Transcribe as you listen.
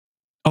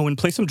Oh, and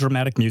play some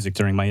dramatic music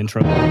during my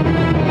intro.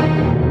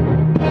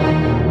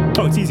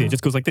 Oh, it's easy. It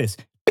just goes like this.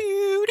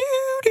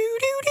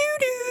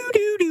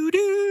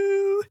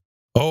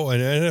 Oh, an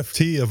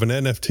NFT of an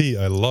NFT.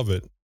 I love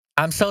it.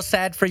 I'm so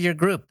sad for your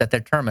group that they're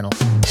terminal.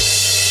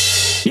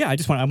 Yeah, I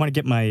want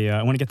to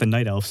get the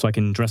night elf so I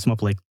can dress him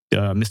up like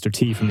Mr.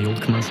 T from the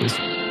old commercials.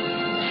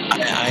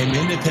 I'm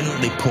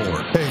independently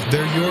poor. Hey,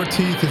 they're your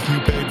teeth if you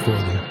paid for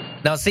them.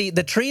 Now, see,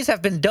 the trees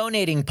have been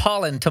donating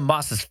pollen to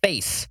Moss's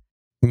face.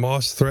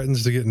 Moss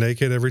threatens to get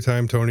naked every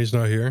time Tony's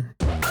not here.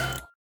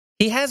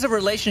 He has a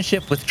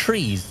relationship with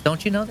trees.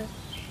 Don't you know that?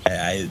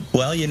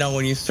 Well,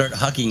 when you start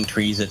hugging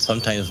trees, it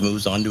sometimes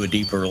moves on to a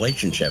deeper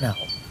relationship. No.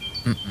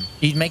 Mm-mm.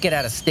 You'd make it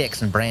out of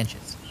sticks and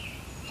branches.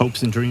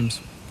 Hopes and dreams.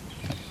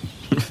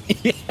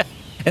 Yeah.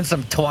 And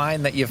some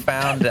twine that you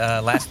found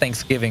last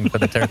Thanksgiving for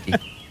the turkey.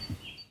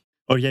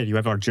 Oh, yeah, you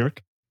have our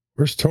jerk?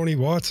 Where's Tony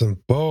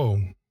Watson?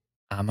 Boom.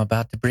 I'm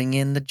about to bring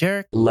in the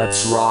jerk.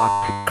 Let's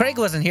rock. Craig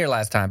wasn't here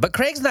last time, but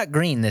Craig's not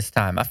green this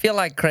time. I feel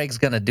like Craig's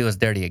going to do us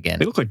dirty again.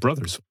 They look like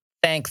brothers.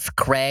 Thanks,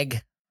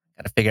 Craig.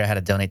 Got to figure out how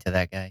to donate to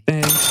that guy.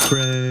 Thanks,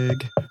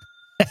 Craig.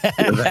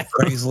 Is that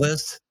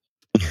Craigslist?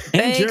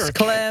 Thanks, jerk.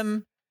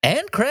 Clem.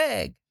 And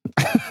Craig.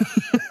 I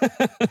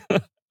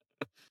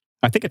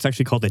think it's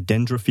actually called a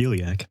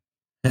dendrophiliac.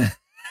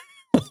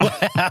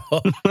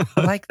 Wow. I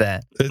like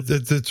that.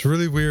 It's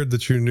really weird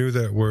that you knew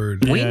that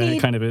word.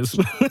 It kind of is.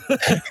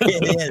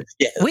 It is,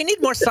 yes. We need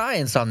more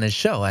science on this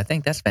show. I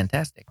think that's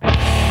fantastic. Welcome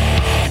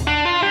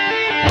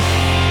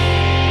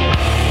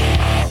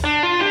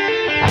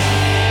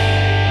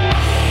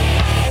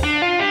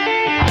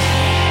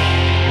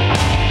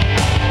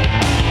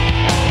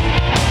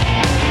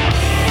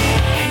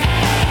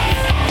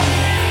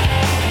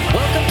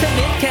to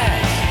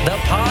mintCast, the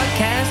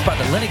podcast by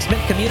the Linux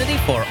Mint community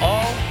for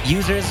all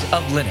users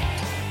of Linux.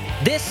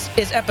 This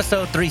is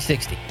episode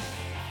 360.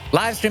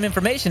 Livestream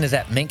information is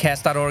at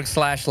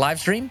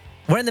mintcast.org/livestream.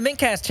 We're in the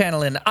mintcast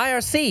channel in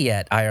IRC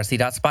at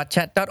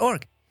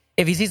irc.spotchat.org.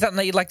 If you see something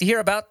that you'd like to hear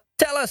about,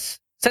 tell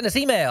us. Send us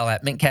email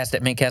at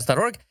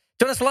mintcast@mintcast.org.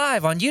 Join us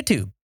live on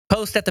YouTube.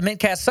 Post at the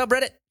mintcast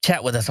subreddit.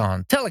 Chat with us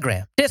on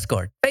Telegram,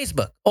 Discord,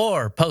 Facebook,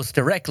 or post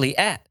directly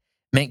at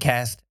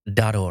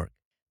mintcast.org.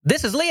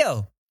 This is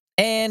Leo,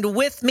 and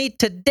with me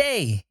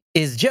today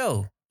is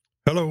Joe.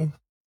 Hello.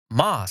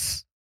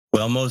 Moss.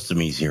 Well, most of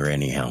me's here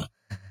anyhow.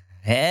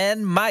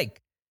 And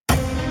Mike.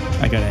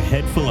 I got a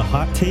head full of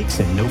hot takes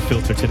and no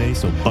filter today,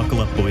 so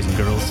buckle up, boys and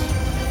girls.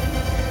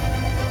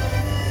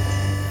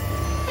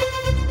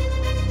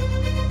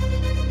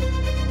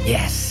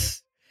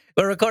 Yes.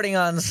 We're recording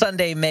on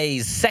Sunday, May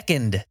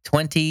 2nd,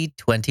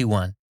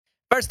 2021.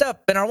 First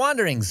up in our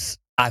wanderings,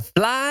 I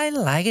fly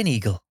like an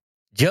eagle.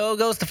 Joe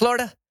goes to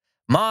Florida.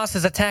 Moss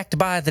is attacked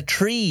by the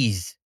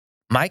trees.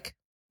 Mike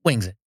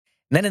wings it.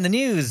 And then in the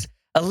news,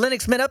 a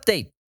Linux Mint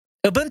update.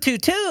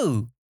 Ubuntu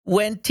 2,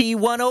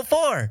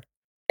 WNT104,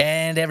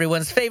 and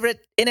everyone's favorite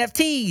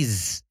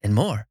NFTs, and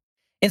more.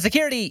 In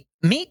security,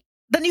 meet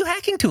the new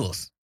hacking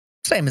tools.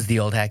 Same as the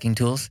old hacking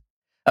tools.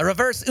 A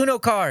reverse Uno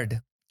card,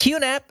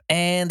 QNAP,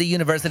 and the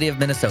University of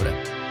Minnesota.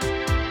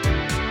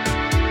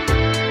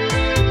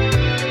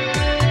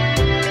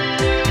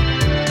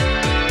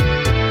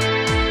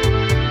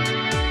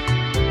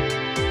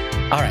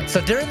 All right,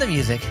 so during the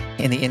music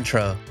in the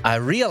intro, I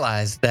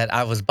realized that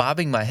I was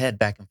bobbing my head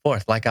back and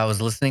forth like I was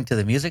listening to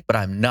the music, but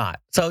I'm not.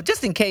 So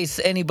just in case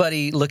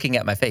anybody looking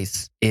at my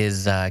face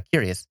is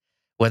curious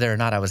whether or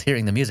not I was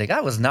hearing the music,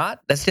 I was not.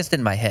 That's just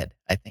in my head,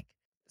 I think.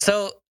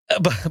 So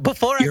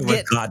before You're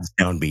with God's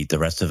downbeat. The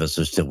rest of us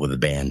are still with the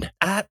band.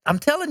 I'm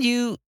telling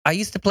you, I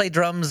used to play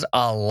drums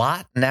a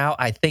lot. Now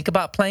I think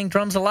about playing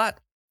drums a lot.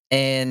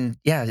 And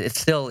yeah, it's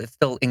still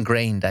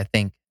ingrained, I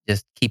think.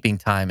 Just keeping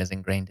time is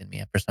ingrained in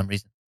me for some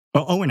reason.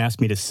 Well, Owen asked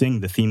me to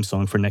sing the theme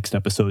song for next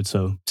episode,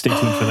 so stay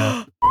tuned for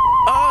that.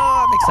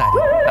 Oh, I'm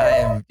excited. I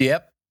am,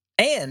 yep.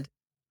 And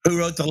Who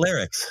wrote the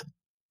lyrics?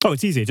 Oh,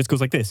 it's easy. It just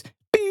goes like this.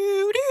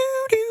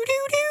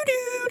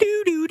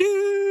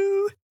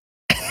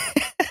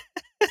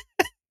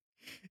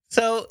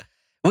 So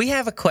we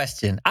have a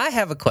question. I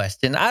have a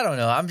question. I don't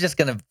know. I'm just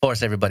going to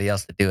force everybody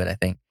else to do it, I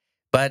think.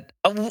 But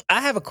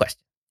I have a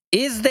question.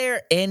 Is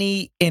there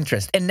any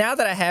interest? And now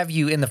that I have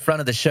you in the front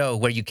of the show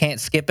where you can't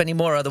skip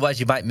anymore, otherwise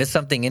you might miss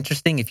something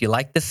interesting if you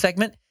like this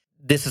segment,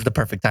 this is the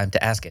perfect time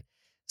to ask it.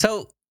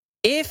 So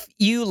if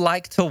you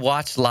like to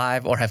watch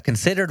live or have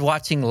considered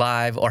watching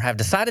live or have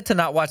decided to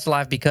not watch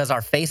live because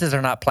our faces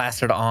are not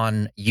plastered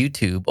on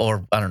YouTube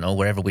or, I don't know,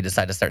 wherever we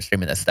decide to start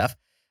streaming this stuff,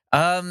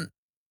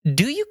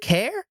 do you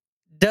care?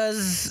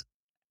 Does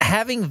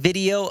having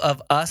video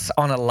of us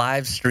on a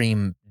live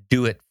stream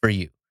do it for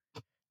you?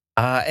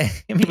 I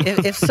mean,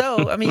 if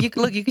so, I mean, you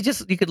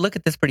could look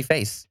at this pretty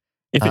face.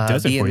 If it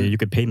does it for you, you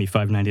could pay me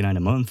 $5.99 a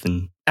month,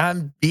 and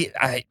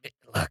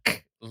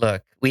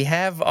look. We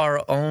have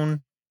our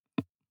own.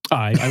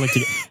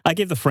 I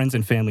give the friends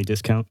and family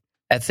discount.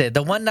 That's it.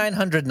 The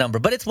 1-900 number,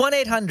 but it's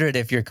 1-800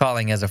 if you're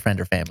calling as a friend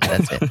or family.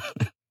 That's it.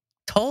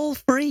 Toll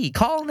free.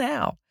 Call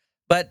now.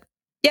 But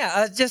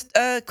Yeah, just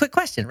a quick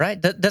question, right?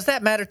 Does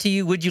that matter to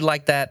you? Would you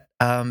like that?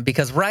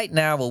 Because right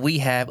now, what we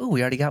have,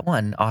 we already got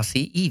one,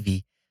 Aussie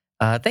Evie.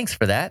 Thanks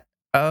for that.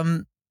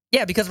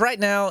 Yeah, because right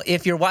now,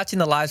 if you're watching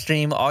the live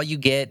stream, all you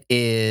get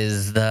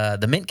is the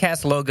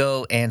mintCast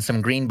logo and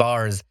some green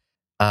bars.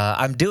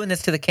 I'm doing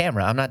this to the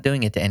camera. I'm not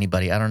doing it to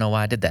anybody. I don't know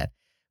why I did that,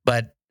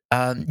 but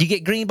you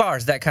get green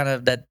bars, that kind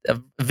of that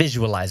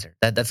visualizer.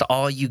 That's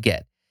all you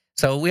get.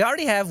 So we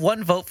already have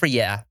one vote for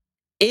yeah.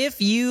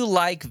 If you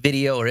like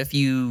video, or if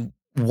you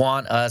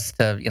want us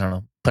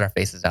to, put our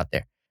faces out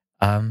there,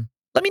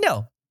 let me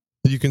know.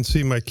 You can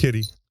see my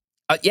kitty.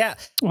 Yeah.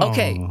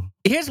 Okay. Aw.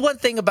 Here's one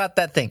thing about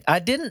that thing. I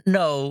didn't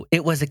know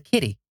it was a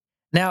kitty.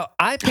 Now,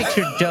 I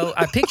pictured Joe,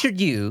 I pictured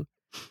you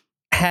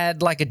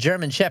had like a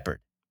German Shepherd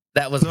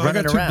that was No, I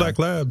running got two around. black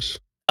labs.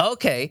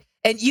 Okay.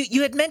 And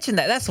you had mentioned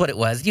that. That's what it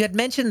was. You had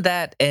mentioned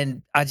that,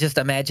 and I just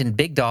imagined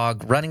Big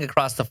Dog running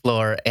across the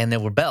floor and there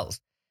were bells.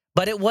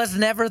 But it was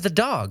never the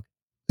dog.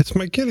 It's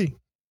my kitty.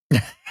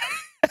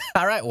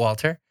 All right,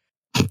 Walter.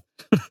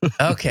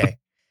 Okay.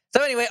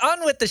 So anyway,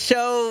 on with the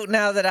show.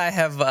 Now that I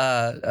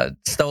have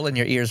stolen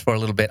your ears for a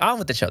little bit, on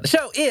with the show. The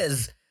show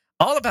is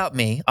all about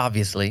me,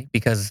 obviously,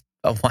 because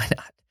why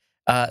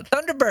not?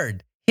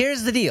 Thunderbird,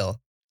 here's the deal.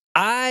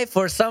 I,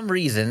 for some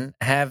reason,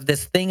 have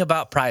this thing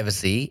about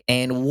privacy,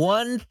 and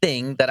one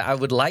thing that I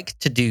would like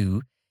to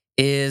do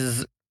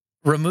is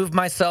remove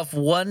myself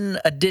one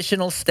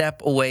additional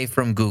step away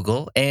from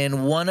Google.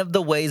 And one of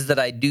the ways that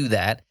I do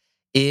that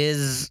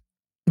is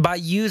by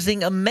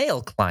using a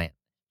mail client.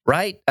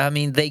 Right? I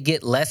mean, they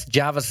get less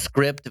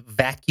JavaScript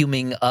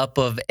vacuuming up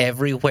of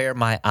everywhere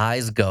my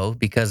eyes go,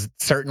 because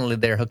certainly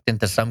they're hooked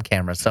into some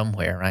camera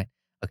somewhere, right?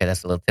 Okay,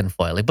 that's a little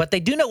tinfoily, but they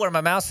do know where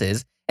my mouse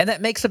is, and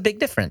that makes a big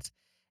difference.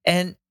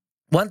 And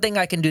one thing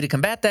I can do to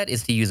combat that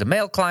is to use a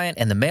mail client,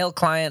 and the mail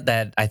client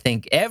that I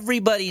think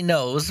everybody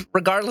knows,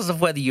 regardless of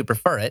whether you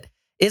prefer it,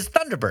 is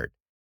Thunderbird.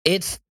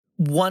 It's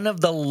one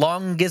of the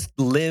longest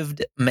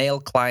lived mail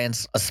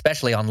clients,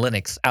 especially on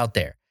Linux, out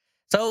there.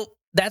 So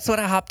that's what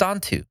I hopped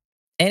onto.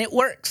 And it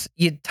works.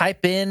 You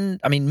type in,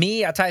 I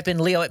type in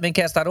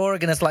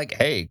leo@mintcast.org, and it's like,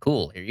 hey,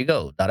 cool, here you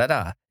go,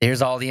 da-da-da.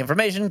 Here's all the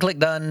information, click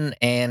done,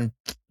 and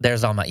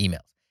there's all my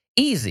emails.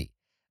 Easy.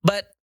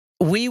 But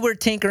we were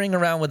tinkering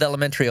around with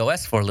Elementary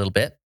OS for a little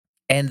bit,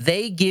 and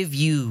they give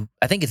you,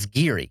 I think it's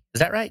Geary. Is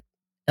that right?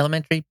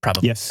 Elementary?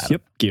 Probably. Yes.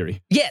 Yep.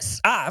 Geary.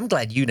 Yes. I'm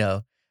glad you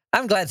know.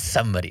 I'm glad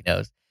somebody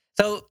knows.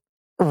 So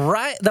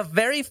the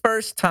very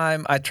first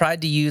time I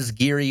tried to use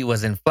Geary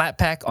was in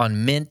Flatpak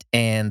on Mint,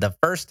 and the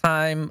first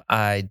time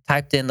I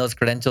typed in those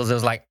credentials, it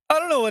was like, I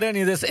don't know what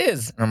any of this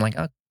is. And I'm like,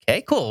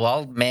 okay, cool. Well,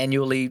 I'll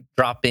manually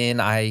drop in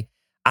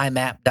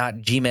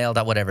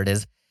imap.gmail. whatever it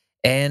is.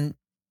 And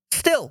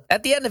still,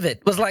 at the end of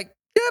it, was like,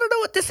 I don't know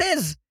what this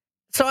is.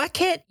 So I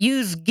can't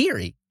use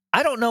Geary.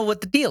 I don't know what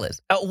the deal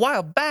is. A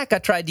while back, I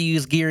tried to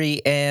use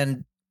Geary,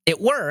 and it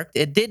worked.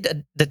 It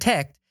did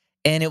detect,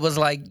 and it was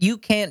like, you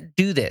can't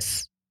do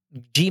this.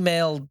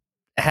 Gmail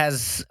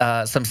has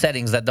some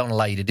settings that don't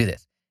allow you to do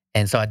this.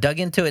 And so I dug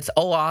into its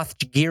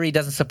OAuth. Geary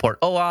doesn't support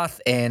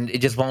OAuth, and it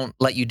just won't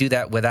let you do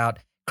that without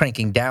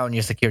cranking down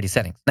your security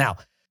settings. Now,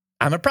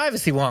 I'm a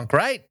privacy wonk,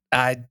 right?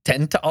 I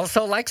tend to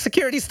also like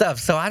security stuff,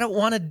 so I don't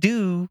want to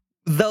do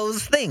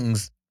those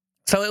things.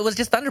 So it was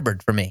just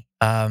Thunderbird for me.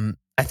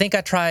 I think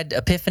I tried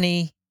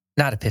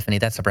not Epiphany,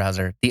 that's a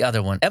browser. The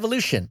other one,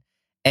 Evolution.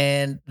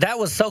 And that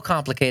was so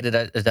complicated,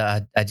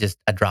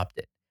 I dropped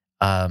it.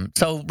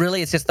 So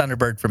really, it's just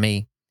Thunderbird for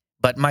me.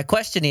 But my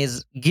question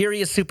is,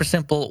 Geary is super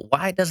simple.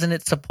 Why doesn't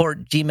it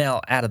support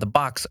Gmail out of the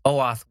box?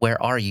 OAuth,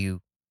 where are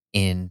you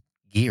in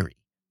Geary?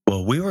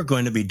 Well, we were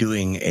going to be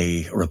doing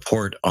a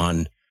report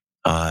on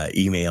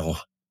email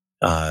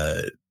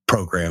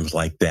programs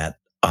like that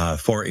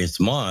for its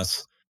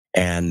Moss,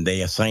 and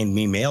they assigned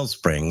me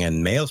MailSpring,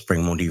 and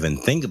MailSpring won't even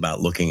think about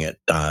looking at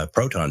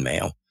Proton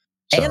Mail.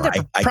 So And they're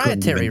I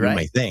couldn't proprietary, even do right?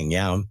 my thing.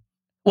 Yeah.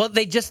 Well,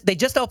 they just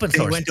open They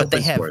source, went but they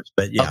open have source,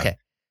 but yeah. okay.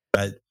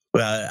 But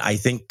I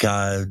think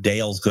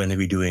Dale's going to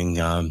be doing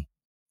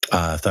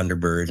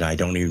Thunderbird. I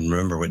don't even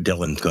remember what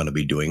Dylan's going to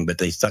be doing, but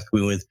they stuck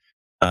me with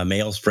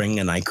MailSpring,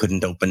 and I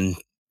couldn't open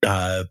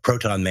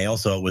Proton Mail,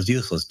 so it was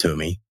useless to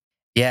me.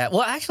 Yeah.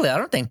 Well, actually, I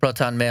don't think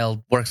Proton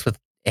Mail works with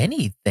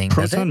anything. Does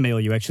Proton it? Mail,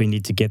 you actually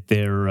need to get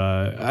their.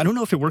 I don't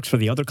know if it works for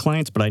the other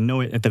clients, but I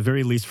know it, at the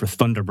very least for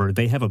Thunderbird,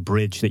 they have a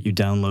bridge that you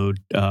download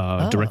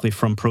directly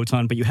from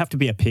Proton, but you have to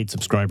be a paid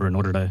subscriber in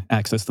order to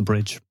access the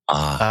bridge.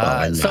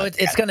 So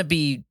it's going to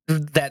be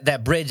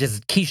that bridge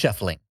is key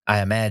shuffling,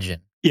 I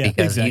imagine. Yeah,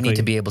 because exactly. you need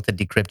to be able to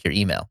decrypt your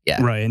email.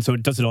 Yeah, right. And so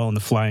it does it all on the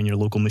fly on your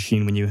local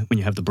machine when you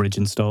have the bridge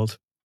installed.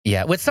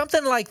 Yeah, with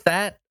something like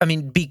that,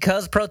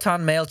 because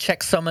Proton Mail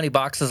checks so many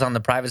boxes on the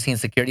privacy and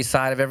security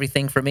side of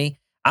everything for me,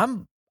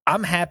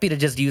 I'm happy to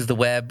just use the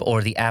web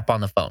or the app on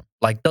the phone.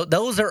 Like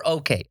those are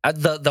okay.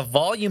 The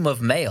volume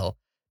of mail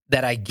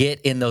that I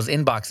get in those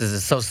inboxes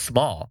is so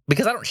small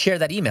because I don't share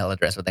that email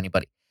address with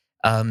anybody.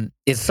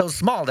 It's so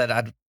small that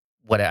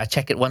I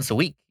check it once a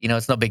week.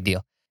 It's no big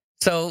deal.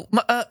 So,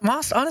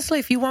 Moss, honestly,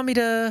 if you want me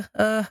to,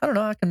 I don't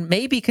know, I can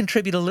maybe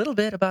contribute a little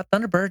bit about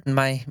Thunderbird and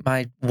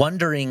my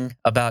wondering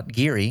about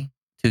Geary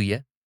to you.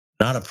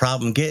 Not a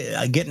problem.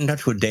 Get in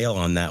touch with Dale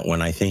on that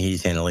one. I think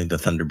he's handling the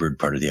Thunderbird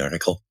part of the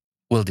article.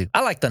 Will do.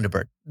 I like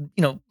Thunderbird.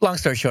 Long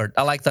story short,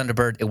 I like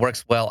Thunderbird. It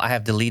works well. I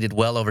have deleted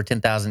well over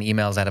 10,000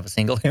 emails out of a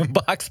single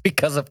inbox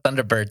because of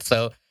Thunderbird.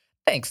 So,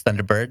 thanks,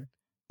 Thunderbird.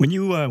 When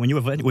you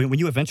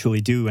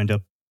eventually do end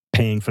up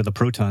paying for the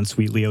Proton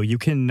suite, Leo, you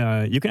can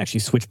actually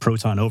switch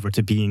Proton over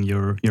to being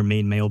your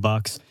main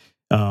mailbox.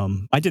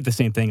 I did the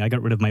same thing. I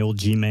got rid of my old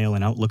Gmail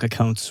and Outlook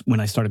accounts when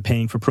I started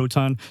paying for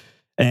Proton,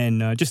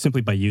 and just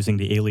simply by using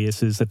the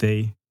aliases that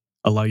they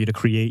allow you to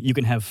create, you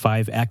can have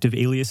 5 active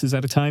aliases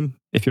at a time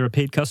if you're a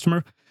paid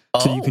customer.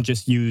 So you can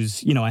just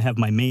use, I have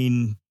my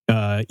main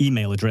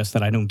email address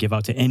that I don't give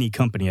out to any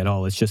company at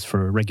all. It's just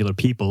for regular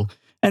people.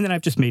 And then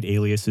I've just made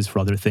aliases for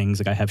other things.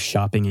 Like I have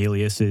shopping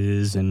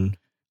aliases and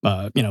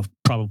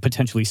probably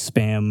potentially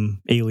spam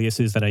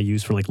aliases that I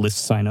use for like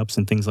list signups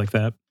and things like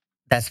that.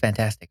 That's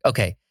fantastic.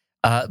 Okay.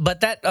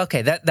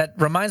 That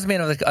reminds me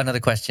of another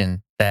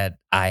question that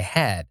I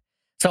had.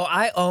 So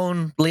I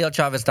own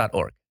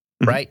leochavez.org,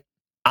 right?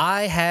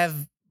 I have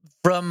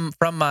from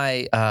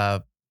my,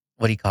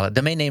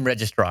 domain name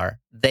registrar,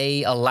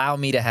 they allow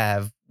me to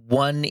have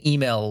one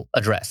email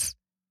address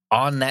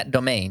on that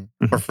domain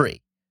for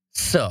free.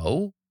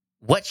 So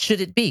what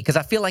should it be? Because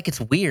I feel like it's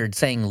weird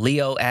saying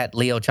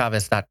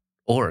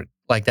leo@leochavez.org.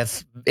 Like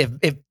that's,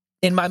 if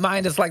in my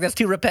mind, it's like that's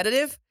too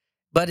repetitive,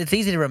 but it's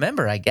easy to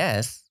remember, I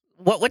guess.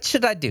 What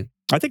should I do?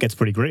 I think it's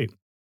pretty great.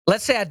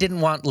 Let's say I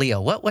didn't want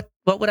Leo. What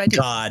would I do?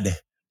 God.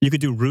 You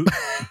could do root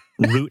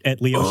at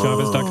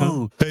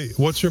leochavez.com. Hey,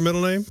 what's your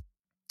middle name?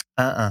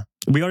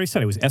 We already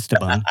said it was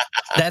Esteban.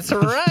 That's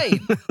right.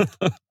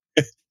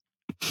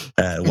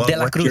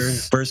 What's your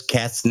first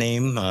cat's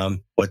name?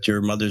 What's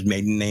your mother's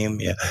maiden name?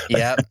 Yeah.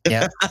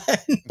 Yep.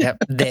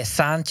 De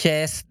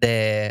Sanchez,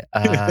 I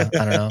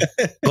don't know,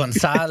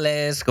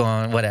 Gonzalez,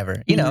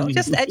 whatever.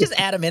 Just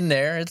add them in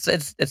there.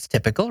 It's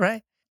typical,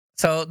 right?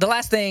 So the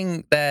last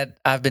thing that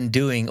I've been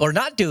doing or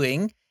not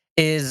doing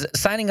is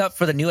signing up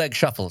for the Newegg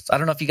shuffles. I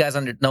don't know if you guys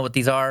know what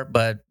these are,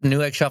 but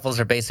Newegg shuffles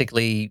are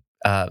basically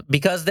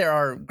because there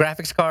are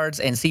graphics cards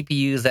and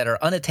CPUs that are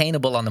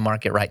unattainable on the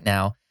market right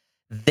now.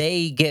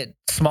 They get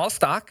small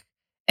stock,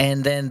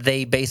 and then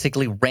they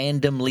basically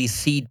randomly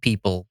seed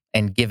people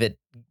and give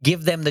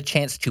them the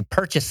chance to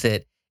purchase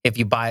it if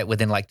you buy it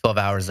within like 12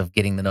 hours of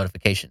getting the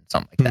notification,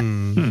 something like that.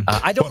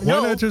 I don't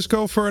know. Why not just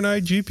go for an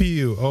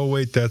iGPU? Oh,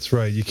 wait, that's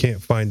right. You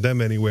can't find them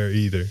anywhere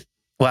either.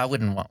 Well, I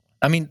wouldn't want one.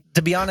 I mean,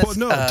 to be honest... Well,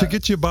 no, to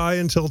get you by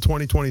until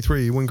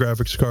 2023 when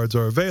graphics cards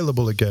are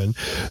available again.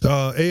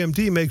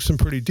 AMD makes some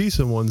pretty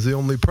decent ones. The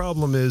only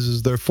problem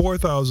is their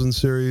 4000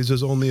 series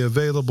is only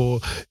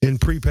available in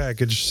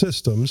prepackaged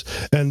systems,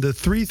 and the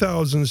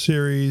 3000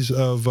 series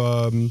of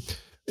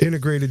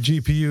integrated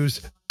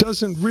GPUs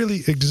doesn't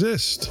really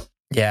exist.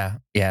 Yeah.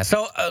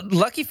 So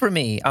lucky for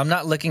me, I'm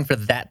not looking for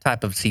that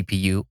type of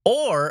CPU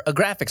or a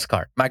graphics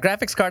card. My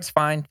graphics card's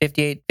fine,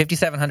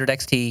 5700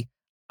 XT.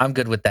 I'm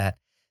good with that.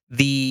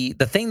 The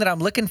thing that I'm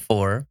looking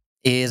for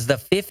is the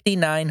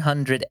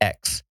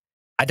 5900X.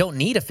 I don't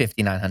need a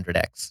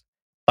 5900X,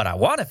 but I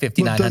want a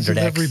 5900X. Doesn't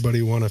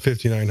everybody want a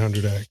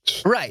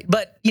 5900X? Right,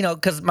 but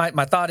because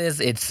my thought is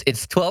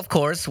it's 12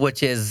 cores,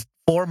 which is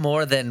 4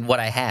 more than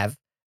what I have.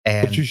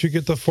 But you should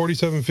get the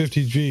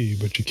 4750G,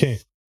 but you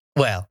can't.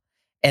 Well,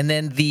 and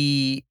then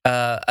okay,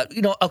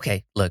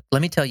 look,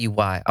 let me tell you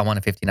why I want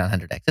a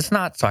 5900X. It's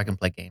not so I can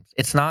play games.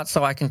 It's not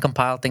so I can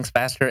compile things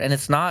faster, and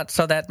it's not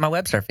so that my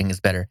web surfing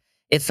is better.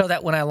 It's so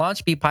that when I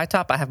launch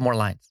BPyTop, I have more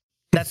lines.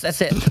 That's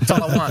it. That's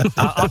all I want.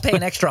 I'll pay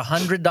an extra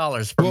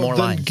 $100 for more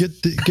lines.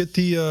 Get the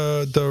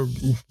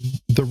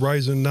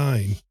Ryzen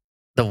 9.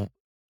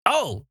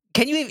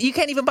 Can you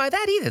can't even buy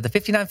that either. The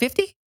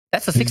 5950?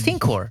 That's a 16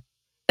 core.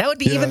 That would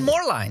be even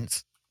more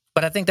lines.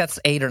 But I think that's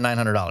 $800 or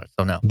 $900.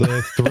 So no.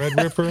 The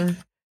Threadripper?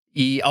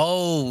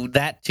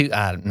 That too.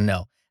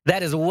 No.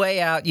 That is way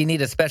out. You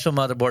need a special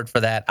motherboard for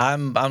that.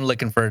 I'm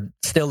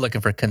still looking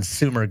for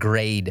consumer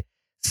grade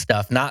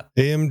stuff, not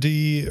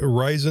AMD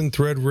Ryzen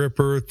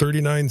Threadripper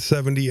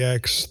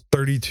 3970X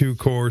 32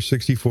 core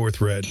 64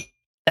 thread.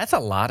 That's a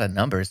lot of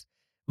numbers.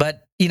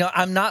 But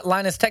I'm not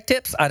Linus Tech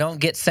Tips. I don't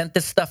get sent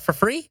this stuff for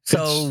free.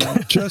 So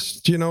it's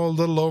just a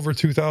little over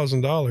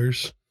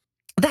 $2,000.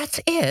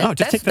 That's it. Oh,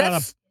 just take that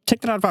out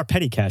of our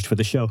petty cash for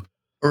the show.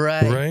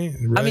 Right. I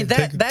mean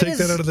take that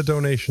out of the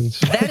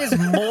donations. That is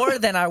more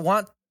than I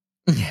want.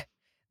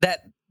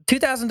 That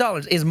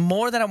 $2,000 is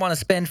more than I want to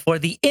spend for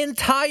the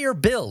entire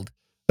build.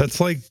 That's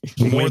like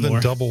more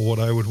than double what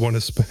I would want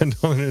to spend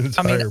on an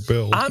entire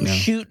build. I'm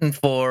shooting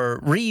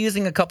for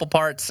reusing a couple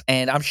parts,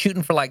 and I'm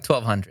shooting for like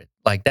 $1,200.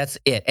 Like that's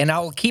it, and I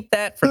will keep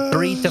that for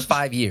 3 to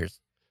 5 years.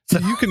 So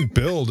you can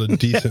build a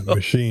decent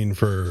machine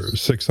for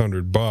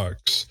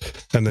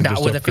 $600, and then not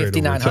just with a upgrade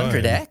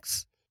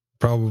 5900X.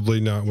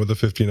 Probably not with a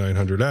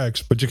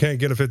 5900X, but you can't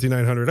get a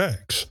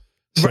 5900X,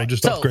 so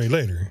just upgrade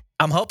later.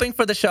 I'm hoping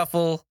for the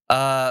shuffle,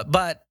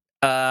 but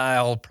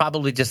I'll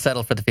probably just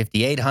settle for the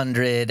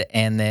 5800,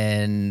 and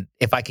then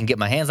if I can get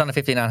my hands on a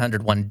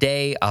 5900 one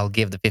day, I'll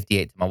give the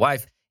 58 to my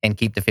wife and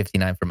keep the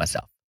 59 for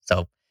myself.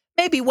 So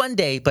maybe one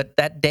day, but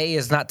that day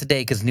is not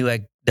today because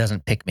Newegg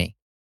doesn't pick me.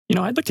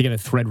 I'd like to get a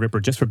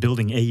Threadripper just for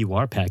building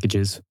AUR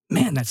packages.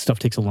 Man, that stuff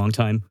takes a long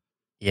time.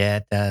 Yeah,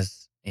 it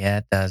does.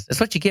 It's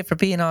what you get for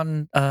being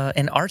on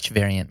an Arch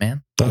variant,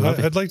 man.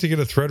 I'd like to get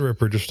a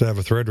Threadripper just to have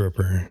a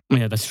Threadripper.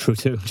 Yeah, that's true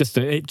too.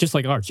 Just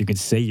like Arch, you can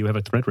say you have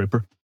a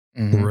Threadripper.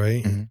 Mm-hmm.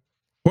 Right. Mm-hmm.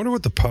 Wonder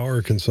what the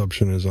power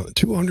consumption is on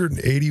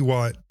 280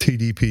 watt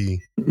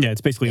TDP. Yeah,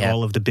 it's basically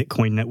all of the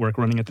Bitcoin network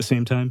running at the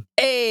same time.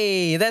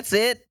 Hey, that's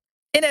it.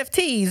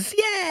 NFTs,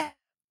 yeah.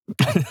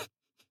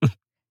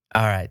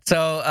 All right,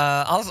 so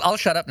I'll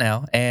shut up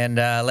now and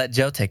let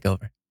Joe take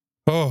over.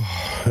 Oh,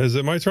 is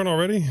it my turn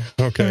already?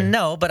 Okay.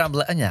 No, but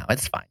no,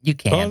 it's fine. You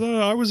can. Oh,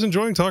 no, I was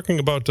enjoying talking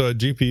about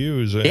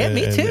GPUs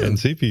me too. and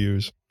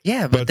CPUs.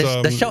 Yeah, but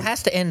the show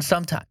has to end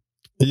sometime.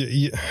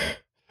 Yeah.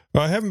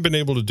 I haven't been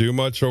able to do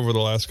much over the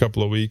last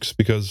couple of weeks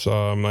because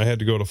I had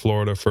to go to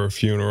Florida for a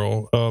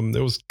funeral.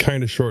 It was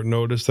kind of short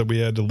notice that we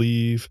had to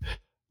leave.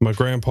 My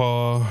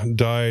grandpa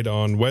died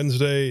on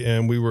Wednesday,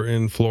 and we were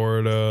in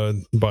Florida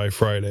by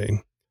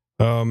Friday.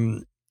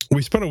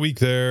 We spent a week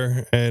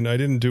there, and I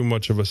didn't do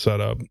much of a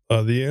setup.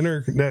 The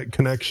internet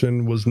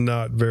connection was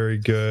not very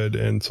good,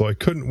 and so I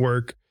couldn't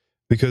work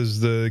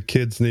because the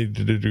kids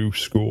needed to do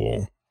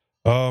school.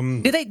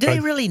 Do they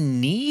really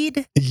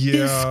need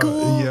do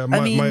school? Yeah,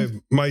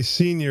 my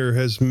senior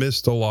has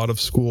missed a lot of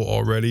school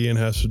already and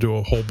has to do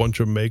a whole bunch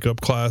of makeup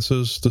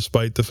classes,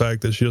 despite the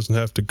fact that she doesn't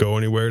have to go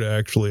anywhere to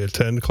actually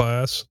attend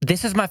class.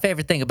 This is my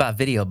favorite thing about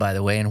video, by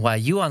the way, and why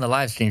you on the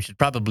live stream should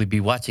probably be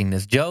watching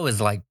this. Joe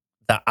is like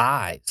the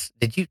eyes.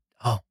 Did you?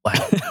 Oh,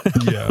 wow.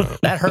 Yeah.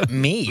 That hurt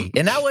me,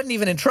 and I wasn't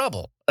even in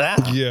trouble.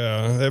 Ah.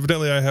 Yeah,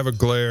 evidently I have a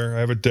glare.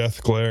 I have a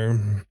death glare.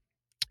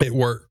 It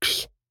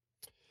works.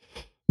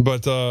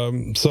 But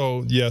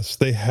so yes,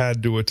 they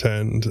had to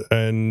attend,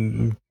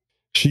 and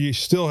she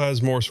still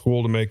has more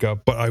school to make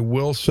up. But I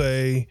will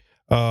say,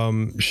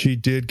 she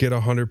did get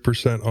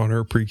 100% on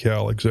her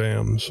pre-cal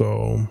exam.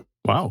 So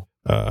wow,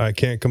 I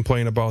can't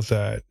complain about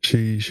that.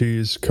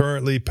 She's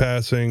currently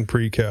passing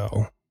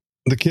pre-cal.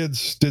 The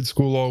kids did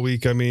school all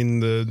week. I mean,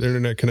 the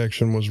internet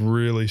connection was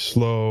really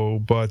slow,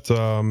 but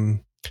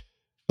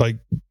like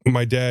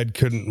my dad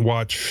couldn't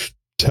watch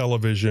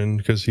television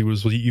because he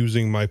was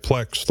using my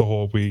Plex the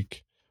whole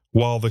week,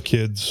 while the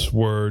kids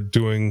were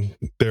doing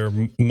their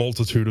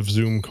multitude of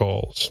Zoom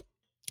calls.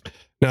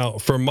 Now,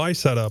 for my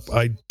setup,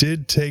 I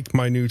did take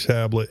my new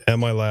tablet and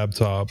my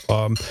laptop.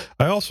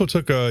 I also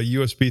took a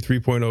USB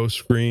 3.0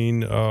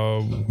 screen,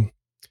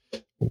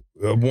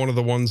 one of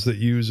the ones that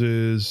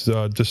uses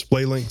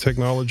DisplayLink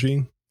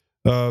technology.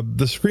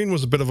 The screen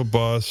was a bit of a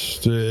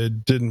bust.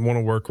 It didn't want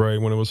to work right.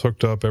 When it was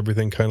hooked up,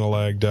 everything kind of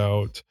lagged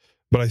out.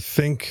 But I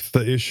think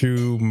the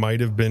issue might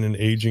have been an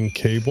aging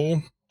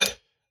cable.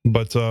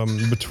 But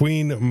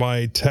between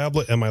my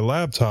tablet and my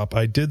laptop,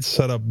 I did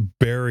set up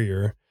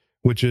Barrier,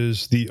 which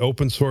is the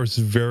open source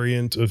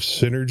variant of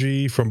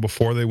Synergy from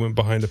before they went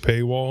behind a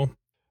paywall.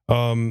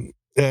 And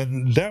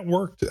that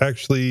worked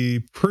actually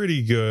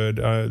pretty good.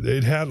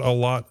 It had a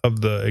lot of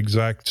the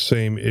exact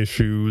same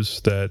issues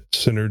that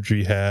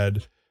Synergy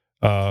had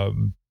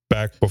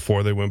back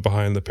before they went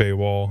behind the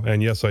paywall.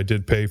 And yes, I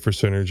did pay for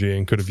Synergy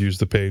and could have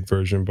used the paid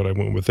version, but I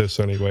went with this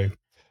anyway.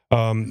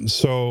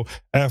 So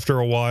after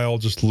a while,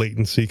 just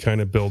latency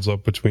kind of builds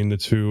up between the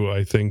two.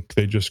 I think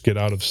they just get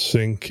out of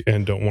sync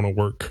and don't want to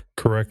work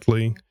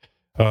correctly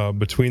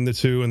between the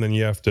two. And then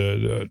you have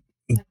to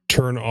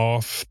turn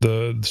off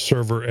the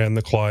server and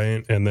the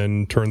client and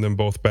then turn them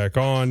both back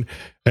on,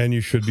 and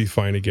you should be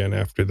fine again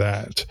after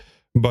that.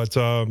 But,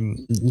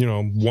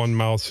 one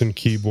mouse and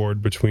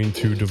keyboard between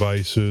two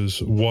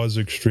devices was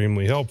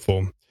extremely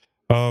helpful.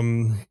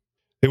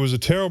 It was a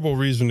terrible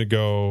reason to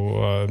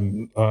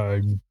go.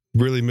 I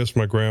really miss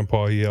my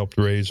grandpa. He helped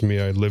raise me.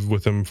 I lived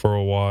with him for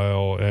a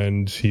while,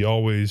 and he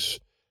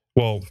always,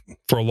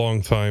 for a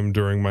long time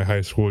during my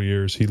high school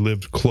years, he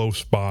lived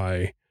close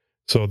by,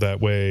 so that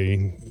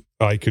way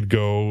I could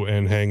go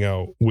and hang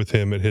out with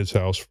him at his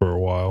house for a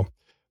while.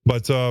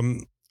 But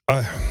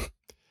I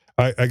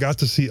got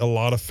to see a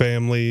lot of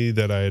family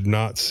that I had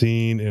not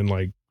seen in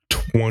like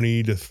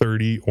 20 to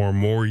 30 or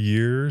more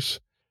years,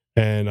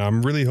 and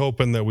I'm really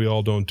hoping that we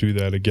all don't do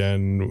that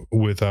again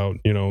without,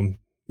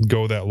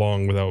 go that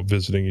long without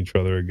visiting each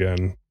other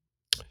again.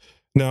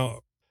 Now,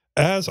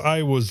 as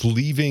I was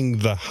leaving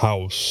the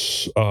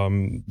house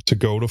to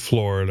go to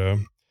Florida,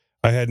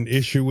 I had an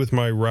issue with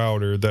my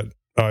router that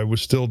I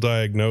was still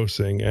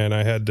diagnosing, and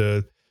I had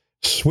to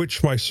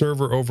switch my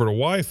server over to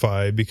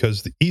Wi-Fi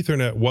because the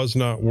Ethernet was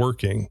not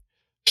working.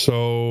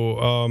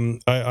 So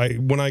I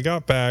when I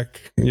got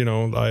back,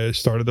 I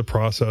started the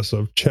process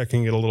of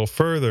checking it a little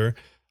further.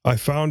 I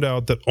found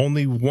out that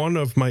only one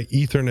of my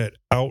Ethernet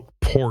out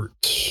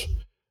ports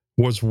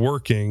was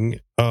working,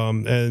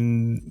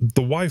 and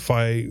the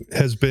Wi-Fi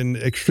has been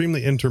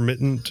extremely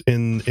intermittent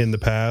in the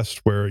past,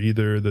 where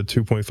either the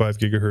 2.5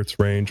 gigahertz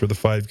range or the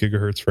 5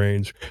 gigahertz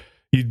range,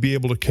 you'd be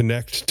able to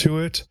connect to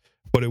it,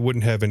 but it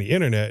wouldn't have any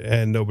internet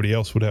and nobody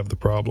else would have the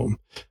problem.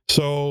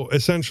 So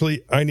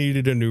essentially, I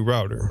needed a new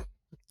router.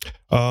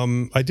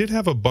 I did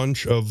have a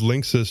bunch of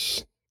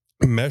Linksys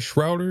mesh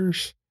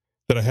routers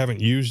that I haven't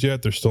used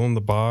yet. They're still in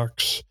the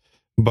box,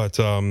 but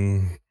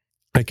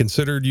I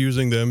considered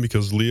using them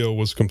because Leo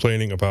was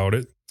complaining about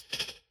it.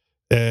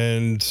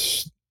 And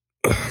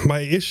my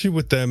issue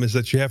with them is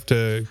that you have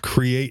to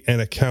create an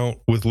account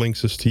with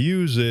Linksys to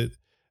use it,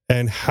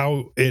 and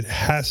how it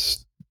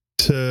has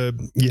to,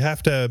 you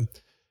have to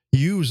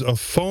use a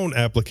phone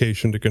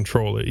application to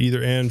control it,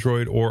 either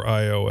Android or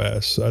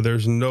iOS.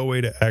 There's no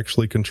way to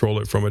actually control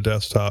it from a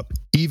desktop,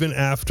 even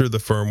after the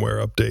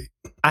firmware update.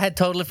 I had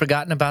totally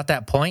forgotten about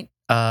that point.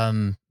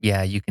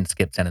 Yeah, you can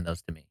skip sending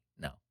those to me.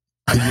 No.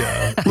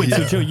 Yeah. Wait,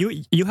 yeah. so Joe,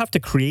 you have to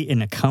create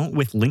an account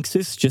with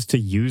Linksys just to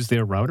use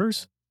their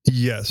routers?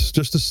 Yes,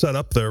 just to set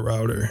up their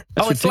router.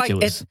 That's it's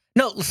ridiculous.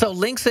 so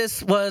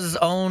Linksys was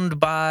owned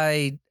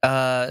by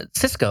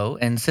Cisco,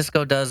 and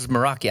Cisco does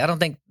Meraki. I don't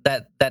think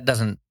that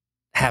doesn't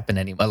happen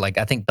anymore. Like,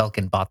 I think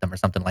Belkin bought them or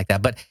something like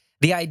that. But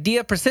the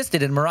idea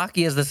persisted, and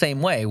Meraki is the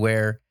same way,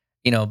 where,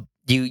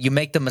 you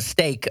make the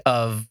mistake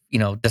of,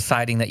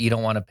 deciding that you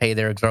don't want to pay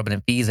their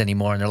exorbitant fees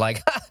anymore, and they're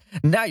like,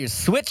 now your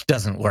switch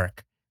doesn't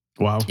work.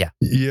 Wow. Yeah.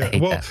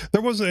 Well,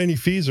 there wasn't any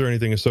fees or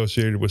anything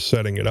associated with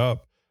setting it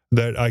up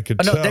that I could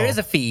tell. No, there is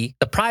a fee,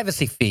 the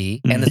privacy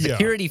fee and the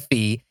security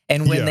fee.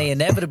 And when they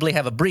inevitably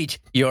have a breach,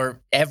 your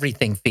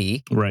everything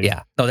fee. Right.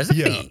 Yeah. No, there's a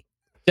fee.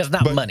 Just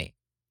not money.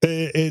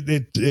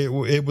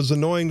 It was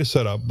annoying to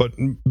set up, but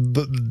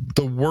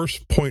the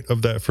worst point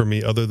of that for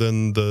me, other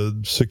than the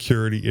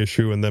security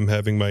issue and them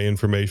having my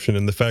information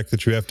and the fact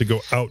that you have to go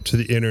out to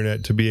the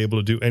internet to be able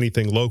to do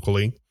anything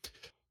locally,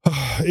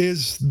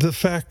 is the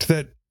fact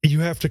that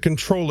you have to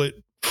control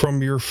it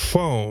from your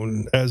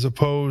phone as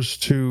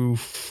opposed to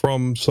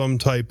from some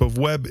type of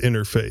web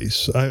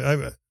interface.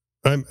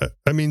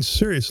 I mean,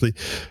 seriously,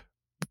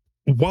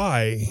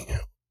 why?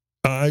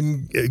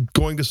 I'm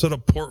going to set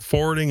up port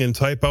forwarding and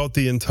type out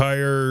the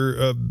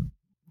entire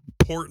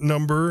port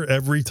number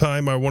every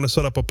time I want to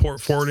set up a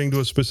port forwarding to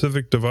a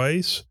specific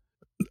device.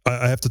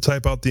 I have to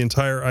type out the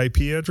entire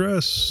IP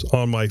address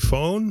on my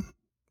phone.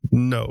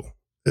 No,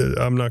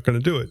 I'm not going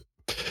to do it.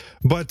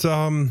 But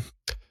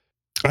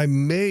I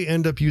may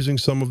end up using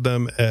some of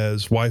them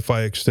as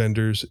Wi-Fi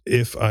extenders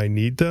if I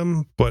need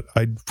them, but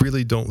I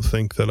really don't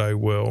think that I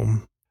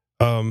will.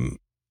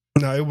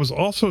 Now, it was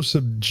also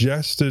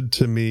suggested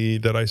to me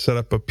that I set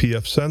up a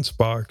PF-Sense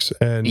box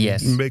and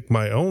make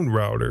my own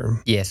router.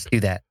 Yes,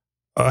 do that.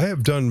 I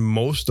have done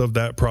most of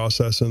that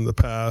process in the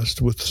past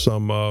with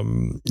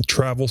some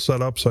travel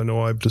setups. I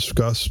know I've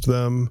discussed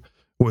them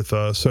with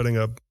setting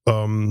up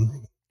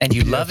and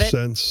you love it,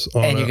 and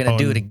you're going to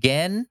do it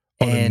again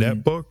on a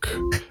netbook.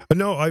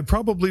 No, I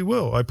probably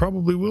will. I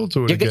probably will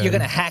do it again. You're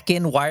going to hack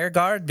in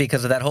WireGuard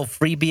because of that whole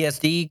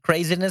FreeBSD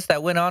craziness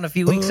that went on a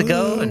few weeks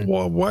ago?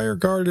 Well,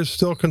 WireGuard is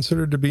still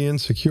considered to be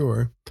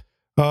insecure.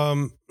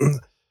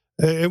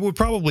 It would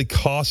probably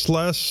cost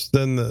less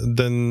than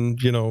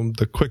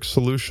the quick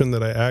solution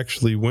that I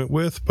actually went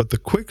with. But the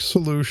quick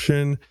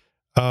solution,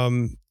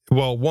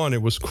 well, one,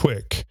 it was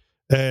quick.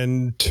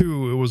 And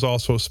two, it was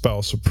also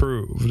spouse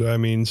approved. I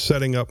mean,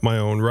 setting up my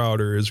own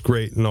router is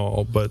great and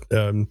all, but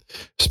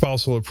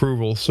spousal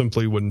approval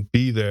simply wouldn't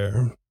be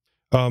there.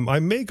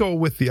 I may go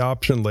with the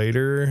option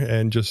later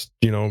and just,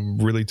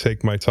 really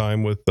take my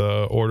time with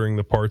ordering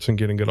the parts and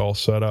getting it all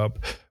set up.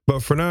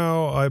 But for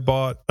now, I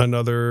bought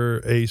another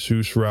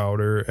Asus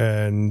router,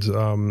 and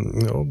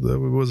it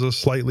was a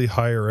slightly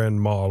higher end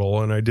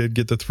model, and I did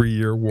get the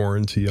 3-year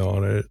warranty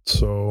on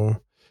it.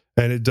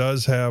 And it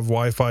does have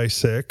Wi-Fi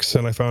 6,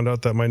 and I found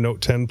out that my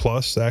Note 10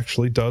 Plus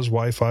actually does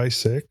Wi-Fi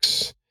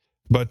 6.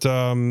 But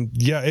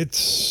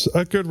it's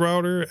a good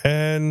router,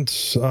 and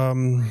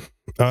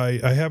I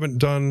haven't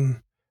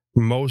done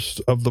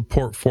most of the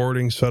port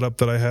forwarding setup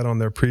that I had on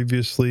there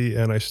previously,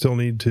 and I still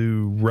need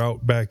to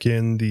route back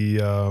in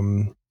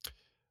the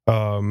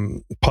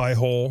Pi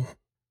hole.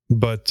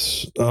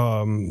 But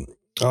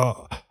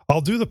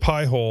I'll do the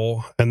Pi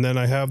hole, and then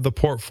I have the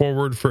port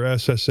forward for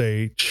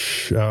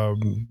SSH,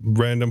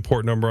 random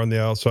port number on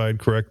the outside,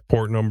 correct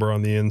port number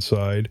on the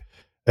inside.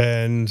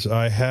 And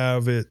I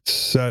have it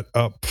set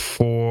up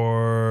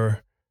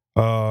for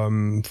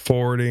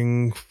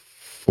forwarding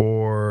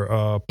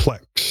for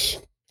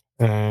Plex.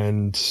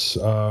 And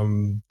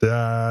and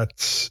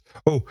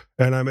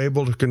I'm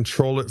able to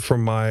control it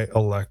from my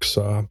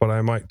Alexa, but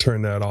I might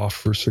turn that off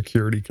for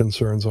security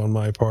concerns on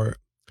my part.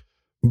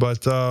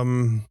 But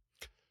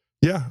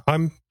yeah,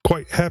 I'm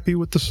quite happy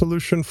with the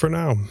solution for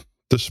now,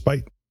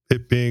 despite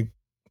it being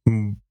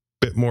a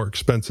bit more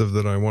expensive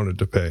than I wanted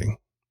to pay.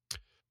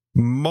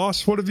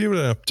 Moss, what have you been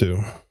up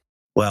to?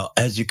 Well,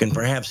 as you can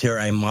perhaps hear,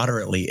 I'm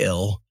moderately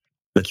ill.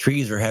 The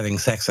trees are having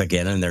sex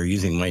again, and they're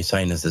using my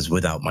sinuses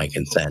without my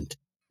consent.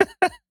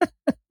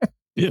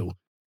 Ew.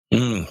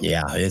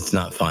 Yeah, it's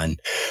not fun.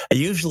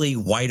 Usually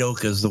white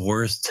oak is the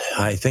worst.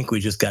 I think we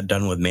just got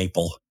done with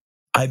maple.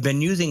 I've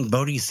been using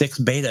Bodhi 6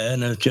 beta,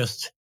 and it's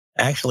just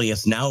Actually,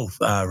 it's now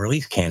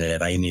release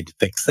candidate. I need to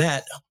fix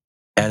that.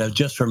 And I've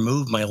just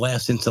removed my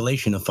last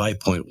installation of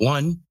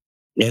 5.1.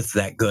 It's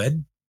that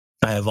good.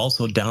 I have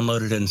also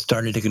downloaded and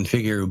started to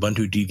configure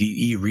Ubuntu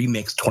DDE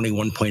Remix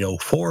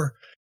 21.04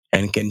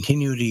 and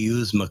continue to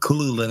use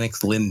Makulu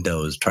Linux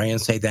Lindos. Try and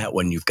say that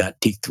when you've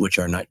got teeth which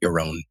are not your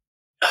own.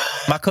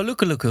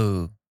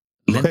 Makalukuluku.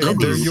 Hey, they're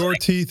Lindy's. your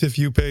teeth if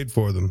you paid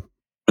for them.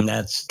 And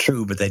that's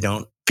true, but they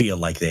don't feel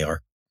like they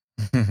are.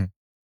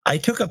 I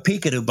took a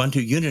peek at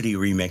Ubuntu Unity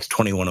Remix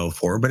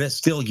 2104, but it's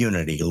still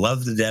Unity.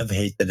 Love the dev,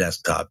 hate the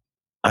desktop.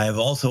 I have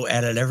also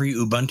added every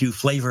Ubuntu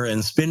flavor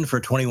and spin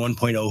for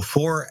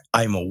 21.04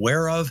 I'm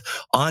aware of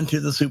onto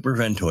the Super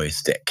Ventoy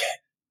stick.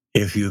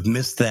 If you've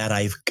missed that,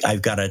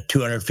 I've got a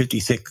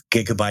 256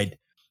 gigabyte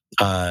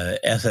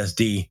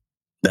SSD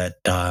that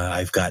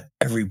I've got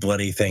every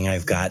bloody thing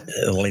I've got,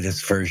 the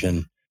latest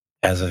version,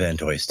 as a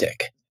Ventoy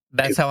stick.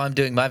 That's how I'm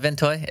doing my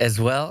Ventoy as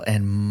well.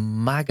 And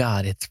my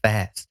God, it's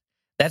fast.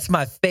 That's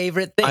my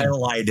favorite thing. I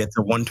lied. It's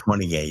a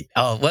 128.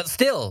 Oh, well,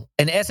 still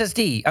an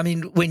SSD. I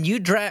mean, when you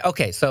drag,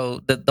 okay,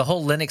 so the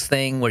whole Linux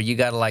thing where you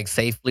got to like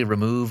safely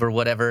remove or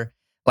whatever,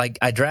 like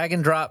I drag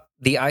and drop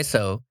the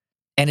ISO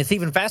and it's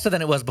even faster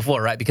than it was before,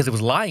 right? Because it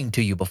was lying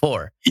to you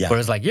before. Yeah. Where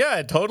it's like, yeah,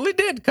 it totally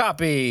did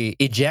copy,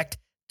 eject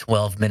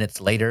 12 minutes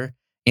later,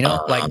 you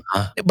know,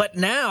 but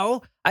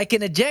now I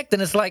can eject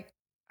and it's like,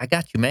 I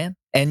got you, man.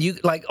 And you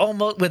like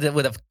almost with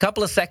a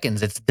couple of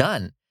seconds, it's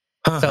done.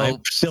 So I'm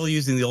still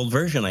using the old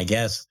version, I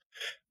guess.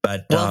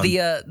 But well,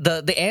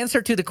 the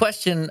answer to the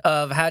question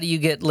of how do you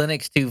get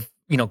Linux to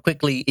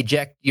quickly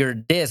eject your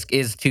disk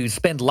is to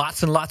spend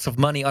lots and lots of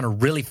money on a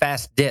really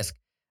fast disk,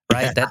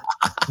 right? That's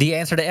the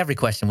answer to every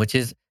question, which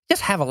is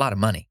just have a lot of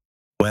money.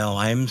 Well,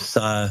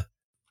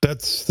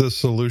 That's the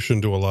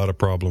solution to a lot of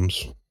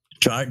problems.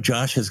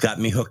 Josh has got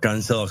me hooked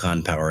on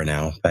Silicon Power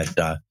now, but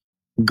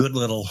good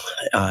little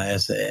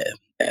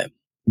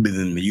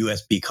within the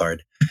USB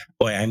card.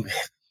 Boy,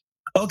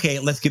 okay.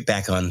 Let's get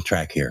back on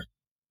track here.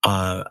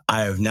 I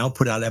have now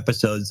put out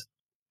episodes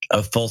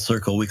of Full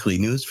Circle Weekly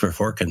News for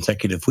 4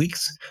 consecutive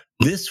weeks.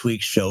 This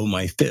week's show,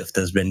 my 5th,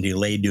 has been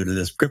delayed due to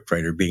the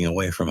scriptwriter being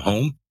away from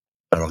home,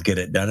 but I'll get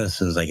it done as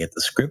soon as I get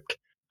the script.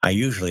 I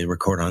usually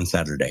record on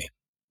Saturday.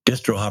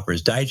 Distro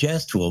Hopper's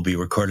Digest will be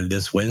recorded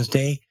this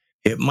Wednesday.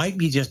 It might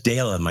be just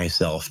Dale and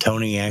myself.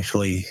 Tony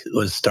actually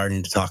was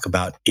starting to talk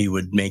about he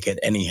would make it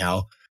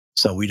anyhow,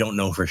 so we don't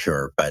know for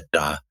sure, but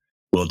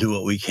we'll do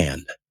what we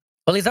can.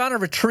 Well, he's on a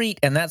retreat,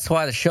 and that's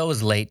why the show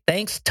is late.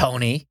 Thanks,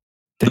 Tony.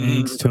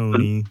 Thanks,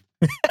 Tony.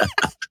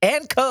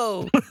 And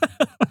Co.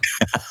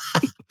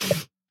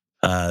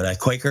 That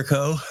Quaker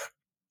Co.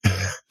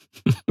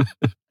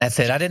 That's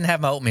it. I didn't have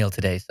my oatmeal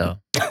today, so.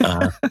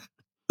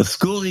 The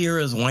school year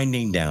is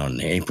winding down.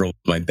 April was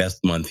my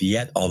best month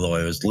yet, although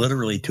I was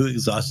literally too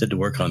exhausted to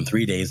work on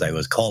 3 days I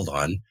was called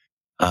on.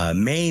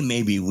 May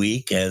may be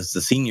weak as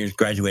the seniors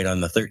graduate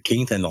on the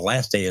 13th, and the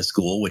last day of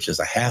school, which is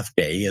a half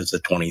day, is the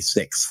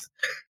 26th.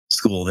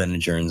 School then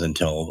adjourns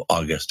until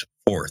August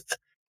 4th.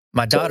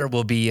 My daughter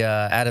will be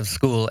out of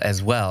school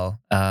as well,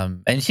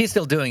 and she's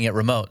still doing it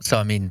remote. So,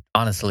 I mean,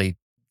 honestly,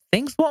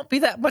 things won't be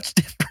that much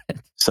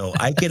different. So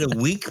I get a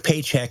week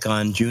paycheck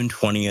on June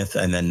 20th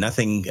and then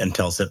nothing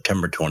until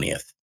September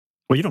 20th.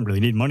 Well, you don't really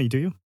need money, do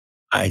you?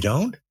 I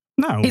don't?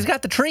 No. He's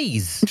got the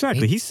trees.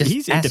 Exactly. He's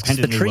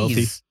independently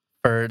wealthy.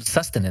 For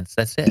sustenance.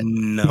 That's it.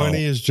 No.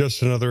 Money is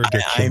just another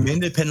addiction. I'm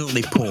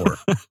independently poor.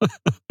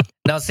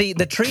 Now, see,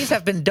 the trees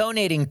have been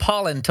donating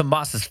pollen to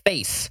Moss's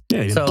face.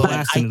 Yeah, so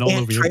I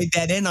can't trade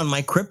that in on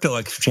my crypto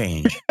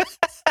exchange.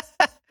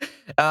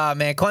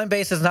 Man,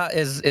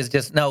 Coinbase is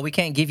just no. We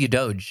can't give you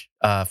Doge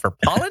for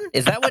pollen.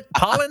 Is that what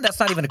pollen? That's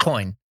not even a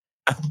coin.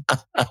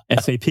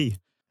 SAP.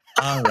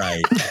 All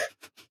right.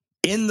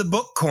 In the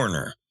book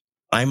corner,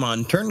 I'm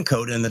on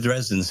Turncoat in the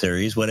Dresden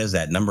series. What is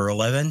that? Number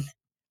 11?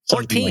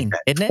 14,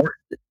 like isn't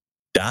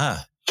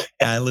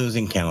it?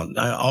 Losing count.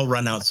 I'll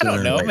run out soon. I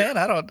don't know, man.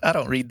 I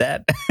don't read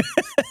that.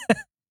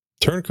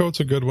 Turncoat's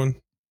a good one.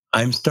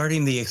 I'm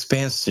starting the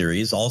Expanse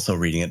series, also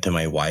reading it to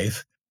my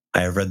wife.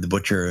 I have read The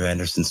Butcher of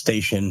Anderson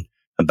Station,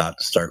 about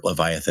to start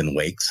Leviathan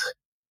Wakes.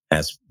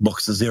 That's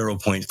books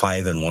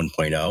 0.5 and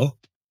 1.0.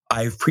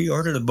 I've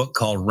pre-ordered a book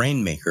called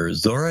Rainmaker,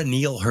 Zora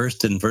Neale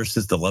Hurston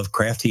versus the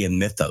Lovecraftian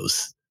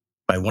Mythos,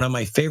 by one of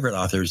my favorite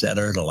authors, Ed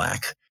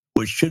Erdelak,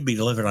 which should be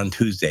delivered on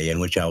Tuesday,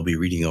 and which I'll be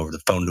reading over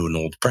the phone to an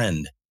old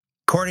friend.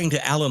 According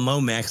to Alan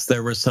Lomax,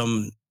 there were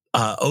some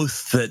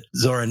oaths that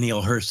Zora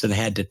Neale Hurston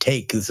had to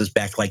take. This is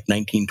back like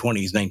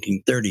 1920s,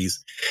 1930s,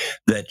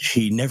 that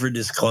she never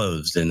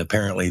disclosed. And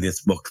apparently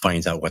this book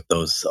finds out what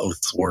those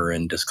oaths were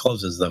and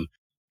discloses them.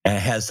 And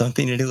it has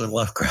something to do with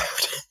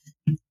Lovecraft.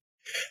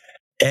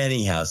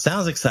 Anyhow,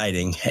 sounds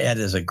exciting. Ed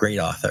is a great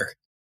author.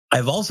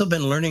 I've also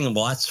been learning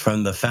lots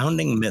from The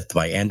Founding Myth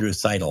by Andrew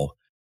Seidel,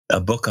 a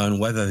book on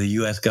whether the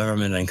U.S.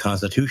 government and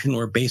constitution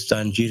were based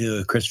on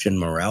Judeo-Christian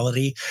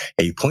morality,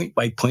 a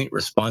point-by-point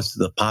response to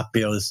the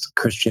populist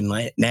Christian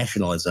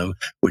nationalism,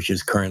 which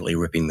is currently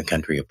ripping the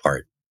country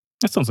apart.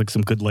 That sounds like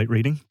some good light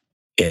reading.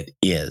 It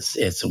is.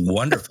 It's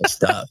wonderful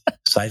stuff.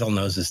 Seidel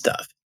knows his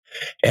stuff.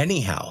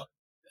 Anyhow,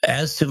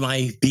 as to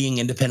my being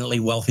independently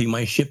wealthy,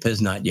 my ship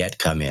has not yet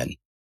come in.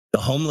 The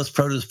Homeless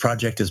Produce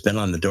Project has been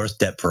on the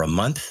doorstep for a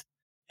month.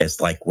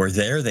 It's like we're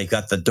there. They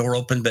got the door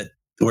open, but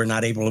we're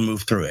not able to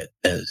move through it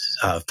as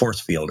a force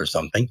field or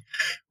something.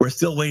 We're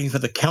still waiting for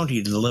the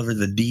county to deliver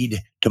the deed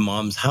to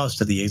Mom's house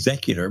to the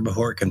executor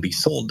before it can be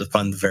sold to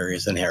fund the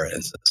various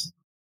inheritances.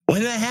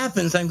 When that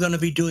happens, I'm going to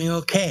be doing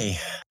okay.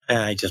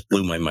 I just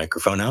blew my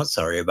microphone out.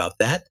 Sorry about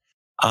that.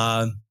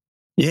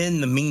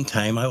 In the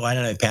meantime, why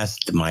don't I pass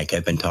it to Mike?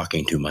 I've been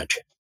talking too much.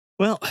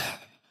 Well,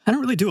 I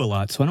don't really do a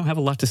lot, so I don't have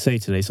a lot to say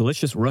today. So let's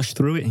just rush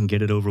through it and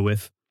get it over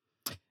with.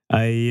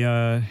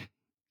 I've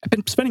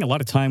been spending a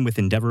lot of time with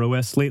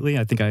EndeavorOS lately.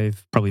 I think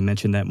I've probably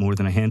mentioned that more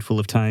than a handful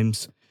of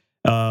times.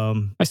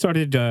 I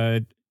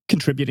started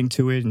contributing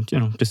to it, and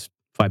just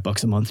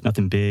 $5 a month,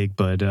 nothing big,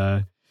 but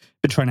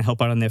been trying to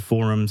help out on their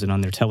forums and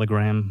on their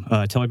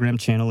Telegram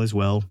channel as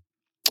well.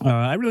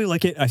 I really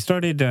like it.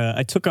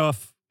 I took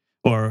off,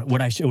 or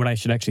what I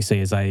should actually say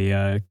is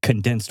I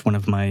condensed one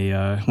of my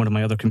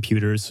other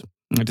computers.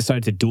 I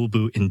decided to dual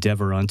boot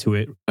Endeavor onto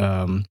it,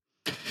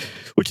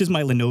 which is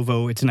my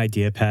Lenovo. It's an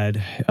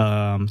IdeaPad.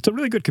 It's a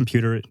really good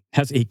computer. It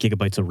has 8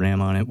 gigabytes of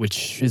RAM on it,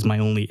 which is my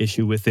only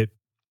issue with it.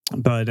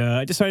 But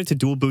I decided to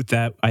dual boot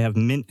that. I have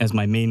Mint as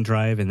my main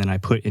drive, and then I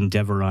put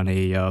Endeavor on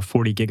a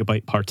 40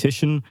 gigabyte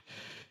partition.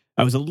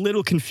 I was a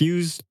little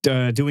confused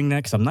doing that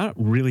because I'm not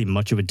really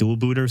much of a dual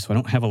booter, so I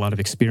don't have a lot of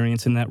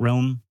experience in that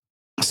realm.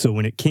 So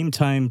when it came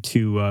time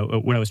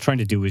to, what I was trying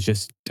to do was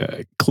just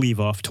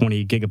cleave off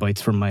 20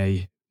 gigabytes from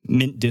my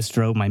Mint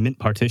distro, my Mint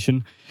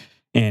partition,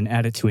 and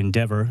add it to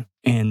Endeavor.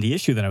 And the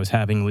issue that I was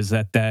having was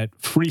that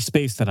free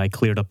space that I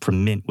cleared up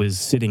from Mint was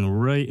sitting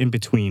right in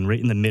between, right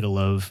in the middle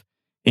of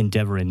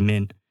Endeavor and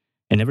Mint.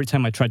 And every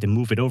time I tried to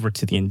move it over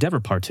to the Endeavor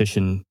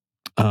partition,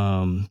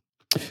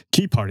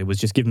 Gparted was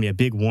just giving me a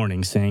big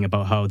warning saying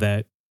about how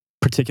that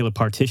particular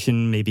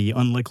partition may be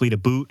unlikely to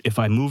boot if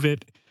I move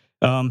it.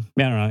 I don't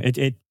know.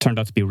 It turned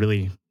out to be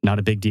really not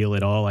a big deal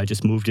at all. I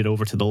just moved it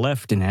over to the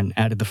left and then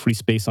added the free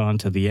space on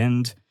to the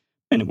end,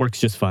 and it works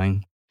just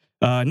fine.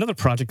 Another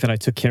project that I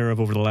took care of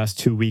over the last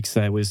 2 weeks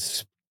that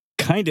was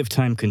kind of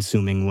time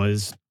consuming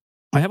was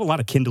I have a lot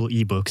of Kindle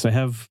ebooks. I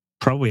have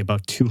probably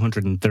about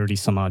 230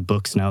 some odd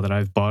books now that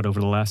I've bought over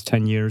the last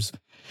 10 years.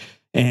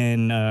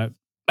 And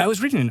I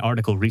was reading an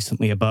article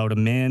recently about a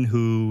man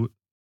who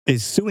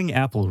is suing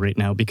Apple right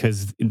now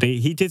because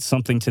he did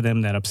something to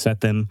them that upset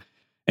them,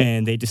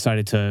 and they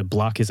decided to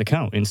block his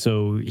account. And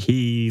so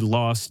he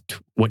lost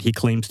what he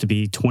claims to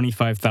be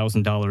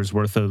 $25,000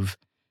 worth of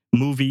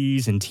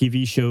movies and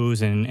TV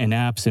shows and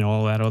apps and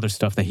all that other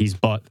stuff that he's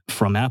bought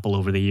from Apple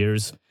over the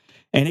years.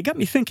 And it got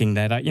me thinking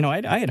that,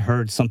 I had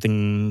heard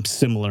something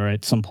similar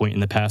at some point in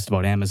the past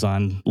about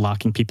Amazon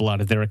locking people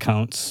out of their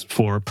accounts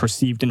for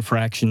perceived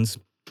infractions.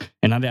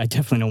 And I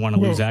definitely don't want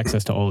to lose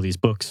access to all of these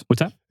books.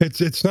 What's that?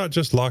 It's not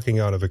just locking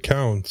out of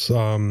accounts.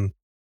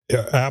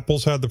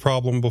 Apple's had the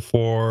problem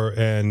before,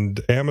 and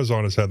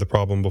Amazon has had the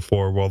problem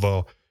before. Well,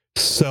 they'll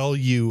sell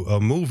you a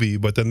movie,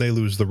 but then they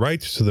lose the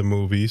rights to the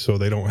movie, so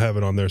they don't have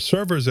it on their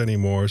servers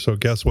anymore. So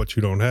guess what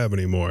you don't have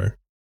anymore?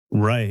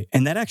 Right.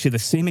 And that actually, the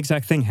same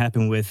exact thing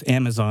happened with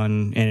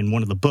Amazon and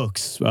one of the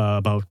books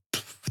about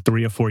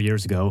 3 or 4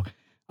 years ago.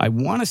 I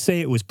want to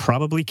say it was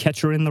probably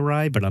Catcher in the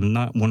Rye, but I'm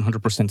not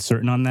 100%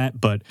 certain on that.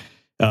 But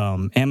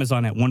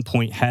Amazon at one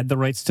point had the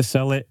rights to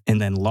sell it and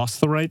then lost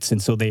the rights.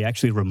 And so they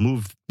actually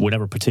removed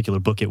whatever particular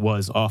book it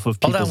was off of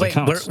people's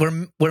accounts.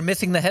 We're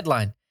missing the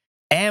headline.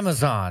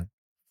 Amazon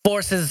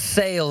forces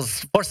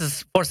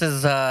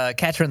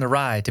Catcher in the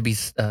Rye to be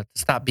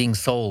stop being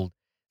sold.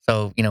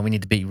 So, we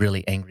need to be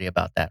really angry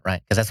about that,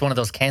 right? Because that's one of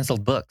those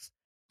canceled books.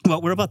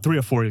 Well, we're about 3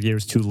 or 4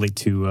 years too late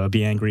to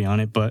be angry on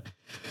it. But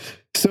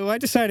so I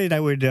decided I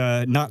would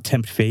not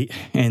tempt fate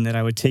and that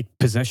I would take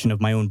possession of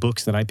my own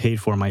books that I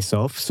paid for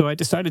myself. So I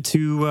decided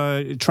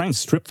to try and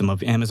strip them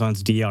of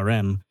Amazon's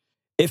DRM.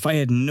 If I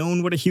had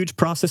known what a huge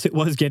process it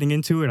was getting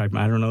into it, I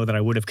don't know that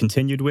I would have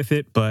continued with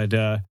it. But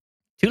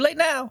too late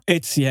now.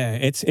 It's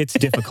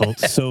difficult.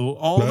 So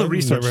the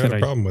research never had a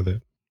problem with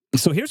it.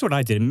 So here's what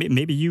I did.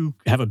 Maybe you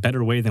have a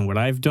better way than what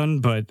I've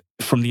done, but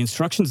from the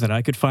instructions that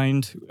I could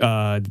find,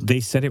 they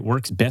said it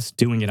works best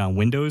doing it on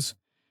Windows.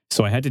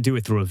 So I had to do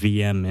it through a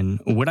VM. And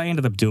what I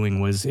ended up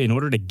doing was, in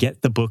order to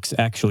get the books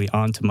actually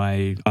onto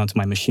my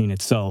machine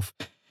itself,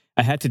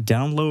 I had to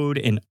download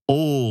an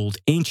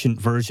ancient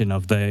version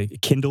of the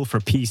Kindle for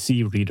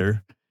PC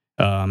reader.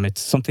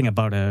 It's something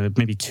about a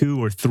maybe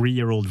 2 or 3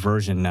 year old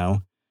version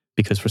now.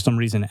 Because for some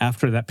reason,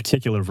 after that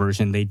particular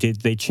version,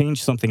 they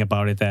changed something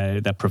about it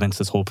that prevents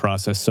this whole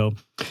process. So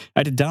I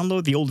had to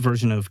download the old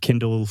version of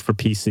Kindle for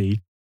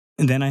PC,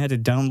 and then I had to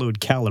download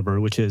Calibre,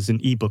 which is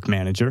an ebook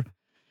manager.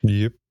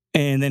 Yep.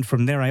 And then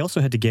from there, I also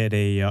had to get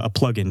a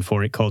plugin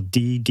for it called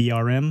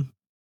DRM,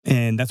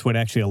 and that's what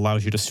actually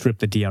allows you to strip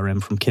the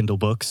DRM from Kindle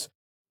books.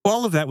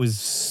 All of that was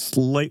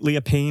slightly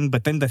a pain,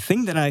 but then the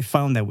thing that I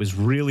found that was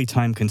really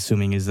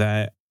time-consuming is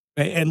that,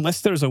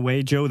 unless there's a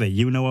way, Joe, that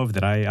you know of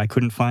that I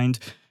couldn't find,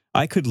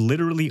 I could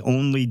literally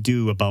only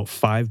do about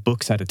 5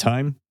 books at a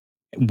time.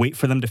 wait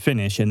for them to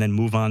finish, and then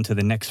move on to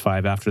the next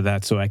 5 after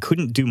that. So I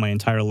couldn't do my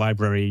entire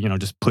library,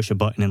 just push a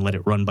button and let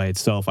it run by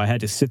itself. I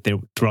had to sit there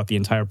throughout the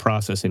entire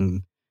process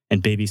and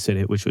babysit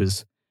it, which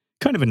was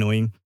kind of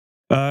annoying.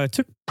 It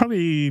took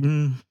probably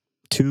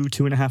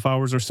 2.5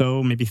 hours or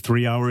so, maybe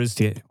 3 hours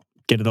to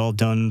get it all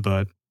done.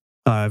 But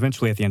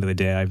eventually, at the end of the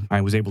day,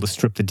 I was able to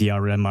strip the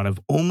DRM out of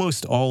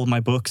almost all of my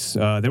books.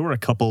 There were a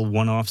couple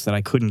one-offs that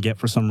I couldn't get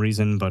for some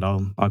reason, but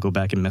I'll go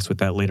back and mess with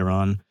that later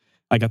on.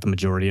 I got the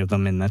majority of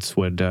them, and that's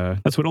what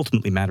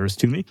ultimately matters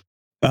to me.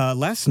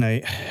 Last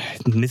night,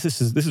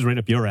 this is right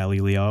up your alley,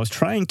 Leo. I was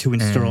trying to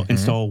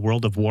install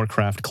World of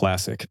Warcraft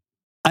Classic.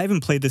 I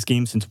haven't played this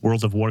game since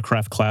World of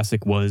Warcraft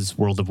Classic was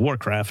World of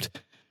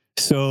Warcraft.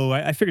 So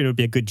I figured it would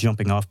be a good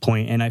jumping off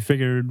point, and I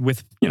figured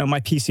with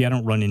my PC, I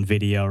don't run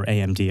NVIDIA or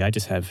AMD. I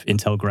just have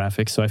Intel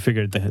graphics, so I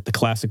figured the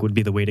Classic would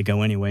be the way to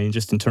go anyway.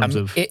 Just in terms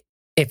of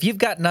if you've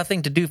got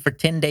nothing to do for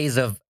 10 days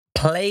of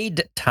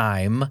played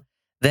time,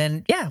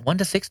 then 1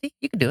 to 60,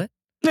 you can do it.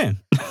 Yeah,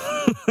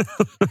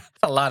 it's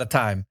a lot of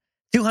time.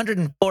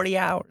 240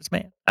 hours,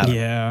 man.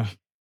 Yeah,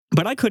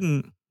 but I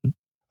couldn't.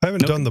 I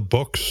haven't done the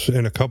books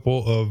in a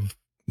couple of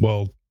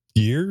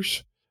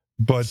years.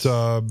 But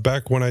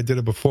back when I did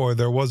it before,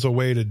 there was a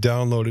way to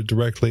download it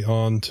directly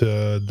onto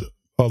a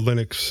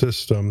Linux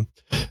system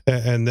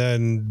and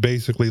then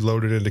basically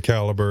load it into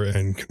Calibre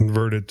and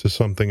convert it to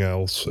something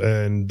else.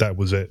 And that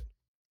was it.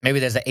 Maybe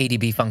there's an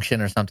ADB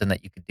function or something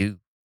that you could do.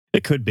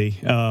 It could be.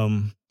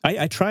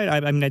 I tried.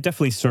 I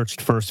definitely searched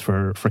first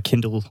for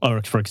Kindle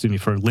or for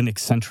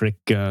Linux-centric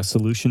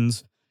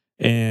solutions.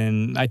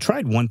 And I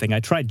tried one thing.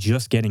 I tried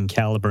just getting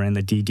Calibre and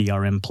the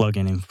DDRM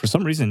plugin, and for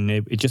some reason,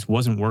 it just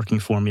wasn't working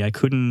for me. I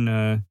couldn't.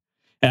 And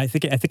I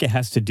think it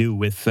has to do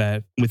with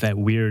that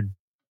weird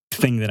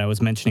thing that I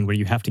was mentioning, where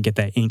you have to get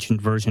that ancient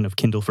version of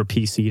Kindle for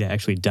PC to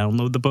actually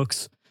download the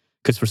books.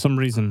 Because for some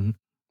reason,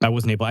 I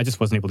just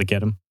wasn't able to get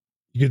them.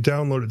 You could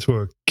download it to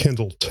a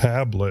Kindle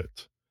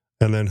tablet,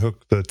 and then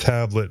hook the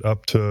tablet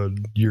up to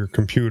your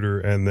computer,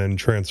 and then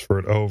transfer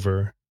it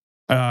over.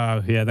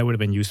 Yeah, that would have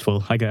been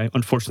useful. I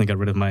unfortunately got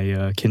rid of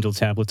my Kindle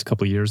tablets a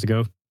couple of years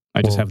ago.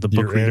 I just have the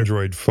book your reader.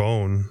 Android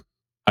phone.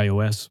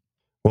 iOS.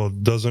 Well,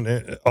 doesn't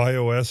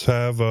iOS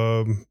have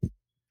a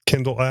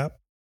Kindle app?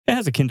 It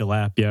has a Kindle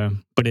app, yeah,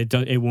 but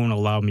it won't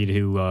allow me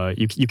to.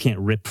 You can't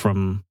rip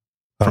from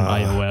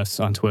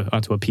iOS onto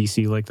a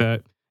PC like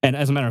that. And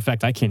as a matter of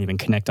fact, I can't even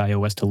connect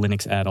iOS to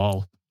Linux at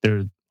all.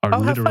 There are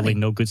literally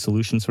no good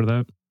solutions for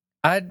that.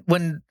 I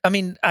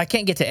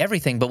can't get to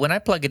everything, but when I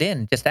plug it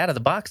in, just out of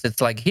the box,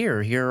 it's like, here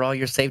are all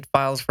your saved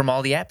files from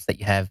all the apps that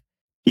you have.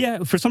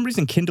 Yeah, for some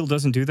reason, Kindle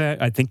doesn't do that.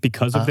 I think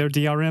because of their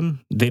DRM,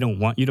 they don't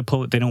want you to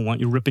pull it. They don't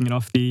want you ripping it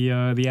off the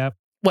app.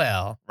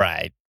 Well,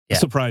 right. Yeah.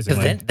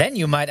 Surprisingly. Then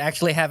you might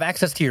actually have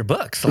access to your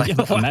books. Like,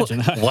 yeah, imagine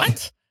that.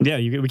 What? Yeah,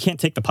 we can't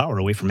take the power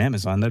away from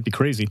Amazon. That'd be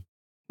crazy.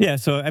 Yeah,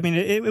 so,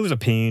 it was a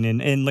pain.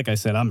 And like I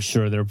said, I'm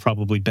sure there are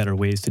probably better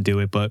ways to do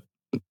it, but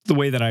the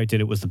way that I did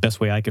it was the best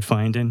way I could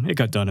find, and it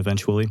got done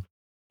eventually.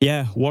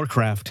 Yeah,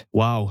 Warcraft.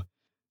 Wow.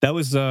 That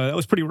was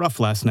pretty rough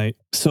last night.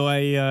 So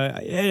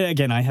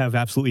I have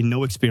absolutely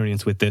no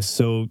experience with this.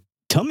 So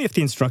tell me if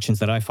the instructions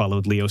that I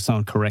followed, Leo,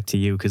 sound correct to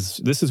you, because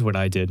this is what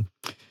I did.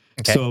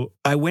 Okay. So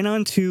I went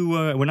on to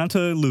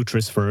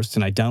Lutris first,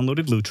 and I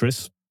downloaded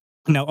Lutris.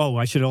 Now,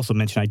 I should also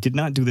mention I did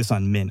not do this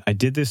on Mint. I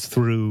did this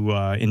through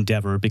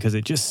Endeavor because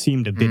it just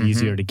seemed a bit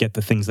easier to get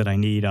the things that I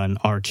need on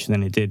Arch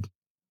than it did.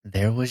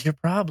 There was your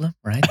problem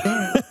right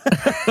there.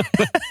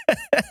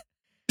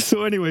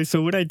 So anyway,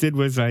 what I did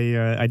was I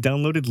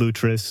downloaded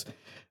Lutris.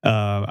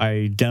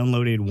 I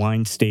downloaded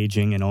Wine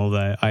Staging and all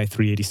the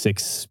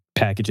i386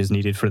 packages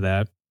needed for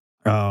that.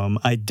 I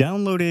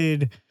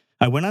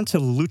went onto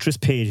the Lutris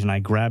page and I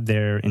grabbed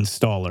their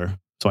installer.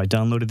 So I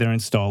downloaded their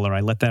installer. I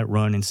let that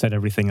run and set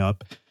everything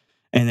up.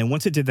 And then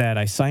once it did that,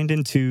 I signed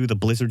into the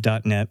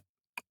blizzard.net.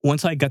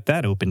 Once I got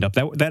that opened up,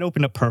 that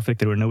opened up perfect.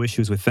 There were no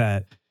issues with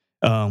that.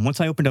 Once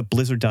I opened up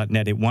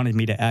blizzard.net, it wanted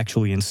me to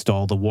actually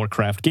install the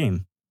Warcraft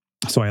game.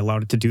 So I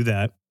allowed it to do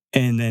that.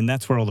 And then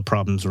that's where all the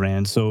problems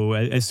ran. So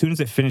as soon as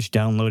it finished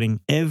downloading,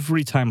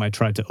 every time I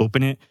tried to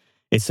open it,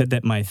 it said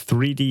that my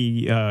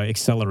 3D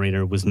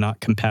accelerator was not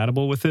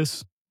compatible with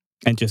this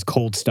and just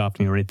cold stopped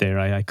me right there.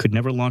 I could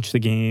never launch the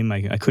game.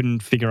 I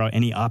couldn't figure out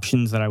any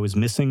options that I was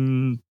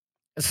missing.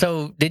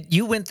 So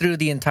you went through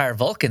the entire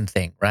Vulkan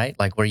thing, right?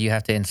 Like where you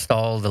have to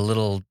install the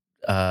little,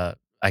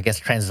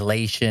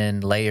 translation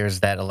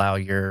layers that allow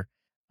your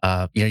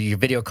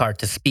video card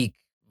to speak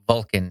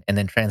Vulkan and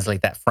then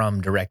translate that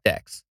from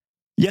DirectX.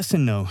 Yes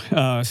and no.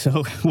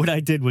 So what I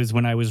did was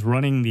when I was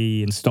running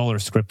the installer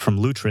script from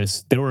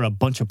Lutris, there were a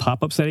bunch of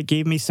pop-ups that it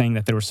gave me saying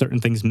that there were certain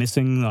things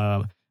missing.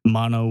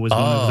 Mono was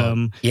one of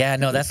them. Yeah,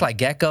 no, that's like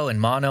Gecko and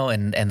Mono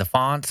and the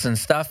fonts and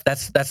stuff.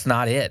 That's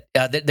not it.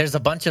 There's a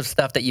bunch of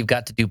stuff that you've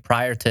got to do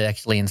prior to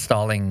actually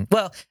installing.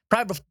 Well,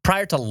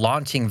 prior to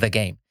launching the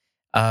game.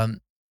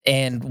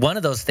 And one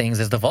of those things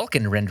is the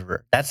Vulkan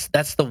renderer.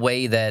 That's the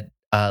way that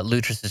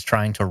Lutris is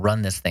trying to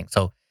run this thing.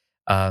 So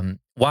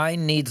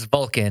Wine needs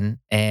Vulkan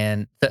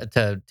and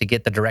to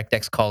get the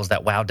DirectX calls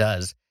that WoW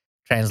does,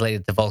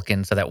 translated to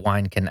Vulkan so that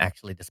Wine can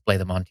actually display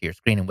them onto your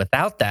screen. And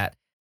without that,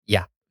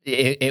 yeah,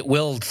 it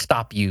will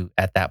stop you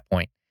at that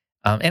point.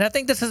 And I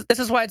think this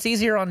is why it's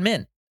easier on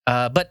Mint.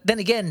 But then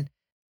again,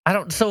 I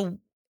don't. So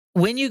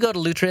when you go to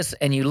Lutris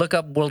and you look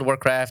up World of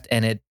Warcraft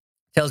and it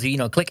tells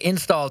you, click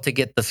install to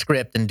get the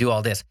script and do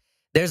all this,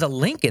 there's a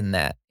link in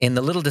the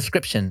little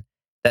description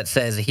that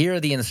says, here are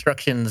the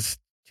instructions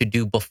to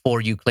do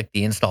before you click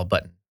the install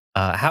button.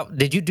 How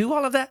did you do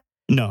all of that?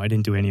 No, I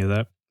didn't do any of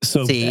that.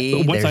 So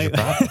See, once there's your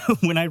problem.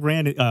 when I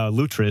ran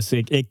Lutris,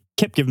 it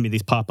kept giving me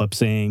these pop-ups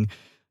saying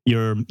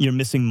you're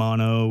missing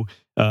mono,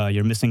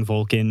 you're missing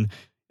Vulkan.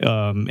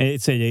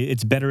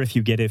 It's better if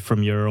you get it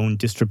from your own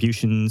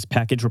distributions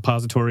package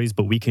repositories,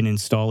 but we can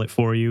install it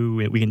for you.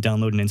 We can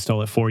download and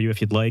install it for you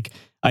if you'd like.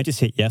 I just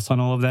hit yes on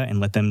all of that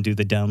and let them do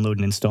the download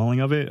and installing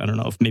of it. I don't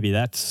know if maybe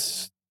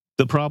that's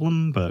the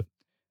problem, but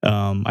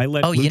I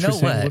let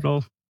Lutris handle it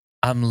all.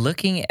 I'm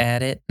looking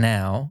at it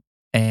now,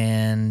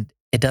 and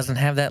it doesn't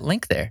have that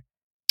link there.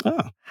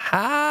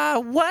 Oh.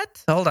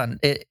 What? Hold on.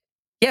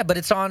 But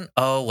it's on.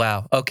 Oh,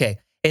 wow. Okay.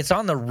 It's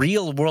on the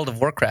real World of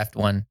Warcraft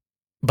one,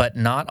 but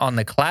not on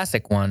the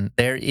classic one.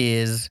 There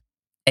is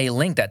a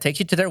link that takes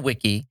you to their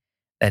wiki.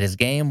 That is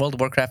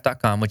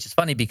gameworldofwarcraft.com, which is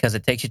funny because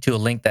it takes you to a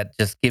link that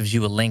just gives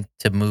you a link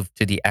to move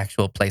to the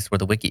actual place where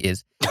the wiki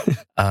is.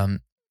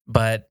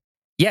 But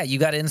yeah, you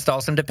got to install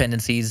some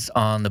dependencies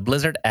on the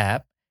Blizzard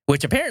app,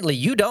 which apparently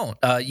you don't.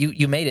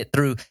 You made it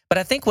through. But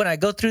I think when I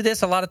go through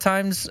this, a lot of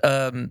times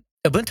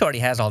Ubuntu already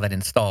has all that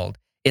installed.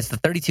 It's the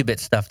 32-bit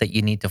stuff that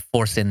you need to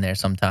force in there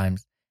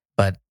sometimes.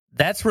 But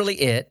that's really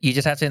it. You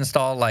just have to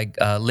install like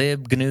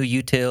lib GNU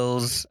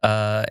utils,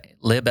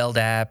 lib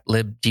LDAP,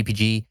 lib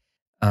GPG.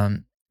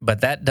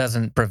 But that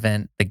doesn't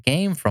prevent the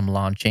game from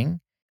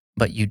launching.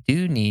 But you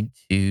do need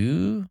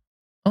to...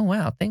 Oh,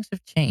 wow. Things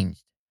have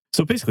changed.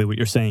 So basically what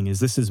you're saying is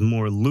this is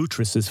more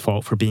Lutris's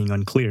fault for being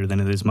unclear than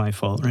it is my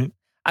fault, right?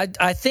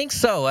 I think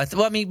so.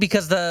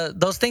 Because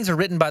those things are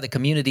written by the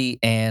community,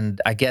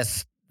 and I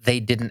guess they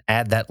didn't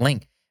add that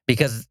link.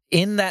 Because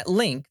in that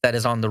link that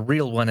is on the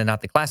real one and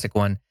not the classic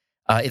one,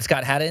 it's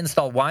got how to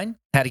install Wine,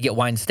 how to get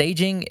Wine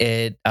staging,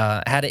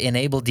 how to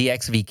enable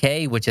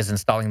DXVK, which is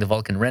installing the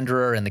Vulkan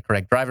renderer and the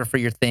correct driver for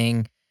your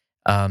thing.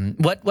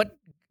 What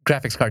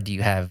graphics card do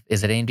you have?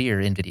 Is it AMD or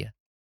NVIDIA?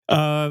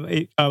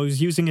 I was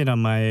using it on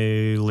my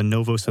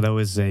Lenovo, so that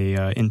was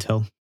a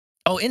Intel.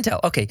 Oh, Intel.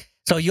 Okay,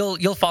 so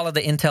you'll follow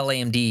the Intel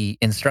AMD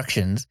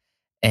instructions,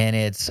 and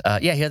it's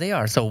here they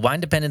are. So Wine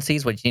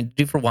dependencies, what you need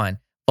to do for Wine.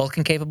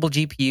 Vulkan capable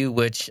GPU,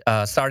 which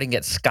starting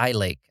at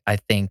Skylake, I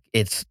think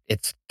it's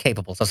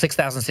capable. So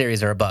 6000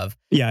 series or above.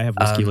 Yeah, I have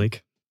Whiskey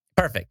Lake.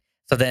 Perfect.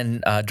 So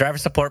then driver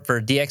support for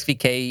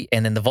DXVK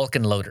and then the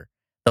Vulkan loader.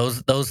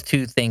 Those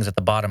two things at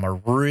the bottom are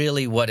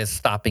really what is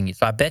stopping you.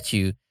 So I bet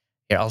you,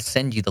 here, I'll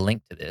send you the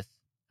link to this.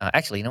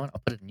 Actually, you know what?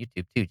 I'll put it on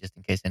YouTube too, just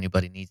in case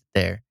anybody needs it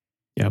there.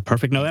 Yeah,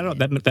 perfect. No,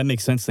 that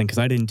makes sense then, because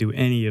I didn't do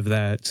any of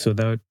that. So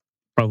that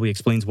probably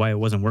explains why it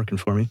wasn't working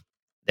for me.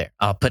 There,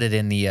 I'll put it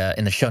in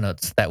the show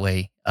notes. That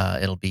way,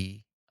 it'll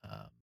be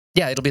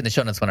in the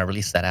show notes when I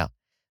release that out.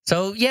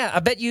 So yeah, I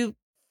bet you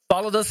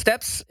follow those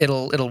steps.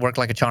 It'll work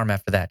like a charm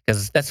after that,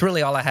 because that's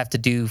really all I have to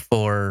do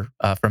for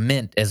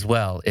Mint as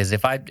well. Is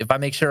if I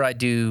make sure I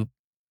do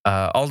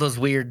all those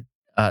weird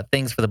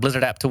things for the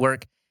Blizzard app to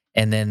work,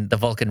 and then the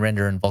Vulkan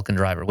render and Vulkan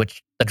driver,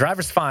 which the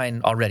driver's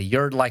fine already.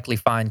 You're likely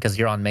fine because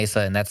you're on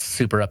Mesa and that's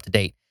super up to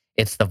date.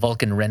 It's the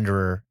Vulkan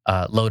renderer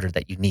loader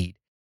that you need.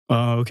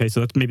 Okay,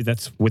 so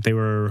that's what they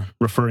were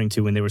referring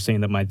to when they were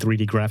saying that my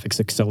 3D graphics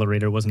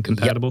accelerator wasn't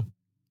compatible.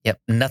 Yep.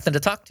 Nothing to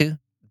talk to.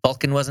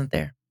 Vulkan wasn't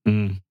there.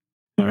 All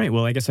right,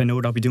 well, I guess I know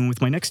what I'll be doing with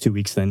my next 2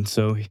 weeks then,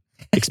 so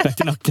expect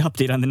an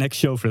update on the next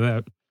show for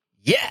that.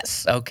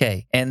 Yes,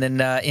 okay. And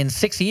then in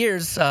 6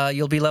 years,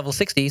 you'll be level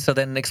 60, so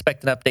then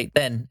expect an update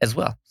then as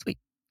well. Sweet.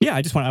 Yeah,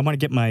 I want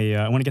to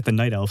get the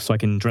Night Elf so I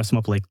can dress him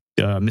up like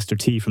Mr.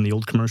 T from the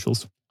old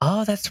commercials.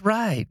 Oh, that's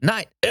right.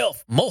 Night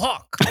Elf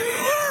Mohawk.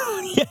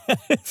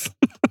 Yes.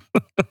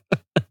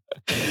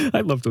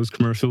 I love those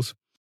commercials.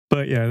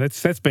 But yeah,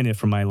 that's been it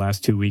for my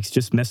last 2 weeks.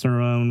 Just messing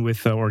around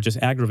with, or just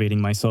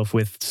aggravating myself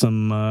with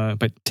some,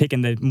 but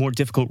taking the more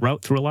difficult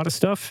route through a lot of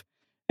stuff.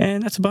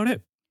 And that's about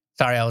it.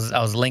 Sorry, I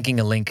was linking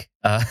a link.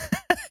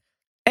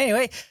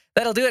 Anyway,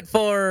 that'll do it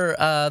for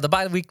the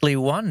bi-weekly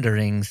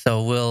wandering.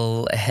 So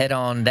we'll head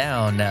on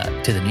down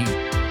to the news.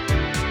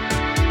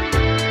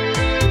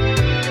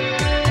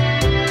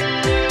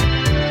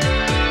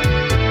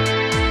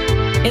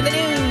 In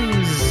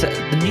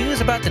the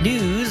news about the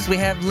news, we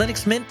have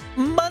Linux Mint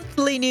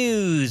monthly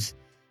news.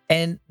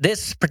 And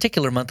this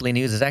particular monthly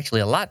news is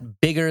actually a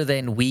lot bigger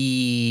than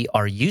we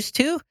are used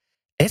to.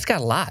 It's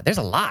got a lot. There's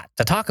a lot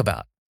to talk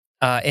about.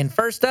 And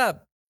first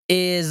up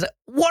is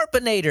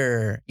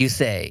Warpinator. You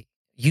say,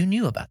 you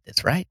knew about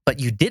this, right? But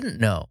you didn't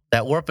know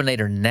that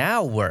Warpinator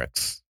now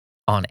works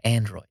on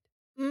Android.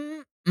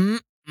 Being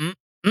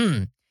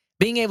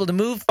able to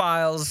move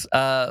files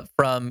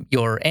from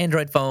your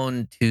Android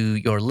phone to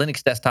your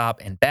Linux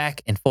desktop and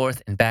back and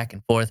forth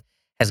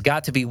has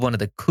got to be one of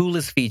the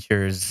coolest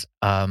features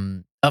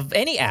of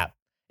any app,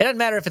 It doesn't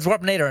matter if it's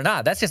Warpinator or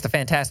not. That's just a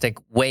fantastic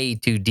way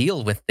to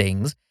deal with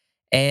things.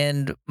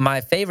 And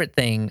my favorite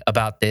thing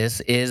about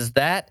this is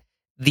that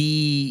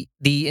the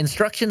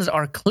instructions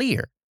are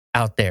clear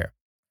out there.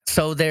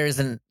 So there's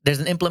an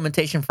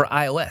implementation for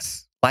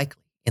iOS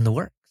likely in the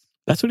works.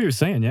 That's what he was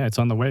saying. Yeah, it's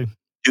on the way.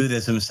 Do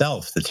this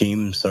himself. The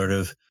team sort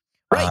of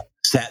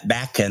sat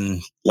back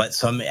and let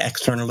some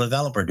external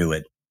developer do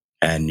it.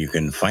 And you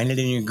can find it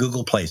in your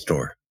Google Play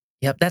Store.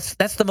 Yep,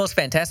 that's the most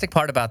fantastic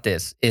part about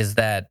this is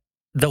that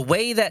the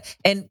way that,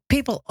 and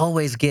people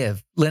always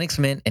give Linux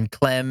Mint and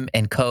Clem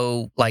and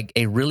Co. like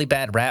a really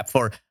bad rap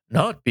for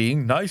not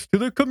being nice to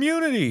the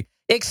community,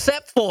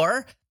 except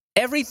for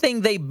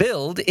everything they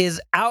build is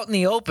out in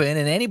the open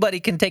and anybody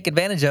can take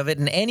advantage of it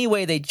in any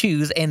way they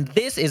choose. And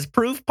this is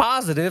proof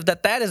positive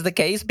that that is the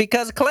case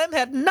because Clem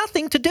had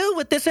nothing to do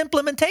with this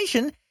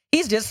implementation.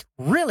 He's just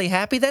really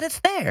happy that it's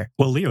there.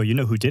 Well, Leo, you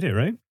know who did it,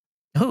 right?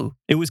 Who?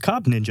 It was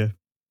Cobb Ninja.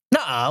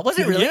 Nuh-uh, was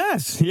it really?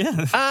 Yes,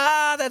 yes.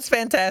 Ah, that's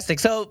fantastic.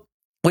 So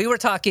we were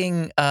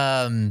talking,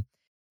 I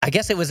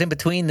guess it was in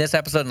between this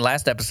episode and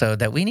last episode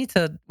that we need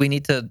to,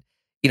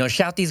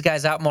 shout these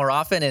guys out more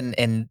often.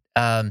 And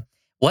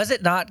was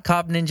it not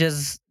Cobb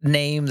Ninja's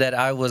name that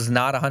I was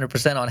not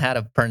 100% on how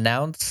to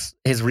pronounce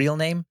his real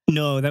name?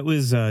 No, that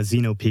was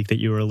Xenopeak that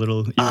you were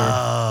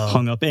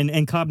hung up.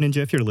 And Cobb Ninja,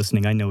 if you're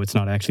listening, I know it's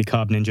not actually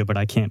Cobb Ninja, but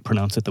I can't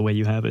pronounce it the way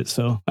you have it.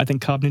 So I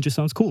think Cobb Ninja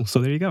sounds cool. So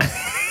there you go.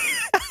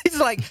 he's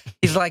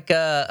like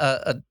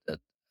a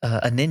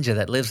ninja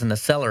that lives in the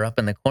cellar up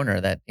in the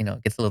corner that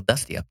gets a little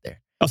dusty up there.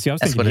 Oh, see, I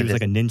was thinking he was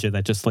like a ninja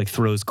that just like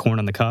throws corn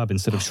on the cob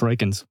instead of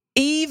shurikens.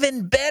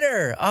 Even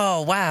better.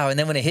 Oh, wow. And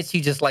then when it hits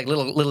you, just like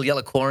little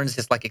yellow corns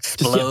just like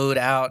explode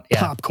out. Yeah.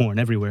 Popcorn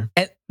everywhere.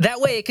 And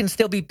that way it can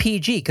still be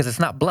PG because it's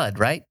not blood,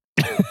 right?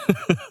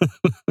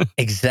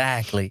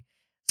 Exactly.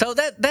 So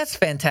that's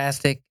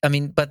fantastic. I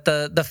mean, but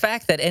the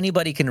fact that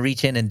anybody can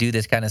reach in and do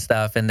this kind of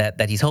stuff and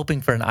that he's hoping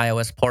for an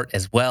iOS port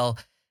as well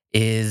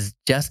is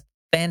just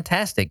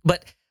fantastic.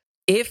 But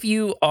if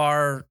you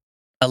are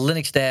a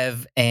Linux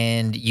dev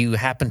and you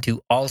happen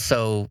to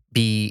also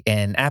be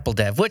an Apple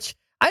dev, which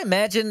I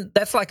imagine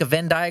that's like a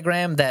Venn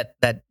diagram that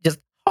just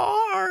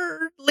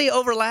hardly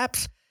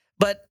overlaps.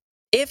 But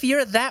if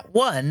you're that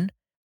one,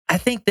 I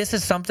think this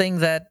is something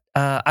that,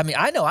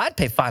 I know I'd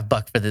pay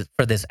 $5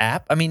 for this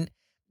app. I mean,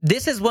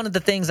 this is one of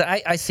the things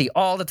that I see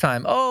all the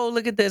time. Oh,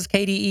 look at this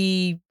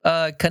KDE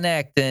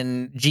Connect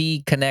and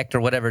G Connect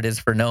or whatever it is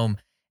for GNOME.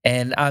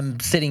 And I'm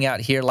sitting out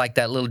here like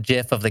that little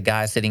gif of the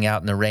guy sitting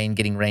out in the rain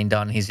getting rained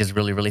on. He's just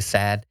really, really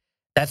sad.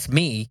 That's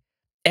me.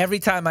 Every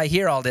time I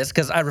hear all this,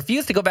 because I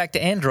refuse to go back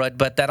to Android,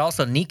 but that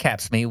also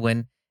kneecaps me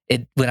when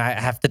I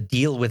have to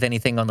deal with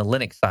anything on the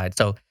Linux side.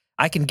 So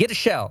I can get a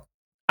shell.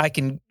 I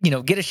can,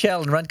 get a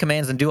shell and run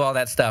commands and do all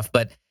that stuff.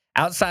 But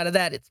outside of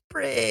that, it's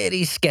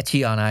pretty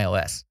sketchy on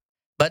iOS.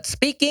 But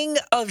speaking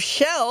of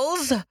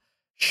shells,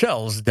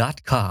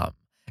 shells.com.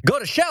 Go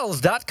to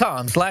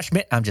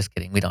shells.com/mint. I'm just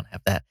kidding. We don't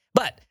have that.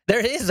 But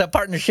there is a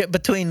partnership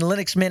between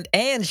Linux Mint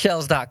and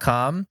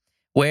shells.com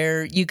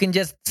where you can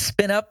just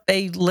spin up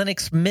a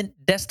Linux Mint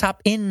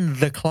desktop in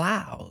the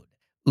cloud.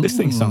 Ooh. This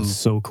thing sounds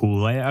so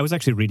cool. I was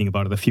actually reading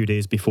about it a few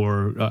days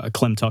before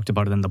Clem talked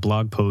about it in the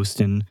blog post.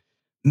 And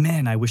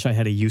man, I wish I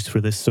had a use for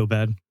this so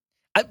bad.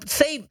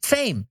 Same.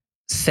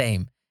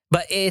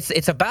 But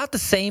it's about the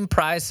same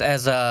price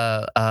as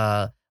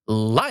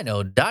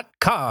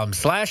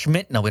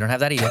lino.com/mint. No, we don't have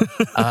that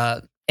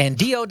either. And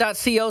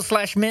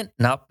do.co/mint.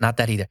 Nope, not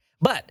that either.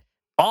 But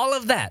all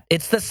of that,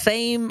 it's the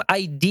same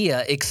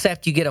idea,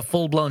 except you get a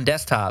full-blown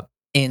desktop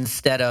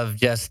instead of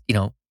just,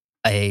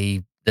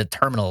 the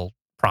terminal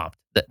prompt,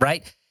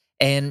 right?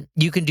 And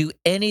you can do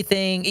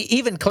anything.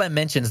 Even Clem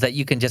mentions that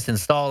you can just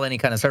install any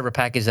kind of server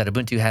package that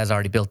Ubuntu has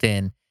already built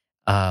in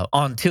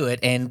onto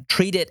it and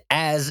treat it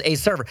as a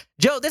server.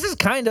 Joe, this is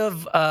kind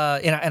of,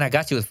 and I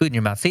got you with food in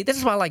your mouth. See, this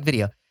is why I like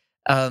video.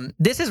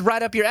 This is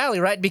right up your alley,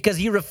 right? Because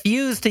you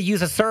refuse to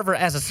use a server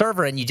as a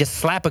server and you just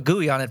slap a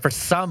GUI on it for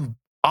some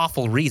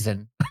awful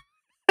reason.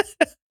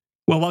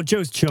 Well, while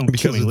Joe's chewing,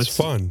 it's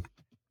fun.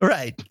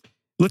 Right.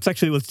 Let's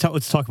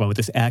talk about what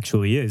this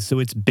actually is. So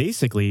it's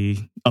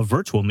basically a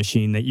virtual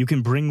machine that you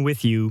can bring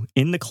with you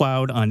in the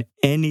cloud on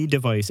any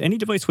device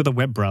with a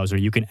web browser.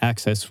 You can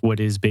access what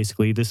is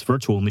basically this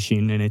virtual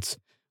machine, and it's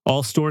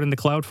all stored in the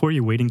cloud for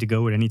you, waiting to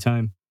go at any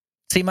time.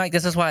 See, Mike,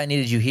 this is why I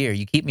needed you here.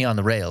 You keep me on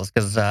the rails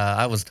because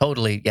I was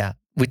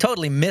we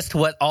totally missed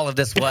what all of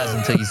this was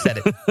until you said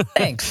it.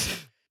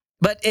 Thanks.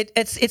 But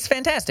it's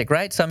fantastic,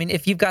 right? So, I mean,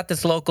 if you've got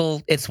this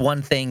local, it's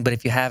one thing, but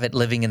if you have it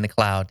living in the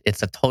cloud,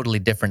 it's a totally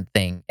different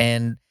thing.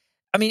 And,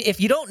 I mean,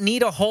 if you don't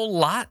need a whole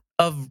lot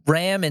of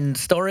RAM and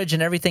storage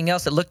and everything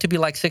else, it looked to be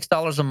like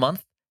 $6 a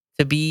month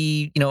to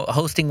be,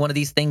 hosting one of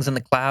these things in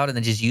the cloud and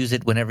then just use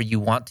it whenever you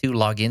want to,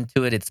 log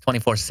into it. It's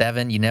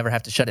 24/7. You never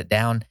have to shut it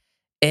down.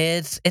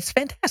 It's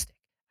fantastic.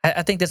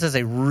 I think this is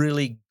a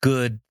really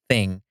good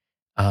thing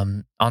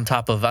on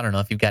top of, I don't know,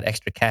 if you've got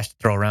extra cash to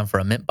throw around for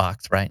a Mint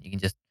box, right? You can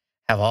just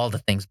have all the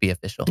things be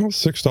official. Well,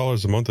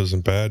 $6 a month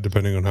isn't bad,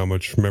 depending on how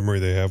much memory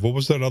they have. What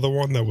was that other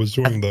one that was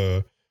doing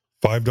the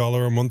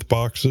 $5 a month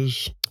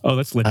boxes? Oh,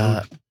 that's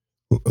Linode.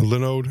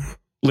 Linode?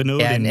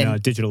 Linode and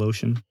and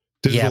DigitalOcean.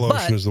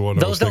 DigitalOcean is the one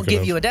I was those don't thinking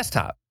give of. you a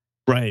desktop.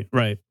 Right.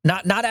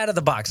 Not out of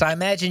the box. I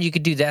imagine you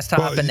could do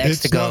desktop and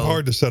X to it's go. not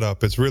hard to set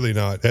up. It's really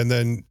not. And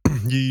then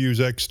you use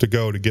X to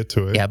go to get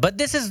to it. Yeah, but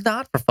this is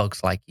not for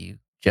folks like you,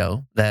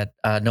 Joe, that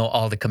know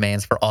all the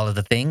commands for all of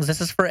the things.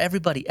 This is for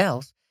everybody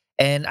else.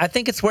 And I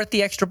think it's worth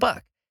the extra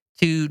buck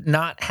to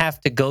not have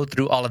to go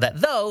through all of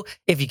that. Though,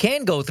 if you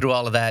can go through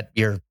all of that,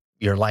 you're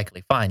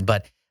likely fine.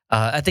 But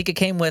I think it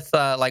came with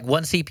like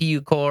one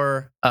CPU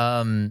core,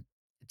 2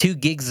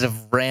 gigs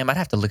of RAM. I'd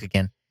have to look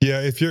again.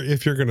 Yeah, if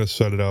you're going to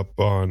set it up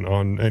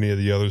on any of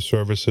the other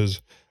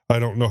services, I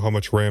don't know how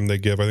much RAM they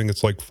give. I think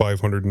it's like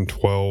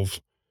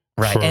 512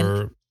 Right.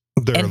 for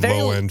their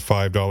low-end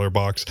 $5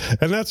 box.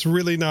 And that's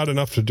really not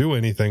enough to do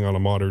anything on a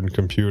modern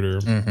computer.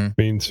 Mm-hmm. I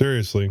mean,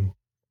 seriously.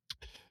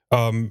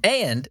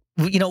 And,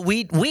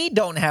 we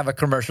don't have a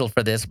commercial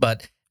for this,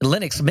 but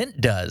Linux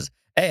Mint does.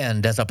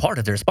 And as a part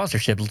of their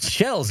sponsorship,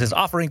 Shells is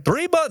offering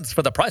 3 months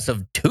for the price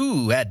of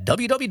 2 at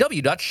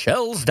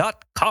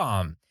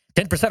www.shells.com.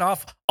 10%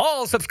 off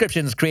all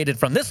subscriptions created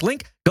from this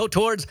link go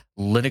towards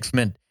Linux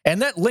Mint.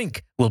 And that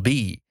link will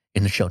be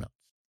in the show notes.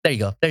 There you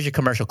go. There's your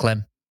commercial,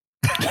 Clem.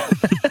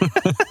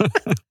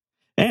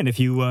 And if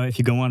you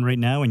go on right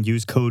now and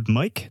use code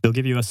Mike, they'll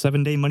give you a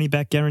 7-day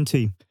money-back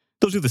guarantee.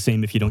 They'll do the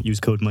same if you don't use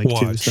code Mike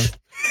too. So.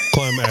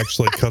 Clem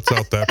actually cuts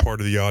out that part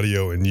of the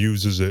audio and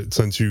uses it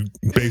since you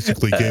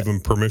basically gave him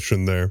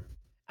permission there.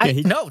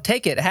 No,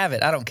 take it, have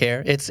it. I don't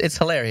care. It's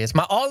hilarious.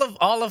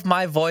 All of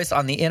my voice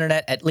on the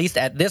internet, at least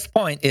at this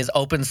point, is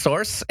open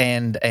source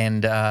and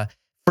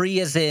free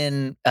as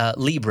in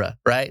Libra.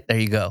 Right there,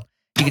 you go.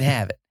 You can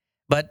have it,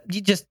 but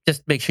you just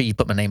make sure you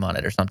put my name on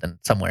it or something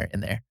somewhere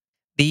in there.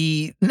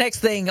 The next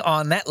thing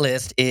on that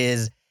list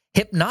is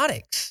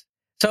Hypnotics.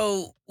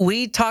 So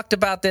we talked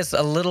about this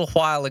a little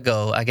while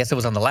ago. I guess it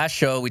was on the last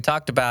show. We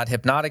talked about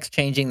Hypnotics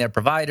changing their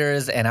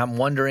providers, and I'm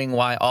wondering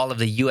why all of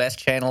the U.S.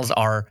 channels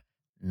are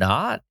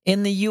not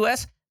in the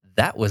U.S.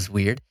 That was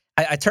weird.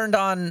 I turned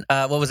on,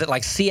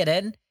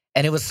 CNN,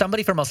 and it was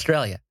somebody from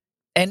Australia.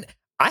 And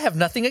I have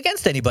nothing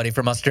against anybody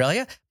from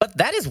Australia, but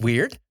that is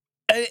weird.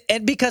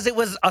 And because it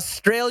was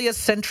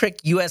Australia-centric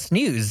U.S.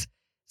 news.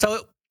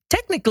 So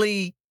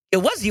technically, it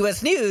was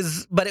U.S.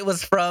 news, but it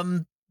was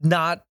from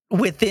not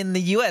within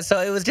the U.S. So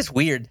it was just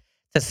weird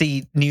to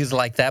see news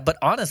like that. But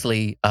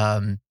honestly,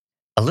 a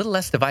little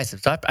less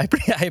divisive. So I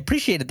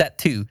appreciated that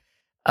too.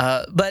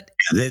 But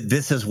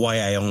this is why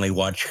I only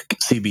watch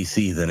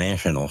CBC, the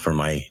national, for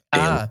my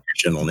daily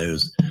national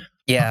news.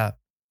 Yeah,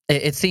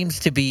 it seems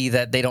to be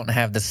that they don't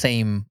have the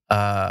same,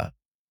 I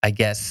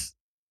guess,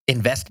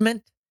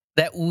 investment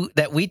that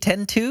we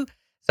tend to.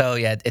 So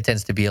yeah, it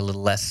tends to be a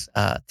little less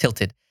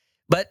tilted.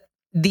 But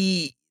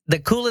the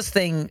coolest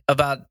thing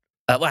about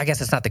I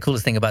guess it's not the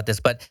coolest thing about this,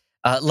 but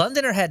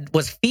Londoner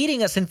was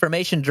feeding us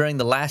information during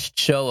the last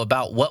show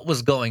about what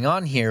was going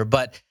on here.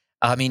 But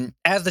I mean,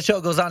 as the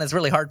show goes on, it's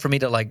really hard for me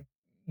to like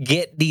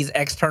get these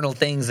external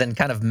things and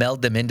kind of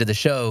meld them into the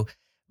show.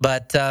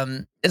 But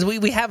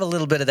we have a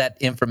little bit of that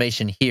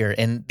information here.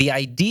 And the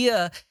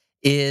idea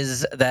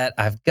is that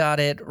I've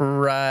got it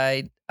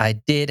right. I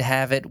did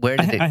have it. Where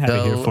did it go? I have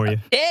it here for you.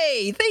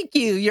 Hey, thank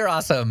you. You're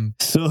awesome.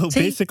 So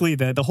basically,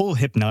 the whole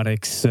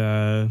Hypnotics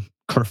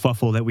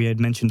kerfuffle that we had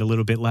mentioned a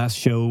little bit last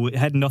show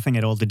had nothing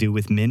at all to do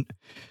with Mint.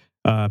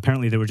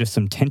 Apparently, there were just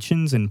some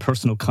tensions and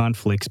personal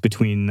conflicts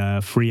between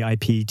Free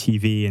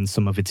IPTV and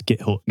some of its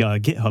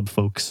GitHub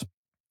folks.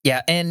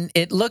 Yeah, and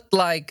it looked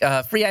like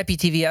Free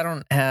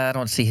IPTV. I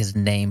don't see his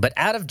name, but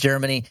out of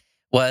Germany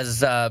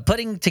was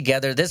putting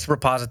together this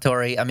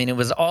repository. I mean, it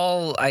was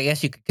all, I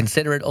guess you could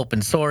consider it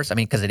open source. I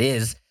mean, because it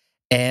is,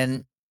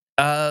 and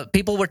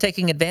people were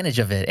taking advantage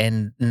of it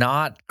and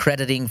not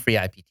crediting Free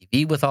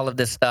IPTV with all of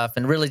this stuff,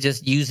 and really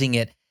just using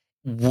it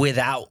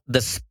without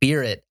the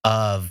spirit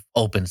of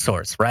open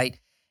source, right?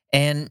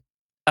 And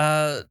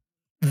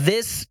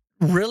this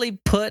really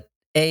put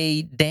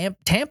a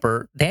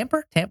tamper,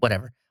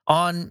 whatever,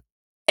 on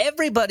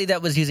everybody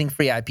that was using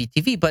Free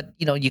IPTV. But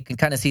you can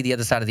kind of see the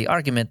other side of the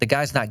argument. The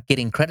guy's not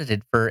getting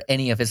credited for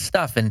any of his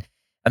stuff, and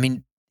I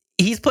mean,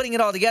 he's putting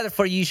it all together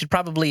for you. You should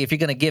probably, if you're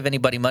going to give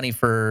anybody money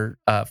for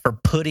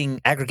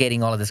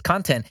aggregating all of this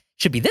content,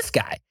 should be this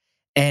guy.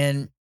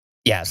 And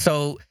yeah,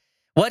 so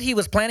what he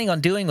was planning on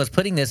doing was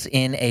putting this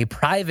in a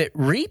private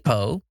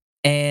repo,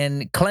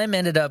 and Clem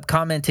ended up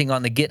commenting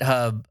on the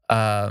GitHub,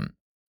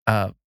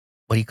 what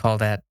do you call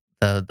that?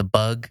 The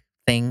bug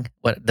thing,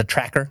 the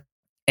tracker,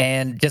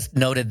 and just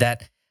noted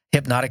that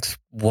Hypnotics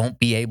won't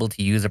be able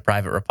to use a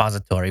private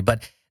repository.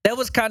 But that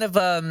was kind of,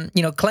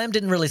 Clem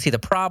didn't really see the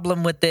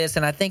problem with this,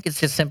 and I think it's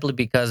just simply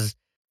because,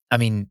 I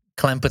mean,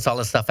 Clem puts all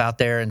this stuff out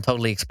there and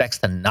totally expects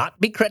to not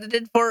be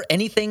credited for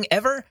anything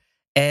ever,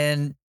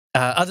 and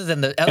other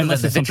than the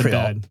vitriol.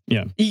 Bad.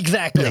 Yeah,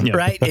 exactly, yeah.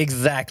 Right,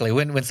 exactly.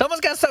 When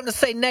someone's got something to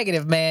say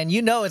negative, man,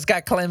 it's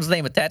got Clem's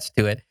name attached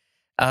to it,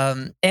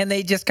 and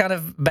they just kind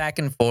of back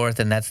and forth,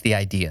 and that's the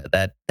idea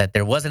that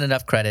there wasn't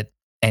enough credit,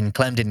 and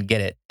Clem didn't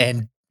get it,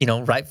 and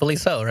rightfully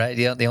so, right?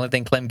 The only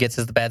thing Clem gets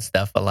is the bad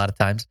stuff a lot of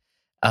times.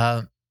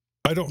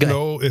 I don't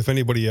know if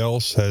anybody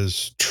else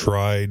has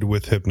tried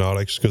with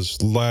Hypnotics,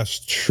 because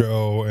last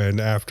show and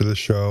after the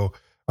show,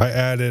 I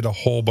added a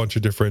whole bunch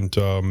of different,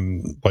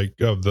 like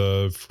of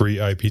the free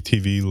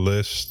IPTV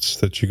lists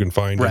that you can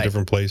find in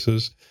different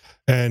places.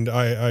 And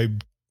I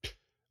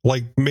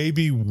like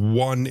maybe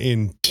 1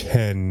 in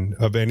 10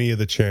 of any of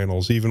the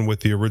channels, even with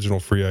the original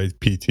free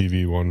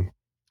IPTV one,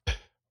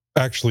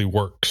 actually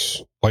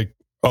works. Like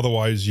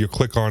otherwise you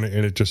click on it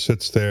and it just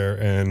sits there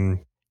and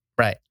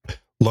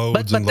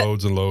loads and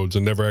loads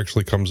and never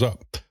actually comes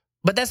up.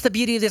 But that's the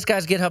beauty of this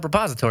guy's GitHub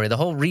repository. The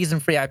whole reason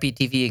free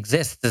IPTV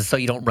exists is so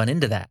you don't run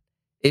into that.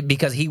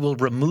 Because he will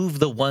remove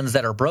the ones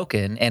that are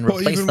broken and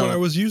replace them. Well, even when I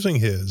was using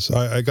his,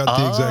 I got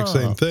the exact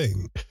same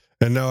thing.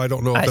 And now I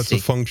don't know if that's a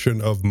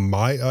function of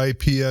my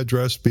IP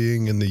address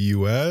being in the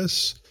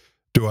US.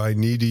 Do I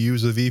need to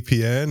use a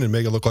VPN and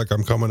make it look like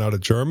I'm coming out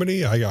of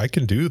Germany? I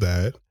can do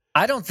that.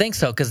 I don't think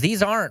so, because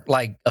these aren't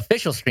like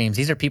official streams.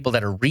 These are people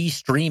that are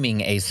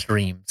re-streaming a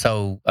stream.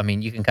 So, I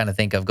mean, you can kind of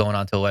think of going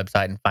onto a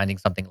website and finding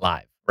something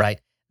live, right?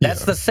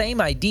 That's the same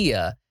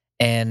idea.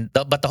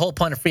 But the whole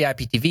point of free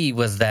IPTV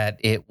was that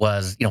it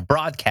was,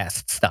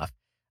 broadcast stuff.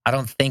 I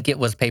don't think it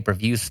was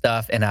pay-per-view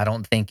stuff, and I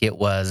don't think it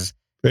was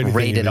anything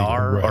rated illegal,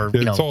 R or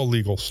it's all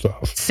legal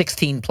stuff,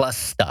 16 plus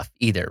stuff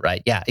either,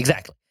 right? Yeah,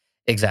 exactly.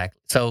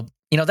 So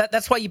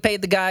that's why you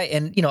paid the guy,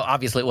 and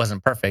obviously it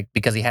wasn't perfect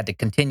because he had to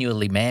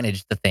continually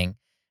manage the thing.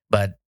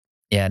 But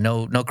yeah,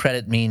 no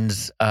credit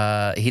means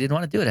he didn't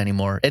want to do it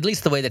anymore. At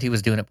least the way that he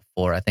was doing it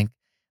before. I think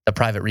the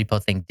private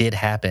repo thing did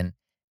happen,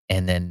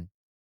 and then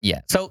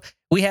so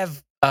we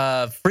have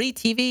free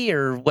TV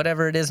or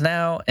whatever it is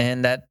now,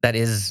 and that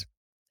is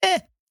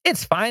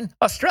it's fine.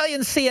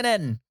 Australian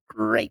CNN,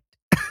 great.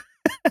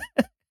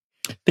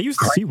 They use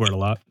the C word a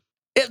lot.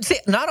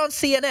 Not on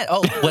CNN.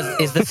 Oh,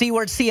 is the C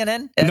word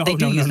CNN? No, they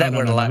do use that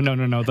word a lot. No.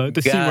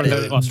 The C word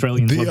that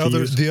Australians love to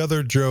use. The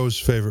other Joe's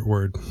favorite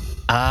word.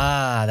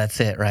 That's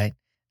it, right?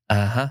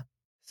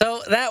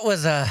 So that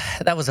was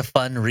a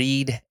fun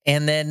read.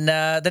 And then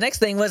the next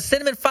thing was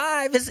Cinnamon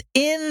 5 is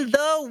in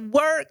the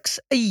works.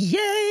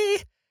 Yay!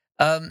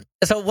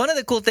 So one of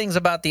the cool things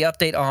about the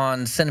update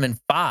on Cinnamon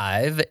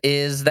 5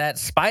 is that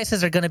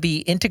spices are going to be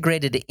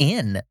integrated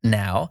in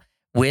now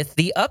with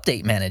the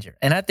update manager.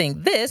 And I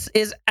think this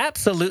is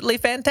absolutely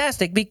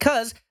fantastic,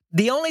 because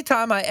the only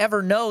time I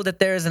ever know that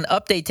there is an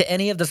update to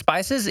any of the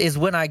spices is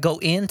when I go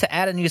in to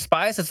add a new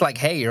spice. It's like,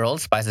 hey, your old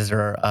spices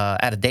are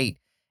out of date.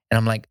 And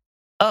I'm like,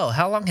 oh,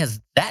 how long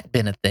has that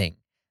been a thing?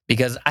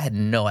 Because I had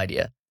no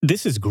idea.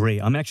 This is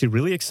great. I'm actually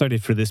really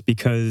excited for this,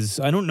 because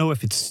I don't know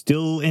if it's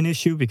still an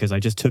issue because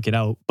I just took it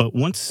out. But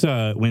once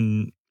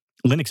when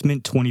Linux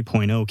Mint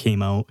 20.0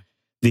 came out,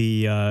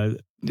 the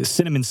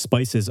cinnamon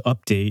spices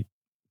update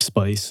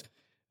spice,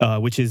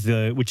 which is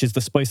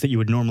the spice that you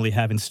would normally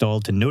have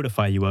installed to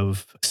notify you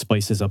of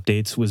spices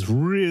updates, was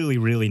really,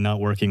 really not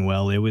working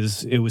well. It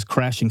was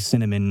crashing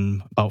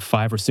cinnamon about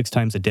 5 or 6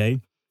 times a day.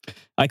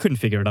 I couldn't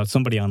figure it out.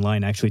 Somebody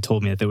online actually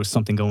told me that there was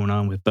something going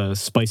on with the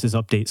spices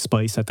update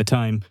spice at the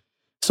time.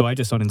 So I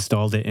just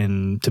uninstalled it,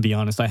 and to be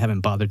honest, I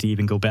haven't bothered to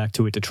even go back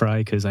to it to try,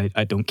 because I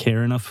don't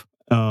care enough.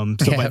 So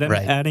by them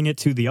adding it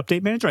to the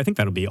update manager, I think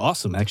that'll be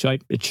awesome.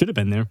 Actually, it should have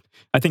been there.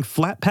 I think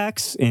flat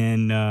packs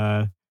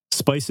and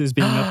spices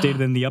being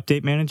updated in the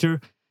update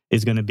manager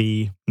is going to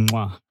be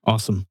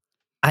awesome.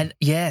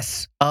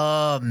 Yes.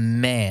 Oh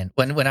man,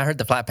 when I heard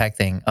the flat pack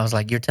thing, I was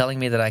like, "You're telling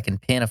me that I can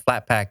pin a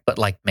flat pack, but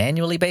like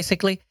manually,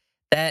 basically?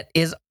 That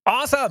is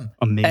awesome!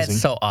 Amazing.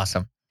 That's so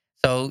awesome."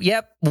 So,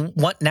 yep.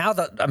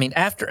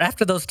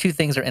 After those two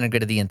things are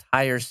integrated, the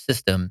entire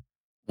system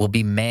will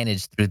be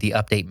managed through the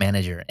update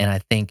manager. And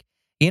I think,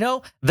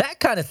 that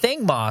kind of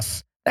thing,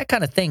 Moss, that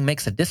kind of thing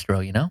makes a distro,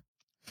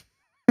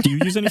 Do you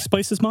use any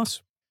spices,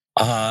 Moss?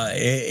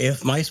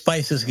 If my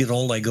spices get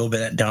old, I go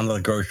down to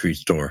the grocery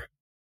store.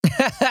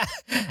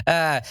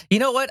 You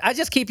know what? I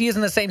just keep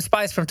using the same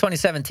spice from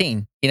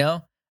 2017,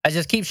 I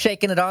just keep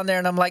shaking it on there,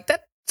 and I'm like,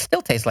 that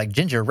still tastes like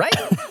ginger, right?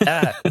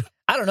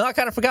 I don't know. I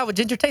kind of forgot what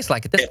ginger tastes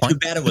like at this point. Too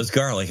bad it was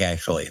garlic,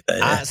 actually.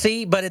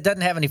 See, but it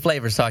doesn't have any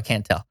flavor, so I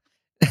can't tell.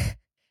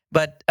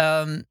 But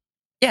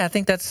I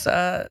think that's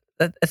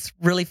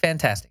really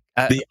fantastic.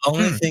 The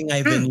only thing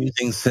I've been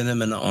using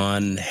cinnamon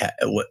on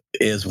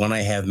is when I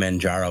have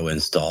Manjaro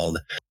installed.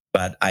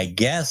 But I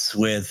guess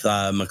with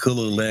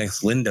Makulu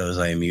Linux Windows,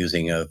 I am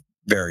using a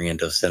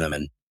variant of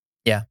cinnamon.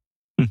 Yeah.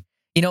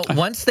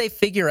 Once they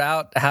figure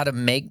out how to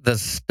make the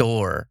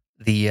store,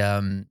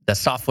 the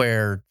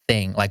software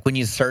thing, like when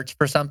you search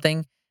for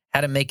something,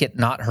 how to make it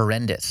not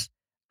horrendous,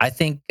 I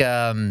think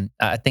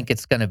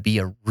it's going to be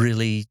a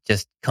really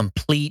just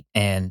complete,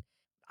 and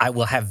I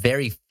will have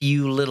very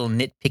few little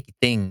nitpicky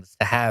things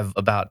to have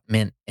about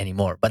Mint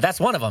anymore. But that's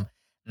one of them.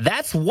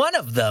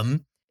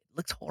 It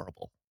looks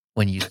horrible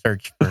when you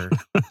search for.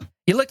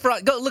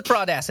 Go look for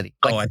Audacity.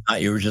 I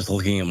thought you were just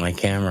looking at my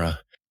camera.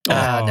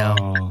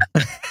 No.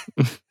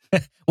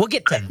 We'll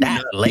get to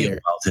that later.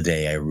 Well,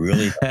 today I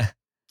really.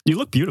 You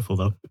look beautiful,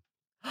 though.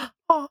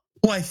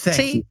 Why,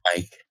 thank you,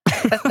 Mike.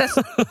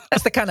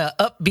 That's the kind of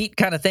upbeat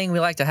kind of thing we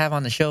like to have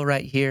on the show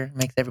right here. It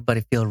makes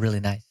everybody feel really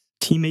nice.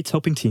 Teammates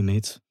helping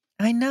teammates.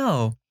 I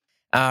know.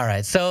 All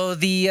right. So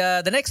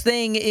the next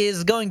thing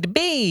is going to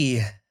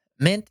be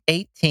Mint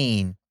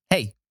 18.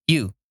 Hey,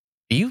 you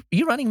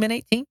running Mint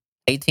 18?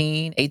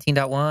 18, 18.1,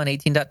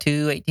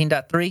 18.2,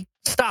 18.3?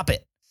 Stop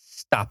it.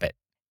 Stop it.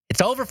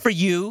 It's over for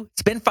you.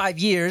 It's been 5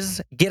 years.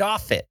 Get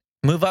off it.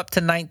 Move up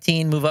to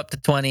 19, move up to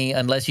 20,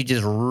 unless you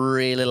just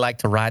really like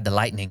to ride the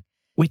lightning.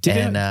 Wait,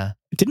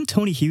 didn't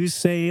Tony Hughes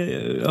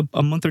say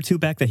a month or two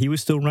back that he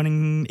was still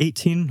running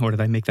 18? Or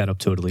did I make that up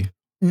totally?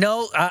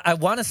 No, I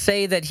want to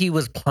say that he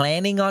was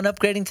planning on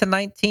upgrading to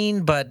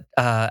 19, but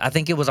I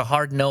think it was a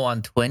hard no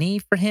on 20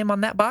 for him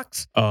on that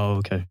box. Oh,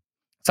 okay.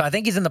 So I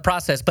think he's in the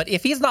process. But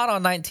if he's not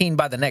on 19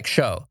 by the next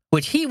show,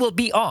 which he will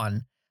be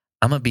on,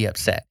 I'm going to be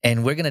upset.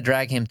 And we're going to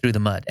drag him through the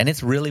mud. And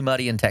it's really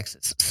muddy in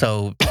Texas.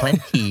 So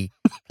plenty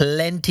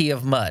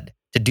of mud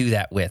to do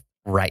that with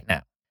right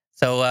now.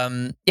 So,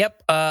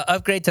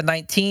 upgrade to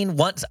 19.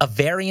 Once a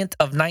variant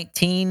of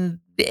 19,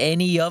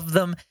 any of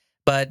them.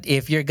 But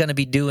if you're going to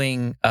be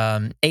doing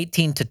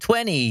 18 to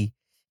 20,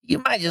 you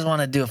might just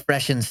want to do a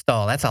fresh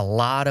install. That's a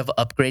lot of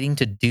upgrading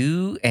to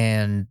do.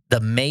 And the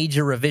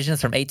major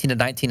revisions from 18 to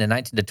 19 and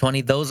 19 to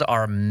 20, those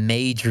are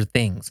major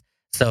things.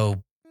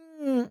 So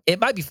it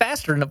might be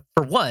faster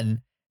for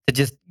one to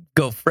just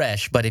go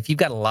fresh. But if you've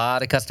got a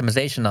lot of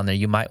customization on there,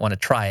 you might want to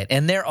try it.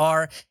 And there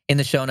are in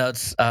the show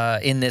notes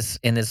in this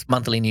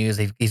monthly news,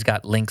 he's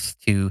got links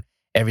to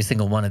every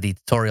single one of the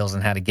tutorials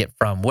on how to get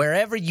from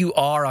wherever you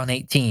are on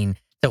 18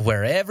 to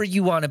wherever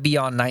you want to be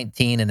on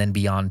 19 and then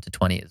beyond to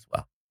 20 as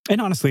well. And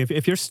honestly,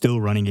 if you're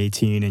still running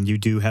 18 and you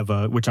do have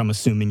which I'm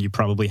assuming you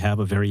probably have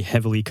a very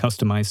heavily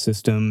customized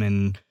system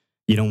and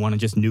you don't want to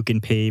just nuke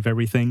and pave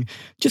everything,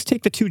 just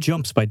take the 2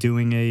 jumps by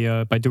doing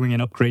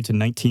an upgrade to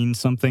 19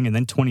 something and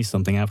then 20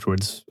 something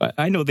afterwards.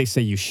 I know they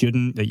say you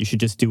shouldn't, that you should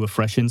just do a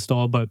fresh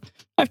install, but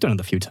I've done it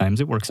a few times.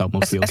 It works out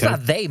mostly okay. That's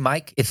not they,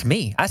 Mike. It's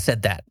me. I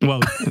said that. Well,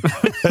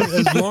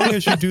 as long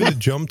as you do the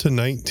jump to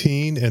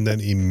 19 and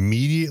then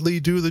immediately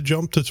do the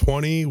jump to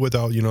 20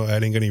 without,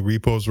 adding any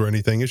repos or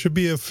anything, it should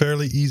be a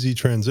fairly easy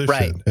transition.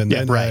 Right. And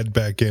then add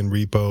back in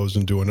repos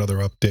and do another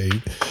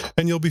update,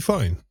 and you'll be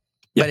fine.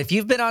 But if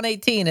you've been on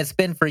 18, it's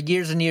been for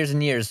years and years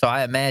and years. So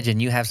I imagine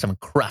you have some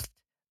cruft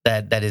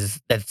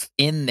that's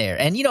in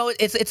there. And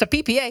it's a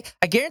PPA.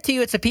 I guarantee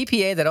you, it's a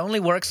PPA that only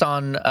works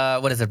on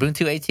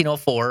Ubuntu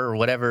 18.04 or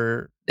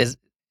whatever is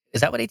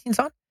that what 18's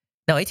on?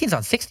 No, 18's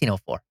on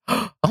 16.04.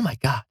 Oh my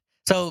god.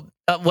 So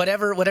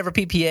whatever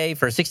PPA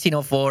for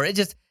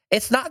 16.04,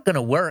 it's not going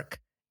to work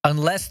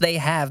unless they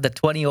have the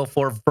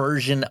 20.04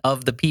 version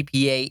of the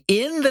PPA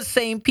in the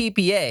same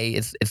PPA.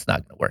 It's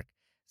not going to work.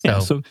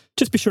 So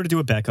just be sure to do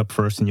a backup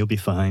first, and you'll be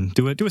fine.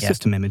 Do a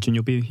system image, and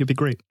you'll be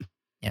great.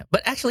 Yeah,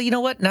 but actually, you know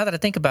what? Now that I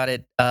think about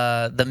it,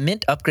 the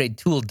Mint upgrade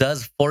tool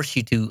does force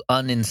you to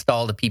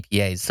uninstall the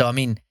PPAs. So I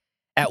mean,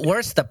 at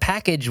worst, the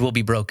package will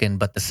be broken,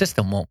 but the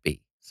system won't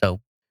be.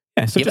 So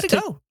give it a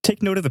go.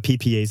 Take note of the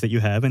PPAs that you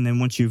have, and then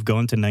once you've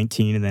gone to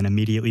 19 and then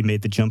immediately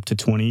made the jump to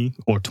 20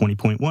 or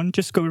 20.1,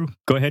 just go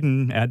ahead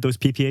and add those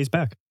PPAs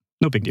back.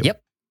 No big deal.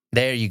 Yep,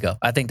 there you go.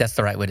 I think that's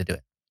the right way to do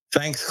it.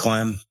 Thanks,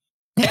 Clem.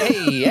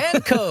 Hey,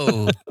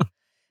 Anko.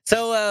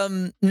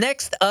 So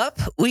next up,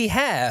 we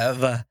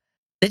have...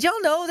 Did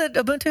y'all know that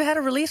Ubuntu had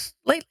a release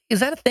lately?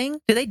 Is that a thing?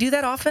 Do they do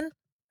that often?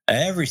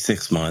 Every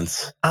 6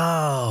 months.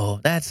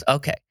 Oh, that's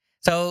okay.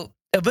 So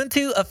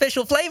Ubuntu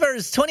official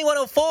flavors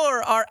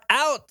 2104 are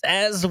out,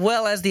 as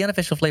well as the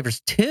unofficial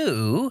flavors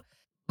 2.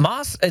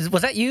 Moss,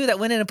 was that you that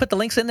went in and put the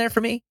links in there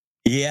for me?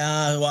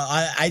 Yeah, well,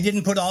 I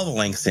didn't put all the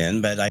links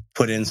in, but I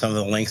put in some of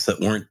the links that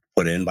weren't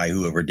put in by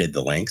whoever did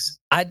the links.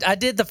 I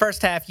did the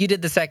first half. You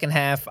did the second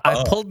half.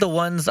 I pulled the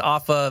ones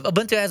off of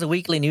Ubuntu has a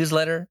weekly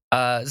newsletter,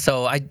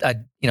 so I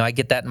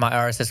get that in my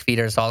RSS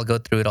feeder. So I'll go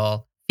through it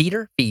all.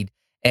 Feed,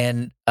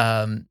 and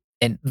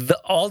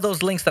all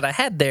those links that I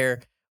had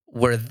there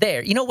were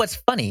there. You know what's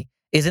funny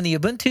is in the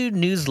Ubuntu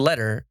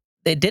newsletter,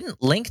 they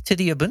didn't link to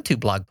the Ubuntu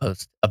blog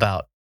post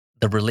about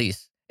the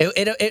release.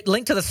 It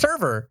linked to the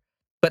server,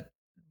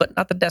 but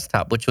not the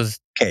desktop, which was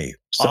okay.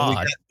 So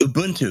odd.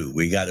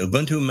 We got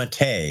Ubuntu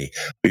Mate,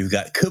 we've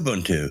got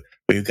Kubuntu,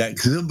 we've got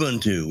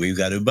Xubuntu, we've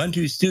got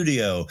Ubuntu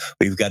Studio,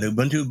 we've got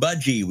Ubuntu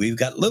Budgie, we've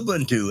got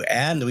Lubuntu,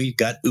 and we've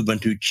got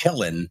Ubuntu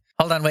Chillin'.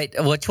 Hold on, wait.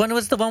 Which one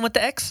was the one with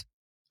the X?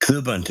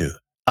 Xubuntu.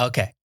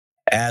 Okay.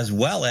 As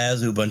well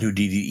as Ubuntu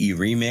DDE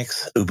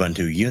Remix,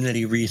 Ubuntu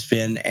Unity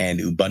Respin, and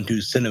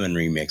Ubuntu Cinnamon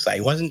Remix. I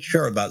wasn't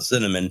sure about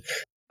Cinnamon.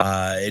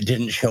 It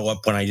didn't show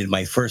up when I did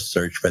my first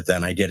search, but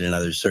then I did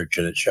another search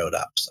and it showed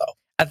up. So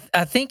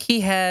I think he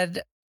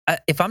had,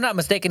 if I'm not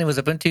mistaken, it was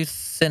Ubuntu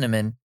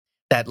Cinnamon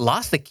that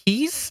lost the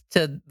keys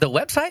to the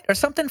website or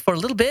something for a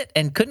little bit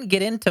and couldn't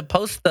get in to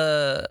post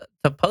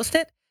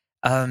it.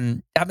 I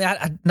mean,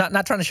 I'm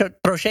not trying to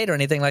throw shade or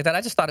anything like that.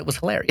 I just thought it was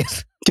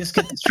hilarious. Just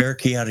get the spare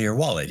key out of your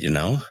wallet,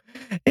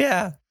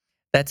 Yeah,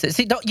 that's it.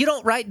 See, you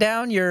don't write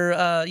down your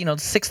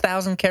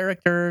 6,000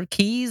 character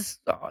keys.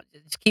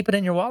 Just keep it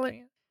in your wallet.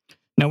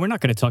 Now, we're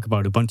not going to talk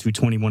about Ubuntu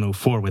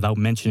 2104 without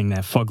mentioning that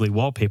fugly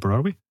wallpaper,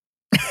 are we?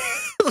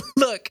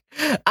 Look,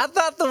 I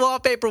thought the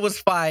wallpaper was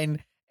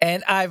fine,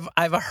 And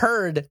I've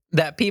heard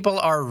that people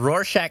are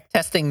Rorschach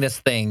testing this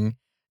thing,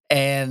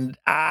 and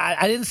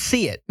I didn't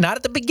see it. Not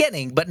at the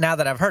beginning, but now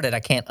that I've heard it, I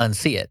can't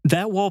unsee it.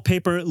 That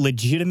wallpaper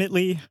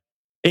legitimately,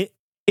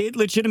 it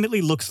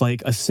legitimately looks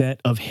like a set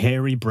of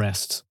hairy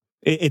breasts.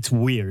 It's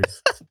weird.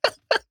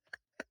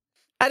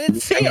 I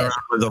didn't see Hang it. around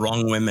with the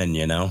wrong women,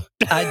 you know.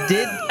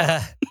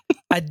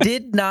 I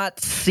did not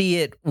see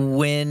it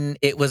when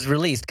it was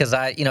released because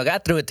I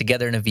got through it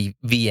together in a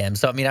VM.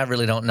 So I mean, I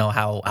really don't know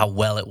how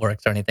well it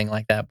works or anything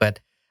like that. But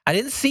I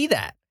didn't see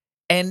that,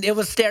 and it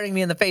was staring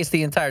me in the face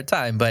the entire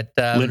time. But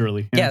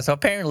Literally, yeah. So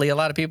apparently, a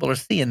lot of people are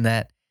seeing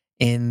that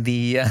in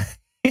the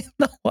in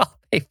the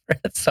wallpaper.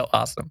 It's so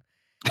awesome.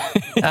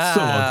 It's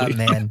so ugly.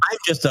 Man. I'm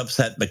just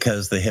upset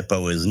because the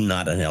hippo is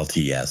not an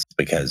LTS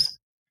because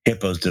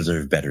hippos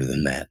deserve better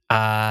than that.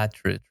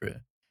 True.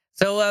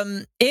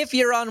 So, if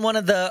you're on one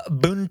of the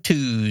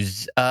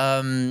Ubuntu's,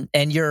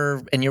 and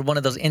you're one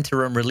of those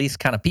interim release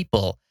kind of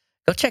people,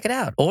 go check it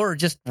out, or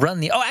just run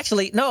the. Oh,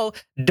 actually, no,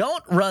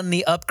 don't run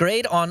the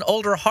upgrade on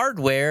older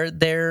hardware.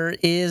 There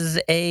is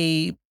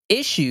a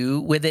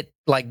issue with it,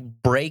 like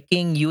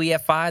breaking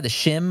UEFI. The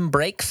shim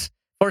breaks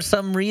for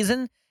some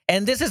reason,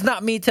 and this is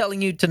not me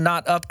telling you to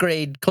not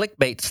upgrade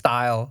clickbait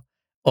style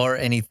or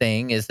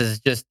anything. This is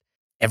just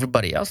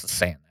everybody else is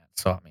saying that.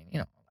 So, I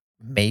mean,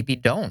 maybe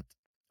don't.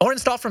 Or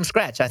install from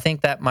scratch. I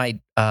think that might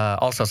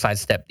also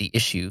sidestep the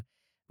issue.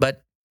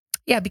 But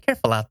yeah, be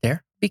careful out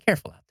there. Be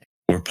careful out there.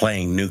 We're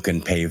playing Nuke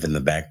and Pave in the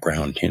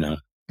background, you know.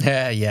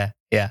 Yeah.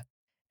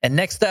 And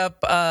next up,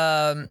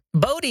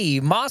 Bodhi,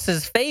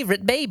 Moss's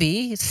favorite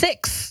baby,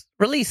 6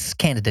 release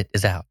candidate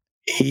is out.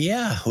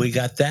 Yeah, we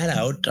got that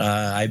out.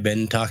 I've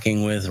been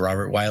talking with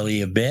Robert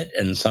Wiley a bit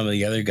and some of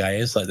the other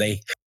guys.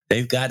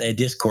 They've got a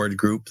Discord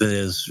group that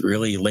is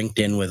really linked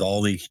in with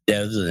all the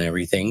devs and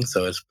everything,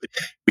 so it's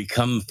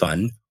become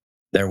fun.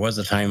 There was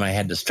a time I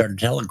had to start a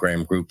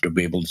Telegram group to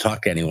be able to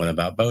talk to anyone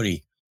about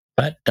Bodhi,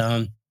 but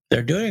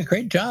they're doing a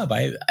great job.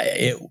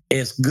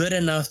 It's good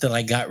enough that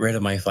I got rid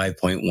of my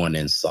 5.1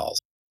 installs.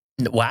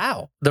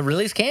 Wow, the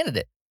release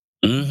candidate.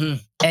 Mm-hmm.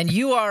 And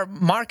you are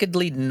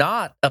markedly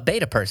not a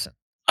beta person.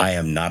 I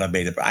am not a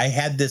beta. I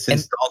had this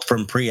installed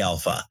from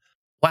pre-alpha.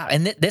 Wow,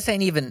 and this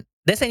ain't even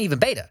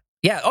beta.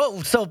 Yeah.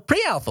 Oh, so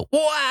pre-alpha.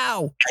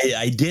 Wow.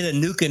 I did a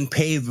Nuke and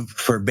Pave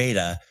for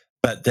beta,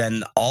 but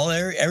then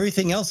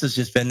everything else has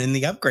just been in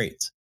the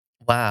upgrades.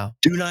 Wow.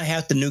 Do not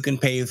have to Nuke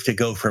and Pave to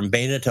go from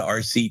beta to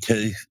RC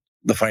to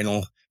the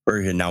final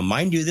version. Now,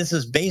 mind you, this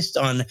is based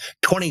on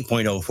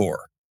 20.04.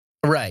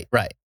 Right.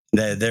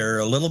 They're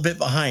a little bit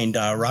behind.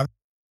 Robert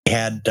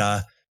had,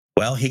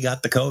 he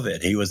got the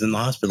COVID. He was in the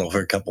hospital for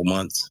a couple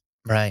months.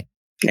 Right.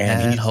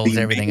 And that he's holds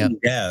the everything main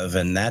up. dev,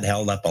 and that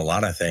held up a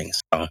lot of things.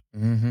 So.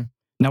 Mm-hmm.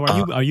 Now,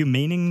 are you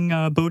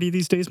maining Bodhi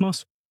these days,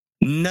 Moss?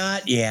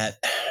 Not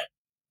yet.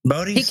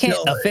 Bodhi's he can't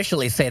still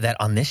officially say that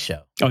on this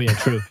show. Oh yeah,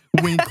 true.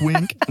 Wink,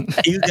 wink.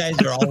 You guys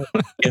are all talking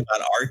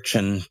about Arch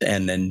and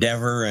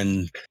Endeavor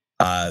and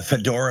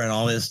Fedora and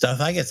all this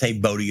stuff. I could say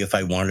Bodhi if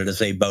I wanted to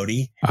say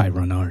Bodhi. I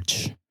run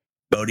Arch.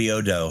 Bodhi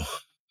Odo.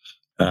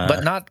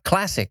 But not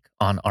classic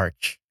on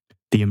Arch.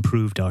 The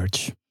improved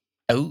Arch.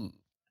 Oh.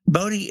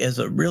 Bodhi is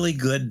a really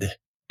good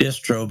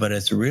distro, but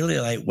it's really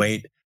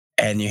lightweight,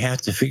 and you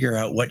have to figure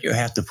out what you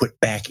have to put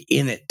back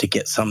in it to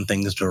get some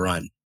things to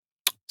run.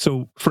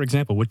 So, for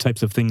example, what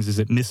types of things is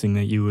it missing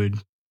that you would...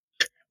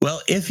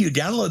 Well, if you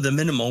download the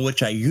minimal,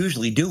 which I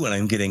usually do when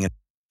I'm getting a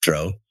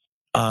distro,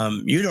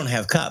 you don't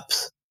have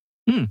cups.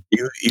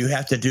 You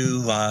have to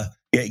do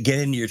get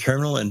into your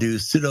terminal and do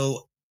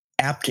sudo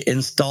apt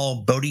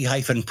install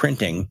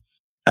Bodhi-printing,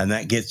 and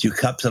that gets you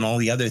cups and all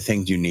the other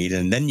things you need,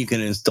 and then you can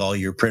install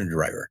your printer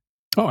driver.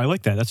 Oh, I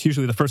like that. That's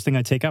usually the first thing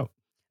I take out.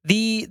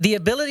 The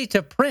ability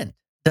to print,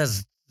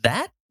 does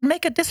that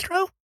make a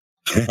distro?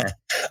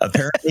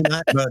 Apparently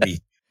not Bodhi.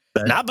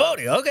 Not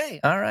Bodhi.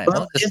 Okay. All right.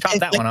 Well, just chop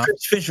that one off.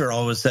 Chris Fisher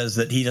always says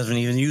that he doesn't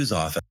even use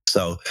Office.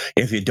 So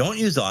if you don't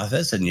use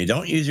Office and you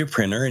don't use your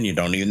printer and you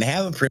don't even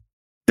have a printer,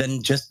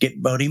 then just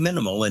get Bodhi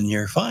Minimal and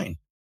you're fine.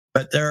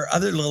 But there are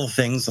other little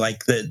things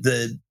like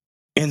the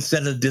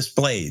instead of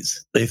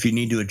displays, if you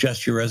need to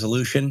adjust your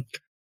resolution,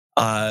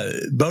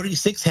 Bodhi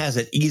 6 has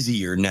it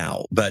easier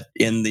now. But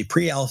in the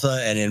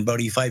pre-alpha and in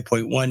Bodhi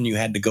 5.1, you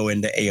had to go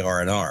into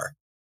AR and R.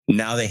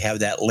 Now they have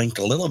that linked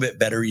a little bit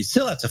better. You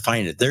still have to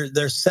find it.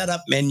 Their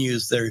setup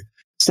menus, their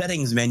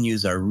settings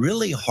menus are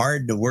really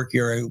hard to work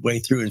your way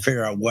through and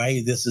figure out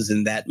why this is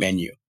in that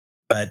menu.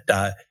 But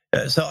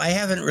so I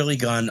haven't really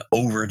gone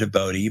over to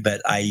Bodhi,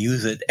 but I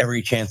use it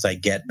every chance I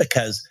get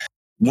because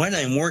when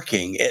I'm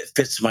working, it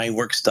fits my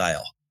work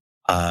style.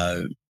 Moksha,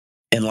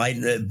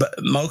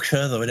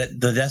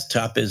 the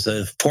desktop is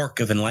a fork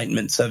of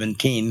Enlightenment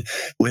 17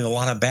 with a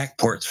lot of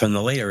backports from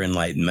the later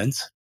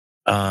Enlightenments.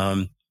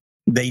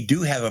 They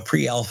do have a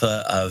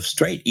pre-alpha of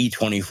straight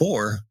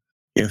E24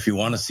 if you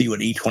want to see what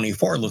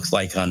E24 looks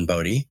like on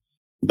Bodhi,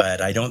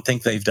 but I don't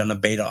think they've done a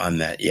beta on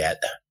that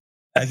yet.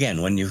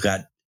 Again, when you've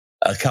got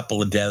a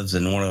couple of devs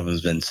and one of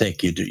them's been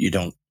sick, you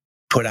don't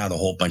put out a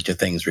whole bunch of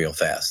things real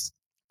fast.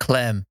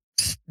 Clem,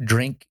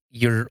 drink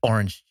your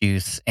orange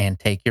juice and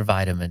take your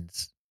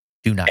vitamins.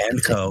 Do not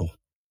And continue. Co.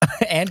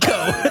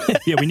 Co.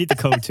 Yeah, we need the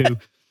code too.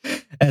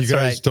 That's you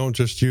guys right. don't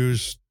just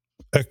use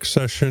X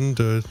session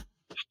to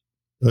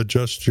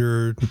adjust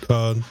your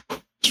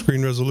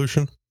screen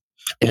resolution?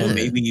 Well, Yeah.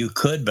 maybe you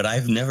could, but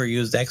I've never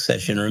used X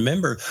Session.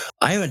 Remember,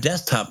 I'm a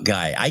desktop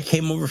guy. I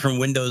came over from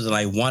Windows and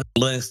I want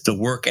Linux to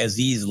work as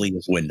easily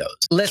as Windows.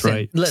 Listen,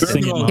 right. listen.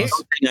 Sing it, Terminal Moss. is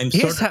something I'm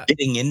here's sort of how-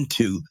 getting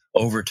into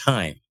over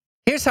time.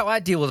 Here's how I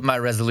deal with my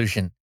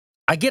resolution.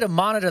 I get a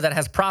monitor that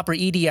has proper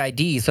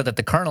EDID so that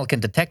the kernel can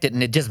detect it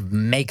and it just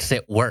makes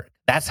it work.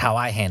 That's how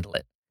I handle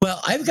it. Well,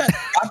 I've got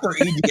proper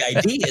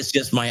EDID. It's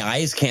just my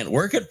eyes can't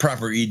work at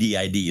proper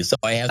EDID, so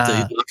I have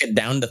to knock it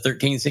down to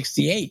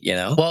 1368.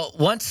 Well,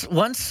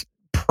 once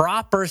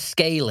proper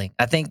scaling,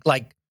 I think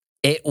like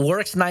it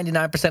works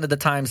 99% of the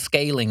time.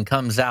 Scaling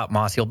comes out,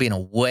 Moss. You'll be in a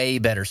way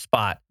better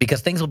spot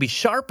because things will be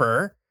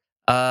sharper,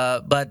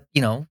 but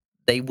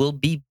they will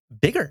be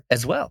bigger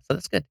as well. So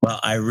that's good. Well,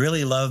 I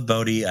really love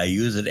Bodhi. I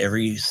use it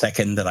every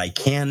second that I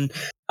can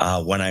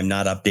when I'm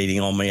not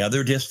updating all my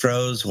other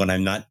distros, when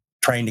I'm not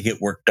trying to get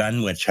work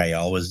done, which I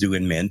always do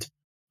in Mint.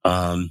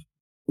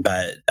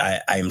 But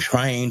I'm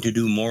trying to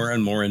do more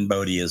and more in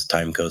Bodhi as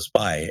time goes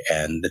by.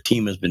 And the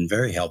team has been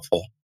very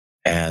helpful.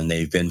 And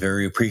they've been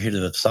very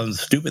appreciative of some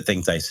stupid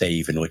things I say,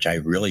 even, which I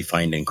really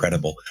find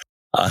incredible.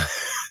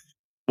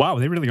 Wow,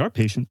 they really are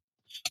patient.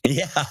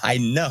 Yeah, I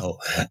know.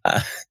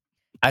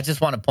 I just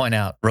want to point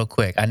out real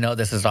quick. I know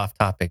this is off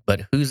topic,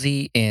 but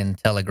Hoozy in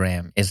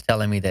Telegram is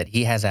telling me that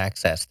he has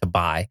access to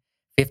buy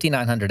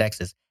 5900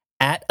 X's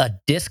at a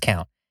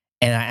discount.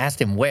 And I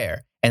asked him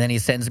where, and then he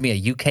sends me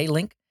a UK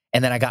link,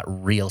 and then I got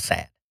real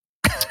sad.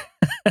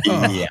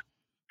 Yeah.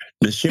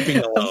 The shipping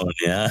alone,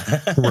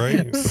 yeah.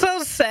 Right.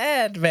 So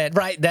sad, man.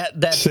 Right,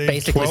 that's Save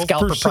basically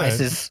scalper 12%.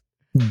 prices.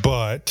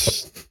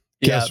 But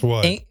guess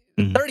what?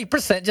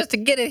 30% just to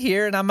get it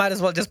here, and I might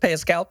as well just pay a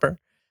scalper.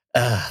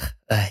 I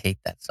hate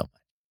that so much.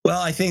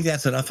 Well, I think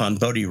that's enough on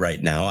Bodhi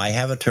right now. I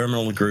have a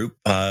terminal group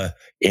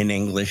in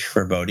English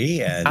for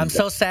Bodhi. And I'm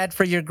so sad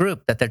for your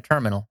group that they're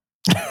terminal.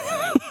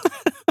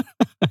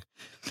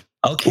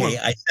 okay,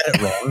 I said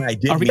it wrong. I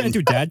did. Are we going to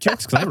do dad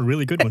jokes? Because I have a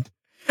really good one.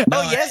 No,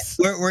 Oh, yes.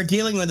 we're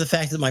dealing with the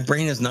fact that my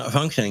brain is not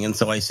functioning, and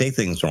so I say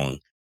things wrong.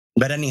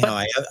 But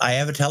anyhow, I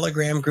have a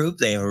Telegram group.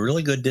 They have a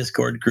really good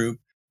Discord group.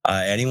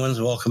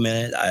 Anyone's welcome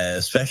in it,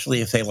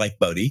 especially if they like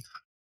Bodhi.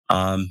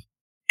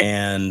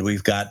 And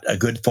we've got a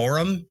good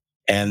forum,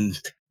 and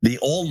the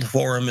old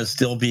forum is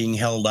still being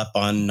held up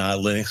on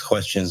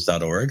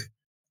linuxquestions.org.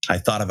 I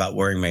thought about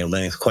wearing my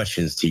Linux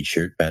Questions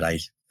t-shirt, but I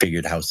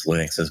figured House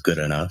Linux is good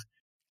enough.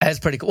 That's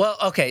pretty cool. Well,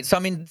 okay. So, I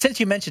mean, since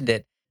you mentioned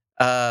it,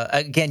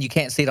 again, you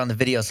can't see it on the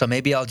video, so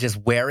maybe I'll just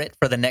wear it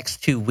for the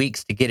next 2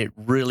 weeks to get it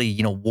really,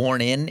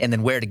 worn in, and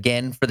then wear it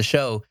again for the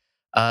show.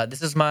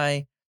 This is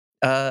my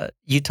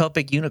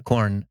Utopic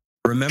Unicorn.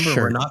 Remember, shirt.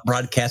 we're not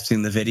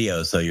broadcasting the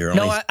video, so you're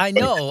only... No, I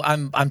know.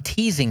 I'm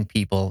teasing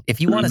people. If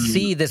you want to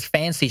see this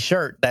fancy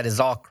shirt that is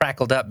all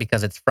crackled up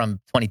because it's from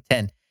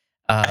 2010.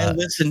 I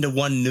listened to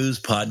one news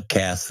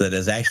podcast that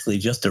is actually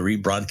just a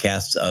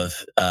rebroadcast of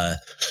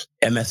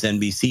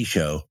MSNBC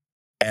show,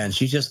 and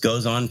she just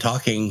goes on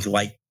talking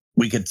like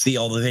we could see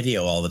all the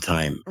video all the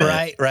time.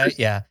 Right,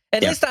 yeah.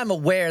 At least I'm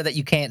aware that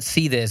you can't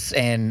see this,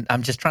 and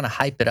I'm just trying to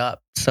hype it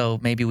up so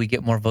maybe we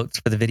get more votes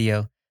for the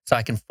video so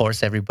I can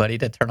force everybody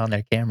to turn on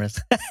their cameras.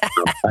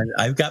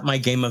 I've got my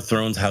Game of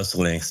Thrones House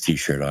Linux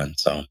t-shirt on,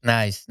 so...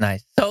 Nice.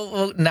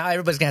 So now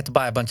everybody's going to have to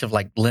buy a bunch of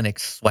like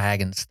Linux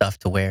swag and stuff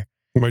to wear.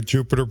 My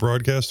Jupiter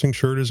Broadcasting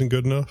shirt isn't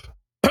good enough.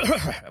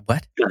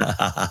 What?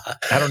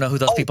 I don't know who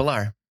those people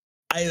are.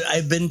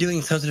 I've been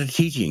doing substitute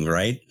teaching,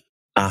 right?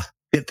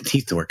 Get the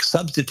teeth to work.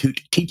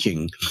 Substitute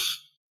teaching.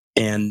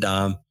 And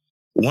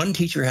one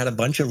teacher had a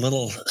bunch of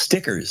little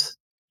stickers.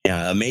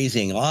 Yeah,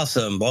 amazing,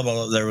 awesome, blah, blah,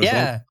 blah. There was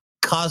one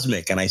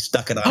cosmic, and I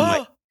stuck it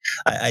on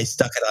I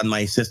stuck it on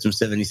my System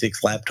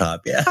 76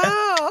 laptop. Yeah.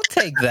 Oh, I'll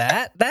take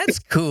that. That's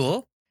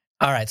cool.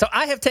 All right. So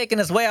I have taken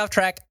us way off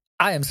track.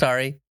 I am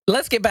sorry.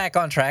 Let's get back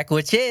on track,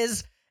 which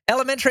is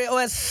Elementary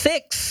OS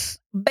 6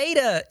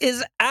 beta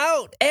is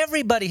out.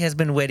 Everybody has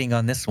been waiting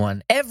on this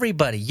one.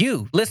 Everybody,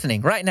 you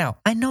listening right now,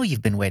 I know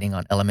you've been waiting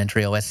on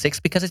Elementary OS 6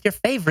 because it's your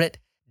favorite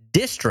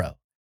distro.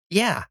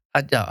 Yeah.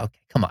 Okay,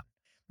 come on.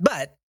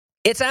 But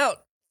it's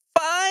out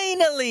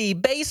finally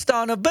based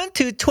on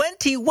Ubuntu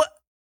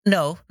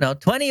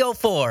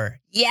 2004.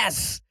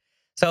 Yes.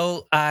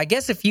 So I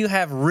guess if you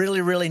have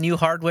really, really new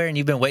hardware and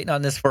you've been waiting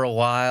on this for a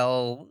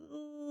while,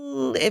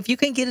 if you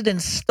can get it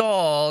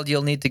installed,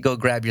 you'll need to go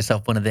grab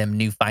yourself one of them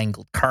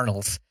newfangled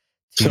kernels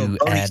to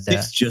add.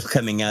 6 just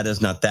coming out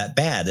is not that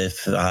bad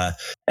if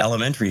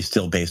Elementary is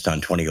still based on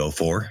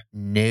 2004.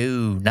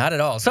 No, not at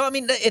all. So, I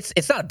mean,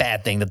 it's not a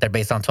bad thing that they're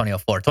based on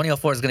 2004.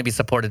 2004 is going to be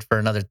supported for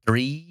another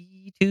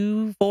 3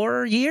 to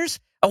 4 years,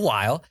 a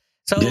while.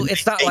 So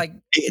it's not like...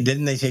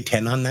 Didn't they say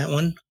 10 on that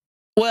one?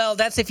 Well,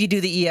 that's if you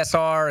do the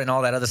ESR and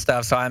all that other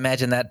stuff. So I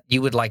imagine that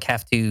you would like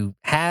have to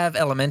have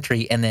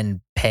Elementary and then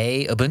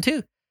pay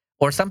Ubuntu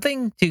or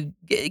something to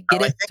get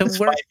it to it's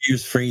work. 5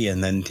 years free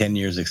and then 10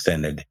 years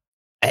extended.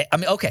 I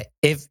mean, okay,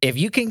 if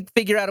you can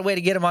figure out a way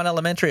to get them on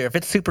elementary, or if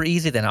it's super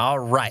easy, then all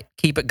right,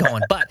 keep it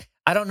going. But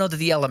I don't know that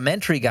the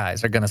elementary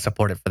guys are going to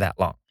support it for that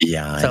long.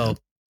 Yeah, I So,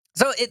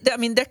 know. I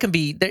mean, there can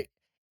be there.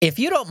 If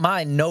you don't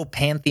mind no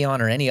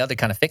Pantheon or any other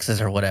kind of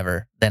fixes or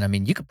whatever, then I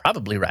mean, you could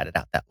probably ride it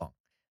out that long,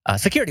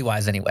 security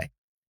wise, anyway.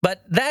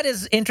 But that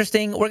is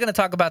interesting. We're going to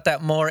talk about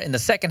that more in the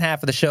second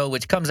half of the show,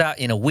 which comes out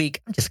in a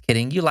week. I'm just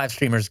kidding. You live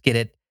streamers get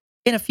it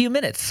in a few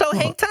minutes. So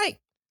hang tight.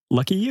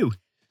 Lucky you.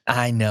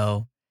 I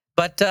know.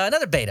 But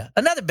another beta.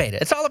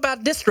 It's all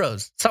about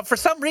distros. So for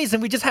some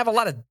reason, we just have a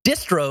lot of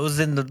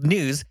distros in the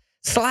news.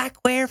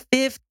 Slackware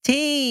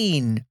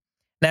 15.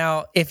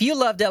 Now, if you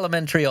loved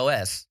Elementary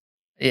OS,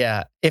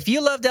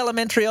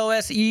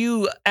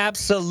 you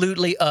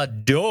absolutely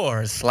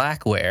adore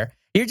Slackware.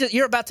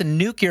 You're about to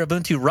nuke your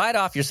Ubuntu right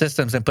off your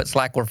systems and put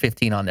Slackware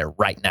 15 on there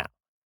right now.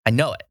 I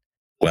know it.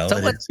 Well, So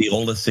it's the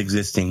oldest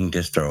existing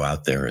distro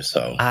out there,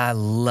 so I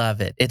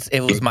love it.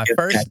 It was my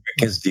first.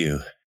 Patrick is due.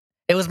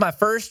 It was my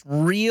first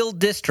real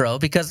distro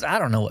because I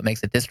don't know what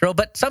makes a distro,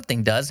 but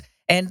something does.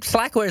 And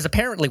Slackware is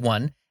apparently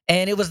one.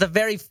 And it was the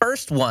very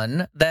first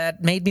one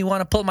that made me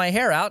want to pull my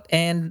hair out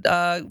and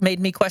made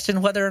me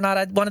question whether or not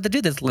I wanted to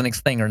do this Linux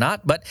thing or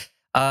not. But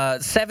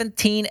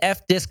 17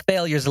 F-disk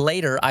failures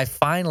later, I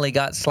finally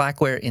got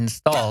Slackware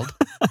installed.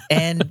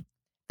 And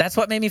that's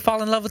what made me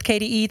fall in love with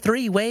KDE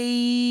 3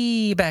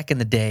 way back in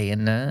the day.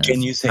 And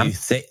Can you say,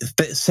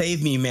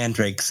 save me,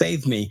 Mandrake,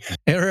 save me?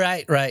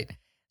 Right.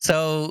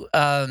 So,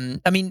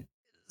 I mean,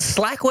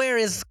 Slackware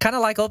is kind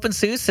of like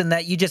OpenSUSE in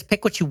that you just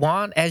pick what you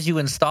want as you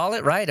install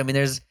it, right? I mean,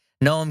 there's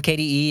GNOME,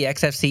 KDE,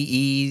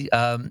 XFCE,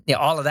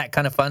 all of that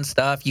kind of fun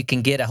stuff. You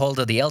can get a hold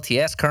of the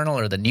LTS kernel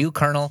or the new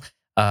kernel,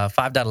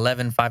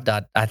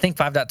 5.11, I think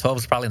 5.12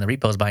 is probably in the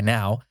repos by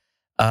now.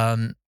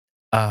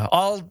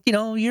 All,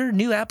 your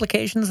new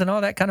applications and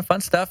all that kind of fun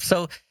stuff.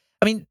 So,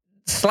 I mean,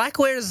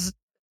 Slackware is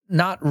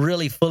not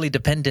really fully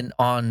dependent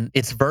on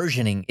its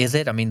versioning, is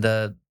it? I mean,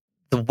 the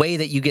way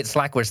that you get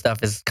Slackware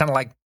stuff is kind of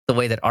like the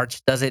way that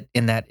Arch does it,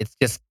 in that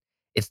it's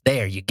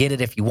there. You get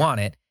it if you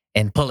want it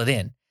and pull it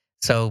in.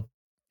 So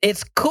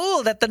it's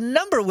cool that the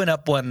number went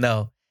up one,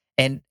 though.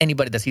 And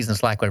anybody that's using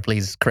Slackware,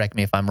 please correct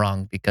me if I'm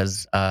wrong,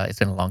 because it's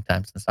been a long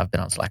time since I've been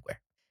on Slackware.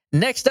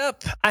 Next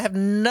up, I have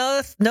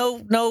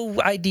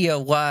no idea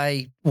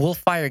why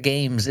Wolfire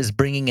Games is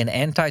bringing an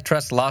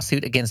antitrust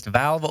lawsuit against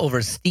Valve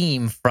over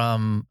Steam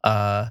from...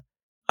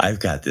 I've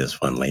got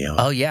this one, Leo.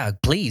 Oh, yeah.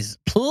 Please.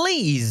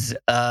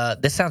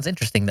 This sounds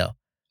interesting, though.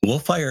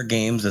 Wolfire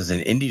Games is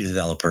an indie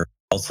developer,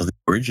 also the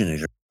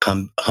originator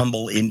of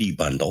Humble Indie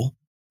Bundle.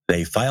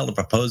 They filed a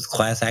proposed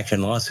class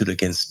action lawsuit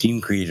against Steam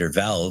creator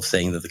Valve,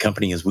 saying that the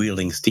company is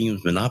wielding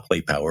Steam's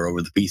monopoly power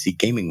over the PC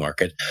gaming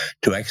market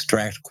to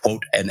extract,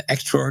 quote, an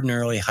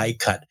extraordinarily high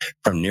cut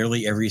from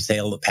nearly every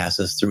sale that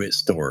passes through its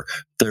store,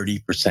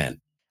 30%.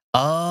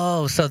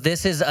 Oh, so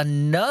this is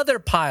another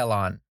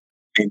pile-on.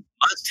 A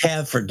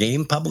must-have for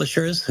game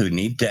publishers who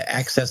need to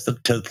access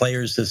to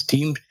players to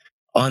Steam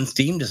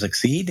to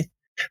succeed.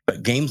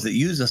 But games that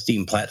use a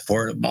Steam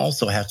platform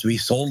also have to be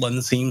sold on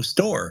the Steam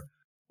store,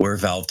 where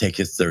Valve takes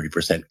its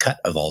 30% cut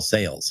of all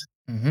sales.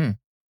 Mm-hmm.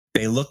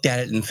 They looked at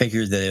it and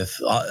figured that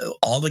if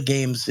all the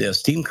games,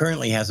 Steam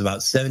currently has about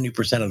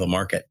 70% of the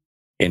market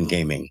in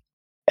gaming,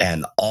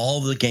 and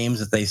all the games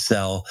that they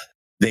sell,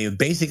 they would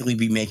basically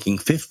be making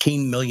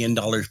 $15 million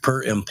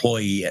per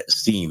employee at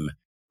Steam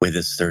with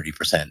its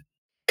 30%.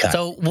 cut.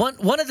 So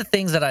one of the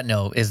things that I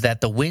know is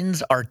that the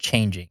winds are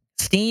changing.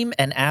 Steam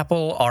and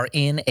Apple are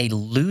in a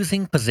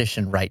losing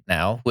position right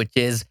now, which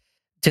is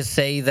to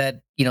say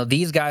that,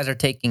 these guys are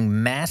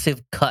taking massive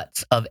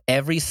cuts of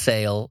every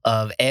sale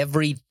of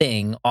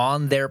everything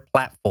on their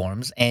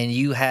platforms. And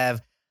you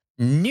have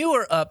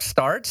newer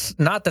upstarts,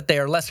 not that they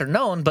are lesser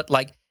known, but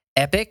like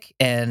Epic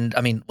and,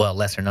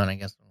 lesser known, I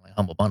guess, like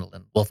Humble Bundle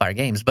and Wolfire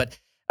Games. But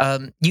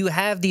you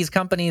have these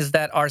companies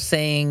that are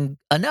saying,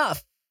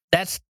 enough,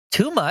 that's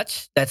too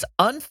much, that's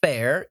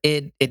unfair.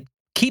 It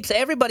keeps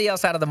everybody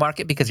else out of the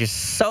market because you're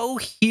so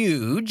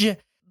huge.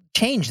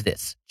 Change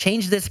this,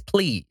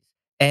 please.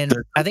 And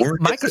I think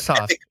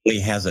Microsoft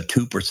has a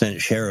 2%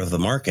 share of the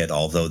market,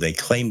 although they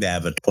claim to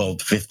have a 12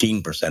 to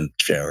 15%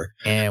 share.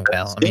 And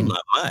well,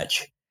 not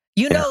much.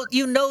 They're gonna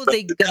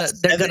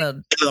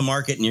the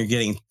market, and you're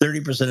getting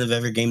 30% of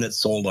every game that's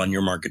sold on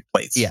your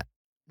marketplace. Yeah,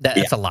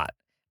 that's a lot.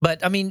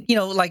 But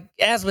like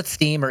as with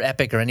Steam or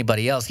Epic or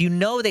anybody else,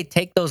 they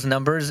take those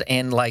numbers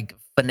and like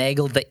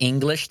finagle the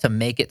English to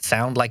make it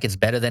sound like it's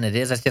better than it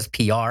is. That's just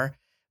PR.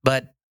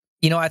 But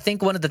I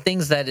think one of the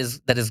things that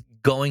is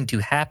going to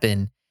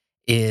happen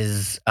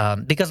is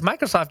because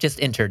Microsoft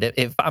just entered.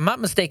 If I'm not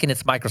mistaken,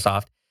 it's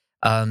Microsoft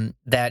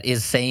that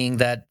is saying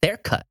that their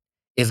cut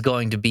is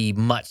going to be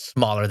much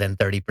smaller than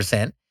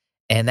 30%.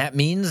 And that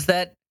means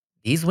that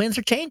these winds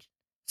are changing.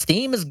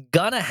 Steam is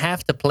going to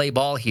have to play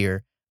ball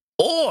here,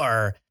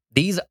 or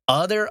these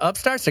other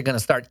upstarts are going to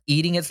start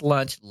eating its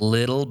lunch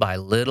little by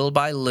little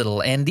by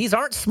little. And these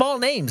aren't small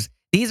names.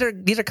 These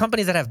are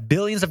companies that have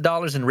billions of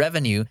dollars in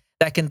revenue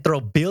that can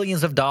throw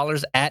billions of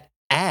dollars at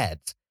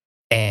ads.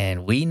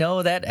 And we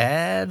know that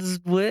ads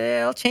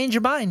will change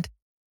your mind.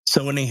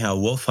 So anyhow,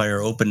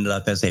 Wolfire opened it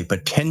up as a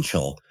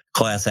potential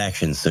class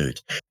action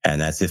suit. And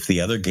that's if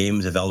the other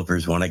game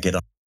developers want to get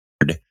on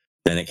board,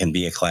 then it can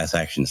be a class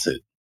action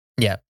suit.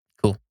 Yeah,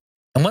 cool.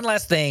 And one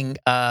last thing,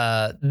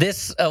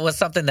 this was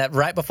something that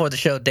right before the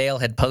show, Dale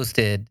had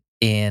posted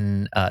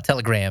in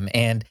Telegram.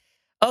 And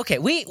okay,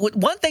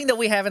 one thing that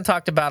we haven't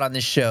talked about on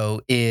this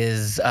show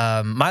is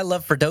my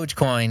love for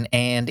Dogecoin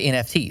and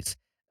NFTs.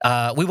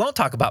 We won't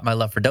talk about my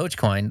love for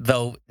Dogecoin,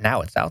 though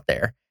now it's out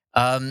there.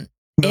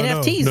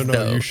 NFTs, no.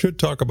 though. You should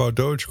talk about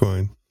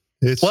Dogecoin.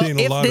 It's seen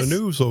a lot of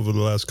news over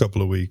the last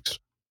couple of weeks.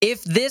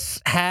 If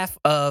this half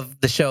of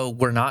the show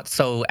were not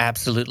so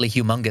absolutely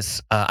humongous,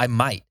 I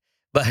might.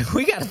 But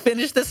we got to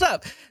finish this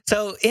up.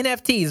 So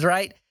NFTs,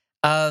 right?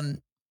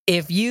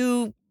 If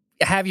you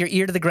have your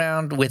ear to the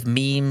ground with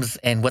memes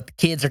and what the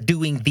kids are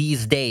doing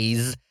these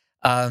days,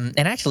 and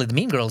actually the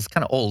meme girl is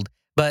kind of old,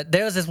 but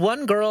there's this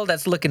one girl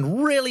that's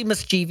looking really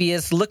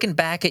mischievous, looking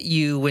back at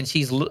you when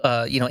she's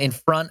in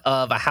front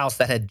of a house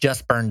that had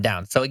just burned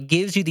down. So it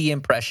gives you the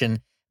impression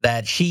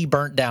that she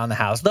burnt down the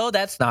house, though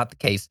that's not the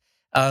case.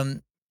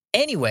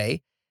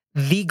 Anyway,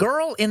 the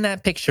girl in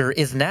that picture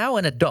is now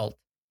an adult,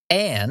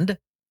 and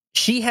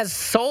she has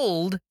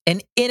sold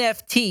an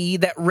NFT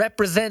that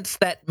represents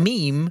that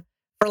meme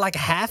for like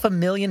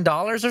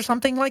 $500,000 or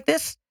something like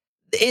this.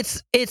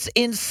 It's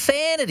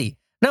insanity.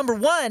 Number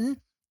one,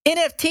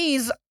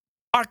 NFTs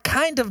are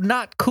kind of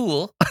not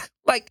cool.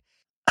 Like,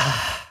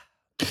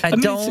 I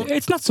don't.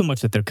 It's not so much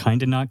that they're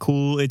kind of not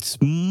cool.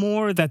 It's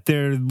more that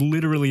they're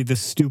literally the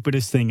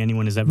stupidest thing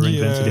anyone has ever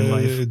invented in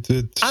life.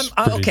 It's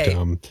okay.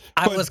 dumb.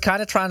 I was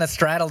kind of trying to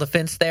straddle the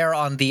fence there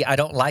on the I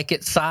don't like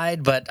it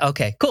side, but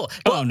okay, cool.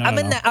 Well,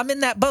 I'm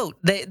in that boat.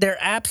 They're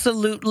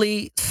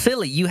absolutely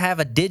silly. You have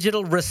a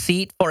digital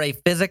receipt for a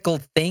physical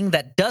thing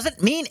that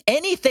doesn't mean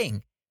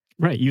anything.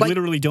 Right. You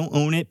literally don't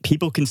own it.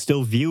 People can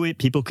still view it.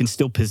 People can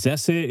still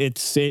possess it.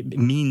 It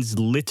means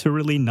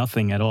literally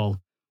nothing at all.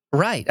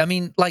 Right. I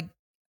mean, like,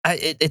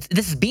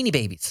 this is Beanie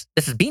Babies.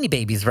 This is Beanie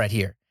Babies right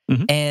here.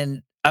 Mm-hmm.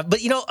 And but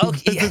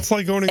it's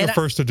like owning a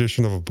first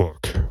edition of a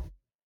book.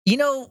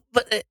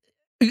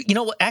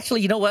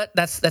 Actually, you know what?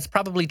 That's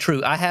probably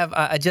true.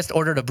 I just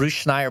ordered a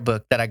Bruce Schneier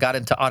book that I got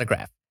into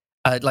autograph.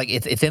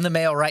 It's in the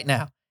mail right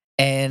now.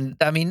 And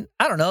I mean,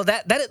 I don't know,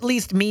 that at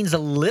least means a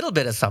little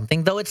bit of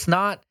something, though it's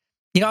not,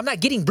 I'm not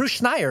getting Bruce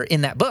Schneier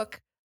in that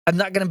book. I'm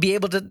not going to be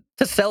able to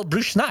sell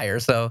Bruce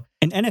Schneier. So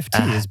an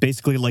NFT is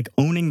basically like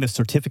owning the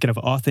certificate of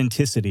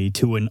authenticity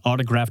to an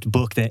autographed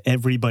book that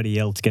everybody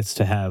else gets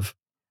to have.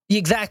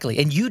 Exactly.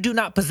 And you do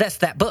not possess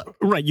that book.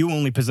 Right. You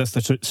only possess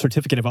the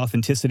certificate of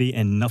authenticity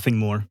and nothing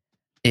more.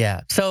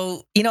 Yeah.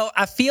 So,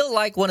 I feel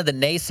like one of the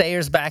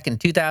naysayers back in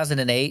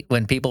 2008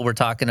 when people were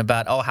talking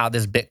about, how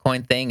this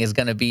Bitcoin thing is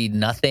going to be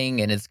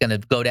nothing and it's going to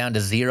go down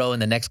to zero in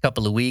the next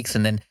couple of weeks.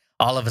 And then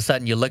all of a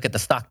sudden you look at the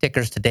stock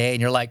tickers today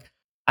and you're like,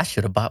 I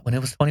should have bought when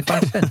it was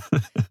 25 cents.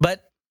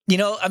 But,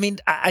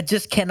 I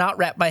just cannot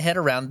wrap my head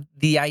around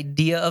the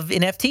idea of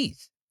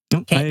NFTs.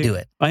 Can't do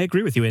it. I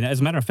agree with you. And as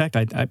a matter of fact,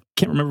 I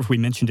can't remember if we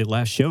mentioned it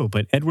last show,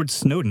 but Edward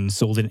Snowden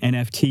sold an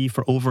NFT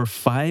for over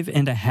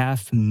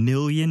 $5.5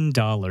 million.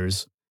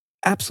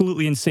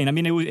 Absolutely insane. I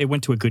mean, it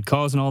went to a good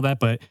cause and all that,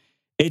 but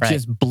it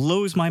just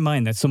blows my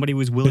mind that somebody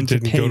was willing to pay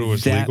that. It didn't go to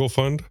his legal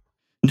fund?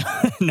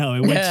 No,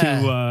 it went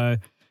to,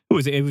 what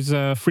was it? It was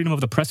Freedom of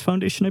the Press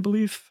Foundation, I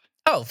believe.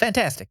 Oh,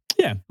 fantastic.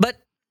 Yeah. But,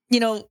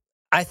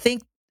 I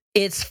think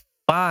it's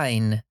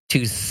fine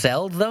to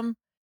sell them.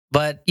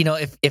 But,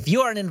 if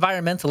you are an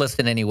environmentalist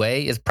in any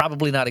way, it's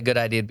probably not a good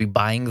idea to be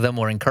buying them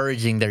or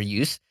encouraging their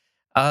use.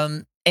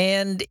 And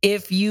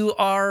if you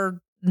are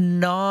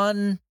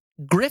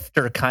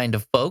non-grifter kind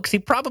of folks, you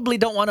probably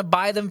don't want to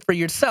buy them for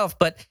yourself.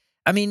 But,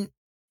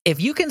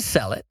 if you can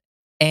sell it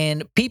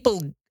and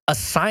people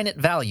assign it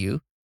value,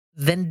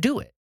 then do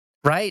it.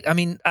 Right?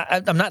 I'm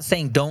not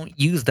saying don't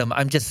use them.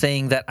 I'm just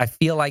saying that I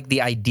feel like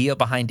the idea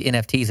behind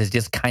NFTs is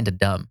just kind of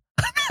dumb.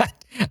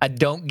 I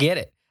don't get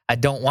it. I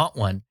don't want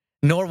one.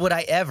 Nor would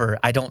I ever.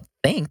 I don't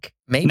think.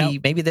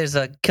 Maybe there's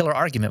a killer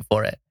argument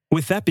for it.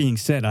 With that being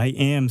said, I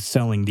am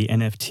selling the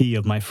NFT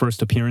of my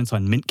first appearance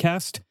on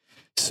mintCast.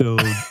 So,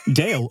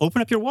 Dale,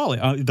 open up your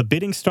wallet. The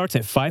bidding starts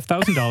at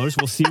 $5,000.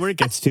 We'll see where it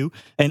gets to,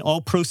 and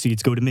all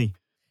proceeds go to me.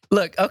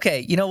 Look,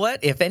 okay, you know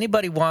what? If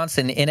anybody wants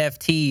an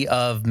NFT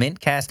of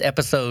mintCast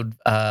episode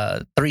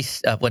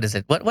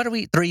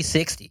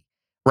 360,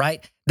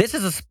 right? This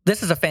is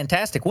a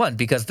fantastic one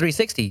because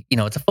 360,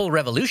 it's a full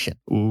revolution.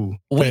 Ooh.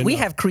 We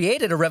have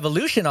created a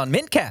revolution on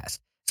mintCast.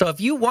 So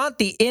if you want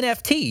the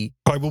NFT,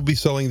 I will be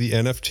selling the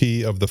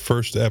NFT of the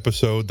first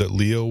episode that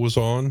Leo was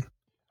on.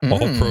 All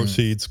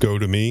proceeds go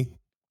to me.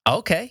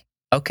 Okay.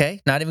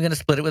 Not even going to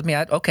split it with me.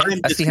 I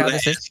see how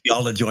this is.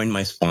 Y'all to join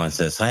my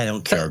sponsors. I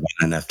don't care about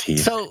NFTs.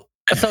 So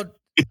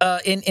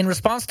in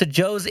response to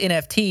Joe's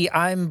NFT,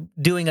 I'm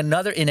doing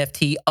another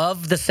NFT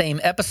of the same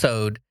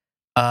episode,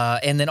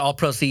 and then all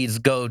proceeds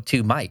go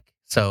to Mike.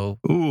 So,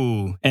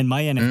 and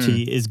my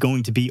NFT is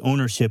going to be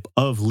ownership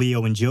of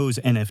Leo and Joe's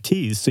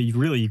NFTs. So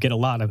you get a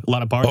lot of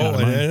bargain. Oh,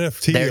 an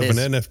NFT of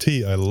an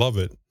NFT. I love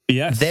it.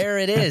 Yes, there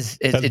it is.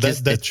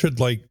 That should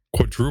like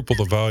quadruple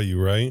the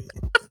value, right?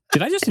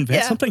 Did I just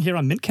invent something here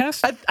on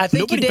mintCast? I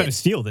think Nobody you did. better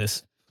steal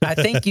this. I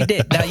think you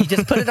did. Now you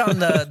just put it on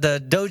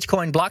the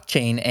Dogecoin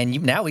blockchain,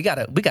 and now we got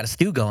a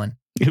stew going.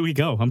 Here we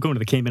go. I'm going to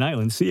the Cayman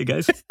Islands. See you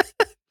guys.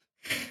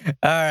 All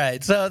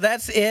right, so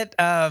that's it.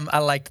 I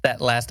liked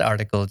that last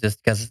article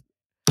just because.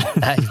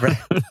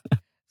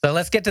 So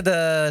let's get to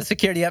the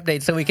security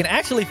update so we can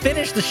actually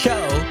finish the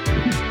show.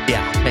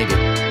 Yeah, maybe.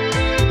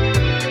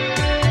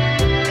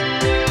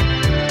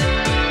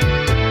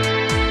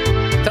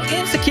 So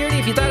in security,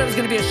 if you thought it was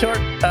going to be a short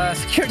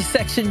security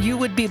section, you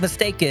would be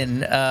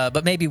mistaken.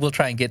 But maybe we'll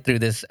try and get through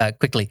this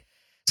quickly.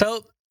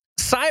 So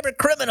cyber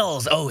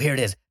criminals. Oh, here it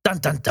is. Dun,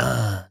 dun,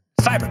 dun.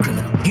 Cyber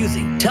criminal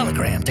using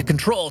Telegram to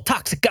control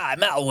Toxic Eye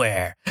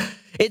malware.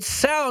 It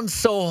sounds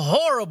so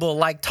horrible,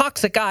 like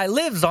Toxic Eye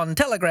lives on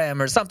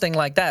Telegram or something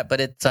like that, but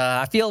it's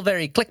I feel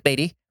very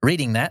clickbaity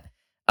reading that.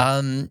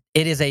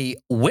 It is a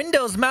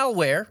Windows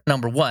malware,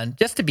 number one,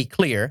 just to be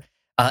clear,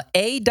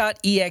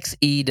 A.exe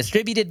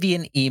distributed via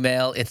an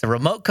email. It's a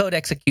remote code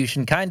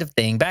execution kind of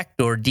thing,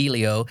 backdoor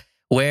dealio,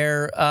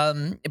 where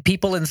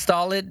people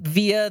install it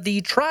via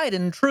the tried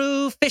and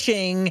true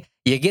phishing.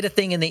 You get a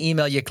thing in the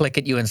email, you click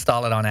it, you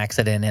install it on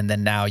accident, and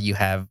then now you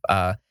have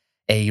a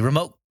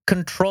remote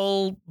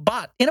control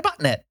bot in a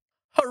botnet.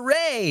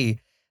 Hooray!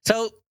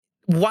 So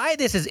why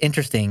this is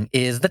interesting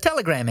is the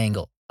Telegram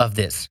angle of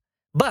this.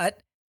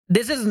 But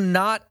this is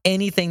not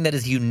anything that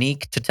is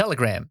unique to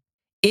Telegram.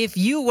 If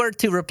you were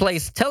to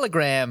replace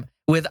Telegram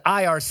with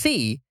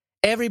IRC,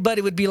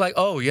 everybody would be like,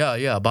 oh,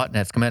 yeah,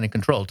 botnets, command and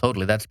control.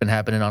 Totally. That's been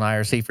happening on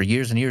IRC for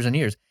years and years and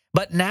years.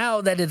 But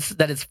now that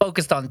it's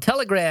focused on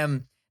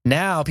Telegram,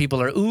 now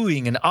people are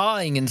oohing and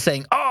awing and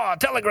saying, oh,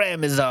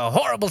 Telegram is a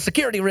horrible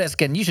security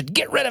risk and you should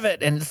get rid of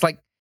it. And it's like,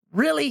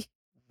 really?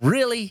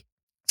 Really?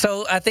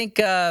 So I think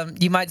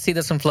you might see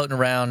this one floating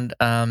around.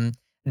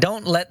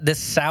 Don't let this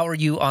sour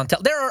you on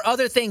Telegram. There are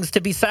other things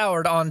to be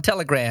soured on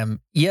Telegram,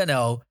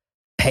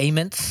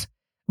 payments.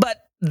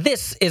 But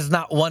this is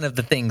not one of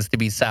the things to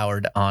be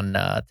soured on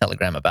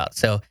Telegram about.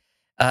 So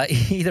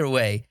either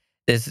way,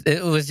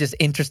 it was just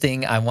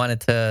interesting. I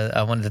wanted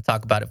to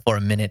talk about it for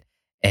a minute.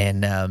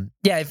 And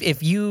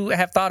if you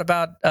have thought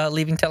about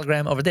leaving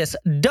Telegram over this,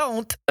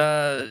 don't.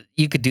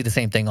 You could do the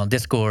same thing on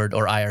Discord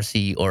or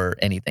IRC or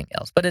anything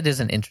else. But it is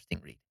an interesting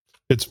read.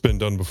 It's been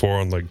done before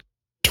on like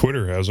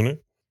Twitter, hasn't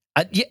it?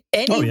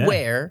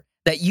 Anywhere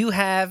that you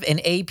have an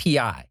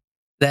API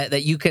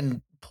that you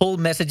can pull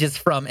messages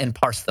from and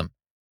parse them,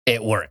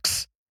 it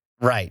works.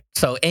 Right.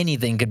 So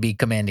anything could be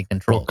command and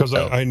control. Because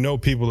I know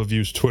people have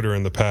used Twitter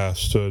in the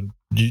past to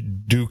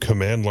do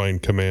command line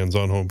commands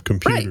on home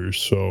computers. Right.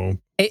 So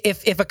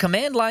if a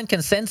command line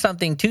can send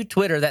something to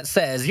Twitter that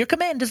says your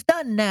command is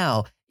done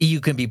now,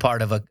 you can be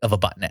part of a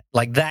botnet.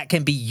 Like that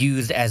can be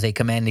used as a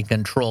command and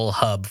control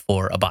hub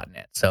for a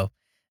botnet. So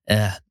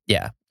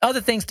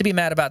other things to be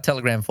mad about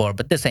Telegram for,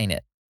 but this ain't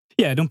it.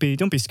 Yeah, don't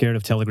be scared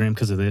of Telegram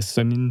because of this.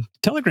 I mean,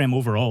 Telegram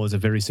overall is a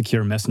very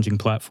secure messaging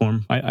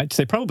platform. I'd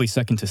say probably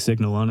second to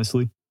Signal,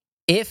 honestly.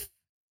 If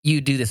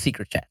you do the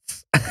secret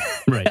chats.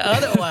 Right.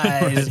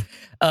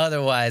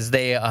 Otherwise,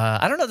 they,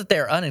 I don't know that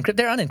they're unencrypted.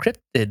 They're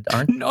unencrypted,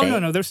 aren't they?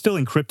 No. They're still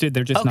encrypted.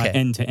 They're just not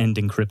end-to-end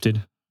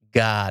encrypted.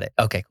 Got it.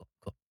 Okay, cool.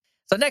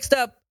 So next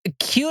up,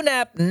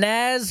 QNAP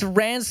NAS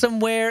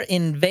ransomware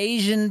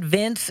invasion.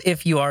 Vince,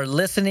 if you are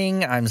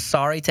listening, I'm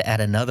sorry to add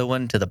another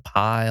one to the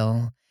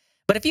pile.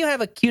 But if you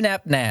have a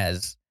QNAP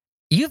NAS,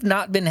 you've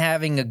not been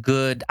having a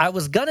good, I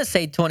was going to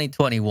say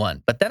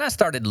 2021, but then I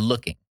started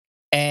looking.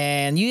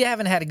 And you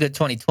haven't had a good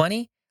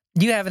 2020.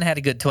 You haven't had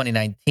a good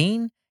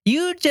 2019.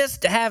 You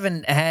just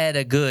haven't had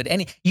a good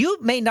any.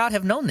 You may not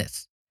have known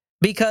this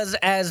because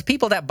as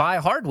people that buy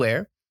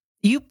hardware,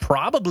 you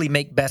probably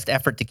make best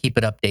effort to keep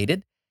it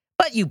updated,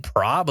 but you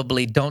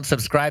probably don't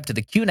subscribe to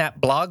the QNAP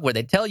blog where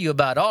they tell you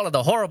about all of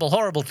the horrible,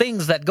 horrible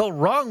things that go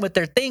wrong with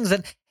their things.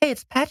 And hey,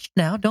 it's patched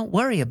now. Don't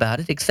worry about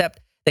it. Except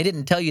they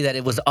didn't tell you that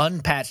it was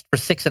unpatched for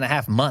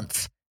 6.5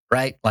 months,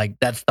 right? Like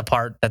that's the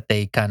part that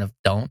they kind of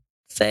don't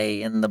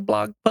say in the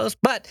blog post.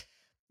 But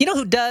you know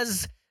who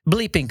does?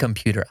 Bleeping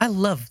Computer. I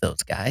love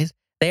those guys.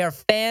 They are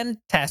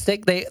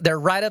fantastic. Their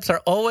write-ups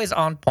are always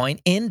on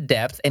point, in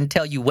depth, and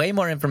tell you way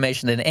more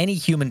information than any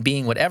human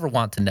being would ever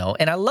want to know.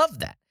 And I love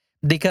that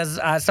because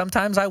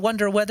sometimes I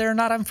wonder whether or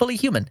not I'm fully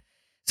human.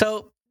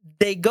 So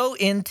they go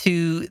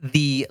into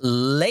the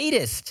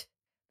latest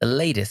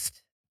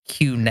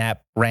QNAP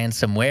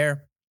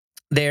ransomware.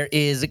 There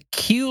is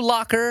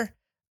QLocker.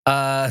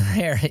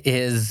 There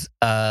is,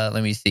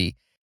 let me see,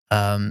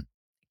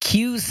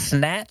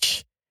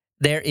 QSnatch.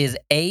 There is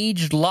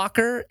Age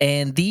Locker,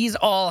 and these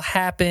all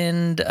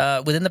happened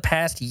within the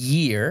past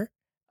year.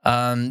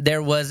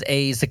 There was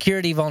a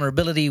security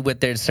vulnerability with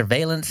their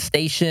surveillance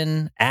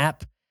station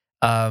app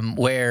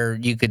where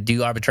you could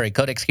do arbitrary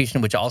code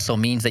execution, which also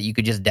means that you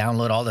could just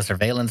download all the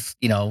surveillance,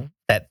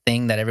 that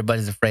thing that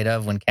everybody's afraid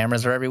of when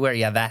cameras are everywhere.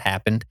 Yeah, that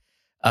happened.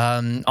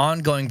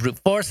 Ongoing brute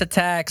force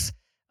attacks.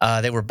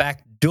 There were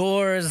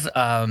backdoors,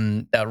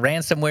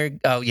 ransomware.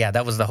 Oh, yeah,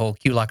 that was the whole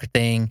QLocker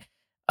thing.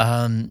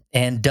 And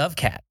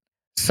Dovecat.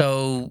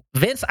 So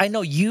Vince, I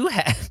know you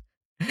have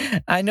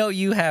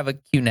a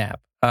QNAP.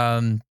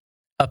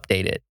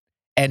 Update it,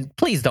 and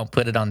please don't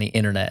put it on the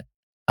internet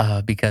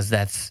because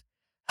that's.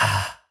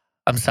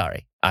 I'm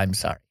sorry.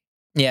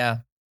 Yeah.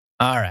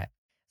 All right.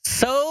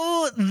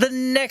 So the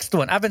next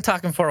one, I've been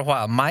talking for a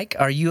while. Mike,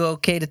 are you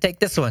okay to take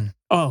this one?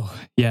 Oh,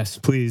 yes,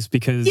 please,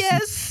 because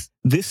Yes.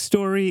 this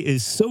story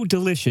is so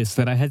delicious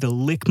that I had to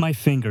lick my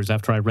fingers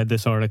after I read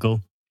this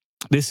article.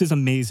 This is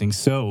amazing.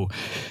 So,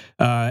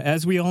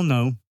 as we all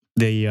know,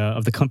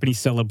 of the company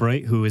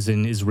Celebrate, who is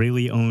an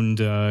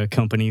Israeli-owned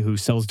company who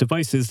sells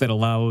devices that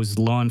allows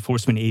law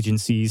enforcement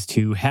agencies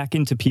to hack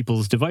into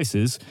people's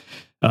devices,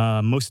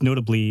 most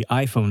notably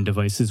iPhone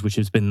devices, which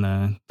has been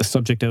the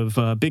subject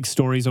of big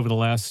stories over the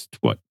last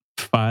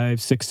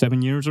 5, 6,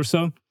 7 years or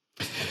so.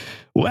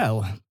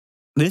 Well,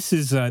 this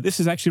is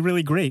actually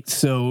really great.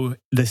 So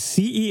the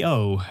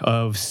CEO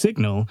of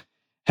Signal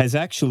has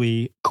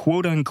actually,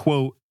 quote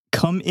unquote,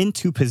 come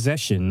into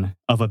possession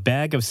of a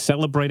bag of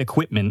Celebrate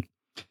equipment,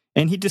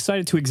 and he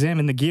decided to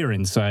examine the gear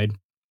inside.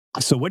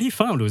 So what he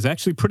found was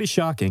actually pretty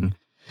shocking.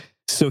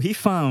 So he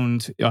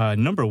found,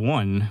 number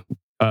one,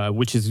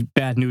 which is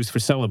bad news for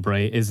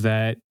Celebrate, is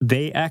that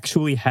they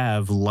actually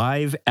have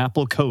live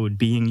Apple code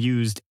being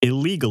used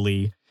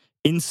illegally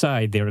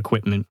inside their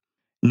equipment.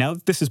 Now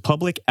that this is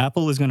public,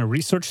 Apple is going to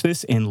research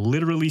this and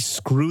literally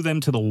screw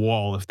them to the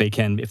wall if they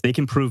can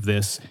prove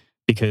this,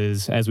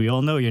 because as we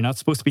all know, you're not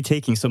supposed to be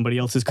taking somebody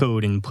else's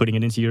code and putting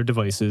it into your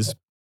devices.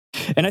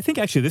 And I think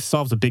actually this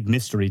solves a big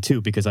mystery too,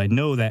 because I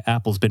know that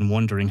Apple's been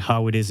wondering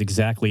how it is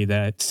exactly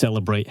that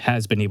Celebrate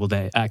has been able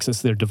to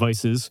access their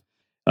devices.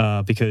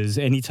 Because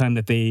anytime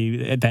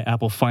that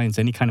Apple finds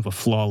any kind of a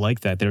flaw like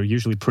that, they're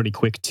usually pretty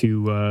quick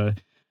to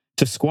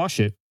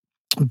squash it.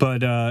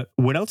 But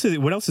what else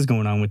is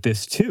going on with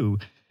this too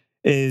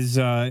is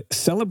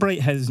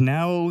Celebrate has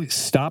now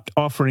stopped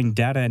offering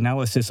data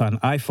analysis on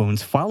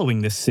iPhones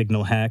following this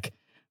Signal hack,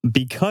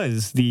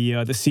 because the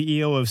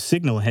CEO of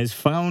Signal has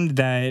found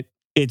that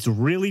it's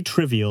really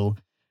trivial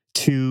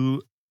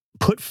to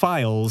put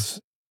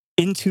files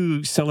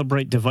into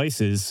Celebrate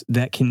devices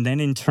that can then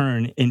in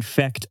turn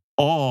infect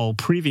all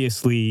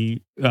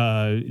previously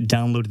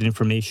downloaded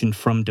information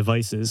from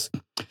devices.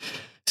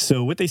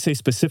 So what they say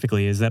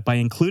specifically is that by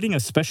including a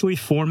specially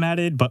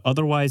formatted but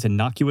otherwise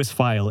innocuous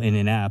file in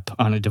an app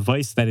on a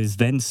device that is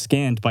then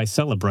scanned by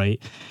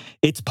Celebrate,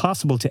 it's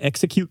possible to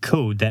execute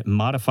code that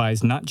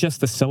modifies not just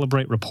the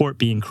Celebrate report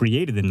being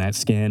created in that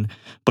scan,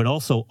 but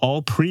also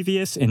all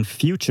previous and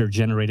future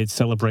generated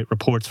Celebrate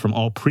reports from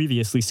all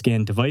previously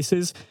scanned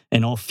devices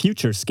and all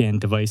future scanned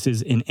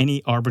devices in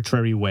any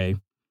arbitrary way.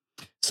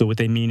 So what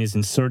they mean is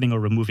inserting or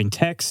removing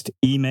text,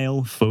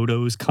 email,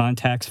 photos,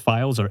 contacts,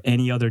 files, or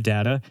any other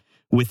data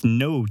with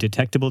no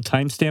detectable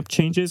timestamp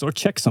changes or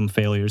checksum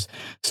failures.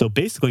 So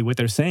basically what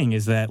they're saying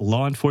is that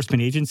law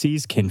enforcement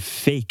agencies can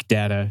fake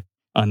data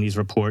on these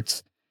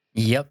reports.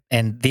 Yep.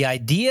 And the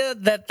idea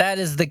that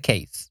is the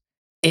case,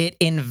 it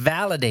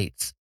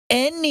invalidates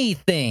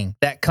anything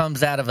that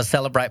comes out of a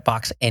Celebrate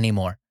box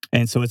anymore.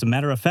 And so as a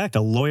matter of fact,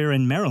 a lawyer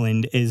in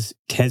Maryland has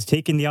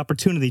taken the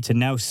opportunity to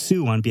now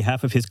sue on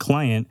behalf of his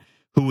client,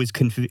 who was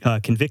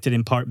convicted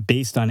in part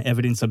based on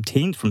evidence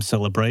obtained from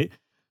Celebrate.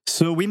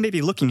 So we may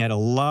be looking at a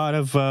lot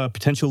of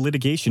potential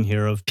litigation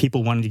here of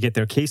people wanting to get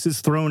their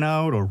cases thrown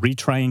out or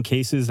retrying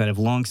cases that have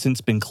long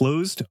since been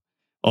closed,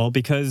 all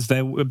because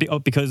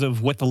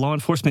of what the law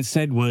enforcement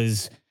said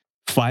was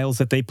files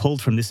that they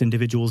pulled from this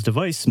individual's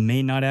device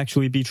may not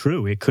actually be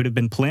true. It could have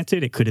been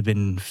planted. It could have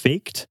been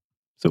faked.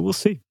 So we'll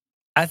see.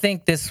 I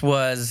think this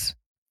was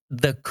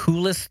the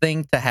coolest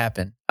thing to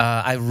happen.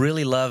 I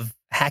really love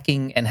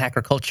hacking and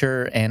hacker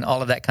culture and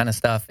all of that kind of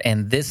stuff.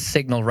 And this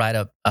Signal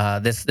write-up,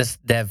 this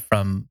dev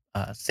from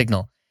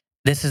Signal,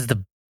 this is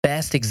the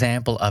best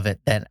example of it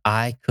that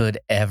I could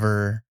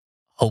ever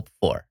hope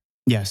for.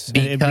 Yes,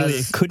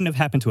 it couldn't have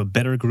happened to a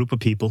better group of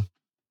people.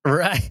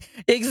 Right,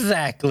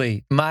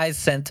 exactly. My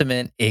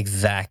sentiment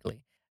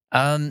exactly.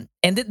 And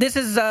this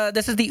is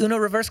the Uno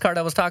reverse card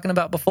I was talking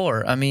about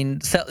before. I mean,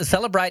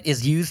 Celebrite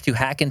is used to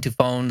hack into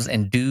phones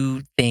and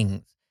do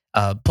things.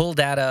 Pull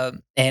data,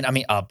 and I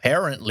mean,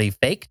 apparently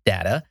fake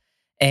data.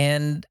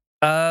 And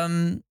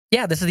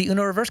this is the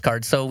Uno reverse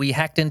card. So we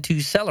hacked into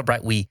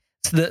Celebrite.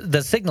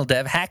 The Signal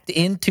dev hacked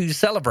into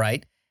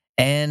Celebrite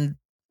and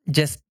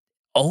just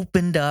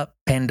opened up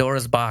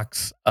Pandora's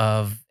box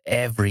of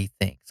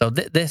everything. So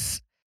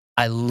this,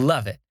 I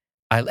love it.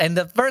 And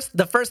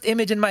the first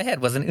image in my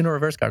head was an Uno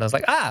reverse card. I was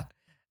like,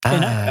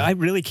 And I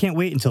really can't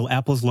wait until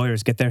Apple's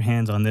lawyers get their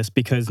hands on this,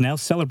 because now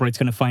Celebrate's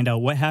going to find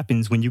out what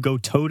happens when you go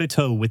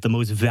toe-to-toe with the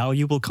most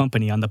valuable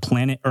company on the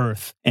planet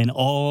Earth and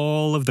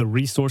all of the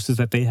resources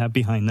that they have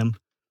behind them.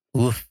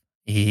 Oof.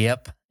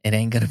 Yep. It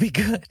ain't going to be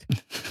good.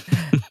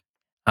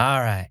 All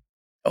right.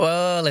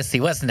 Well, let's see.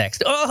 What's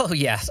next? Oh,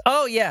 yes.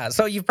 Oh, yeah.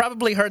 So you've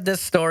probably heard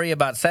this story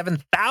about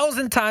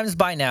 7,000 times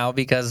by now,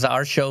 because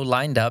our show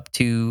lined up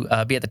to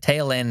be at the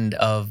tail end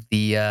of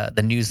the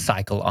news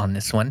cycle on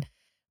this one.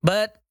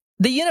 But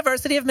the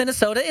University of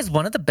Minnesota is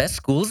one of the best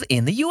schools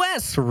in the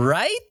U.S.,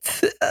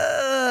 right?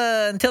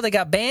 Until they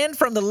got banned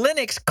from the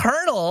Linux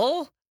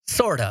kernel,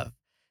 sort of.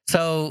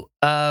 So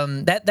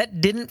that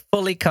didn't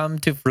fully come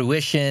to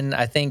fruition.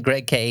 I think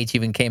Greg KH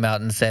even came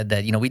out and said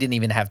that, we didn't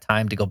even have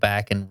time to go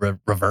back and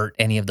revert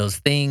any of those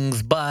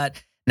things.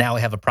 But now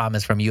we have a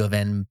promise from U of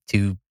M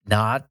to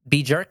not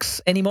be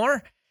jerks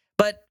anymore.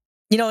 But,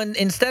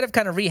 instead of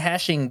kind of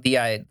rehashing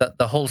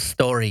the whole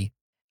story,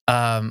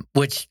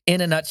 which in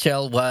a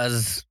nutshell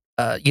was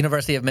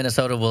University of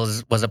Minnesota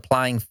was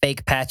applying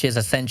fake patches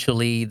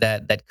essentially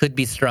that could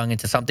be strung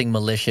into something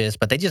malicious,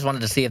 but they just wanted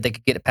to see if they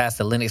could get it past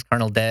the Linux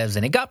kernel devs,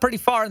 and it got pretty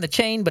far in the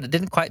chain, but it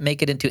didn't quite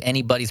make it into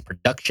anybody's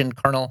production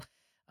kernel.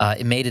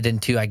 It made it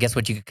into, I guess,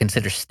 what you could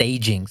consider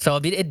staging. So I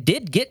mean, it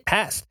did get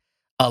past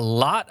a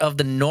lot of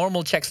the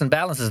normal checks and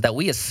balances that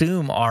we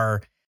assume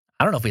are,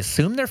 I don't know if we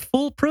assume they're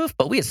foolproof,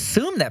 but we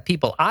assume that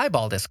people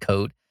eyeball this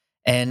code,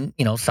 and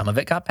some of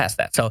it got past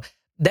that. So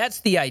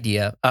that's the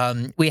idea.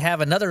 We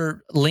have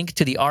another link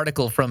to the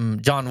article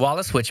from John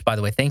Wallace, which, by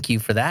the way, thank you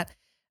for that.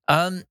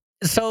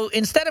 So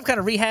instead of kind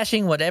of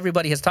rehashing what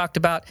everybody has talked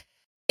about,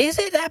 is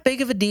it that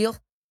big of a deal?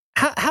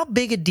 How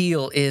big a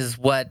deal is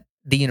what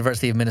the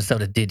University of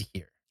Minnesota did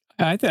here?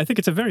 I think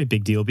it's a very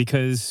big deal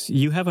because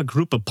you have a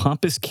group of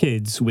pompous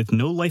kids with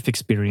no life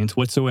experience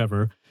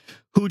whatsoever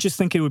who just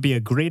think it would be a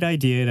great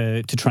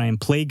idea to try and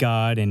play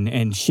God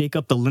and shake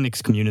up the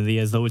Linux community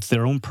as though it's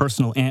their own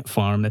personal ant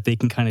farm that they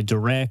can kind of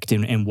direct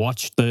and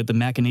watch the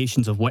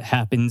machinations of what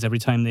happens every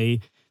time they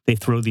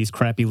throw these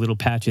crappy little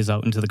patches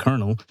out into the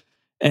kernel.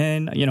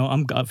 And,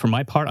 for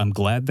my part, I'm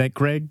glad that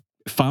Greg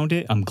found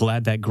it. I'm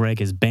glad that Greg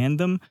has banned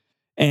them.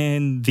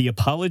 And the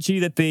apology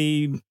that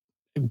they,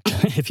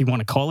 if you want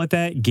to call it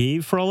that,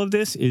 gave for all of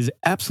this is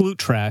absolute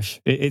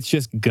trash. It's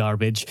just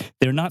garbage.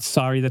 They're not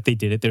sorry that they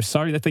did it. They're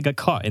sorry that they got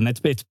caught, and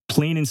it's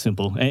plain and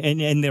simple.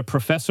 And their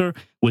professor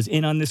was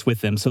in on this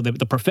with them. So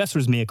the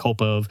professor's mea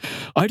culpa of,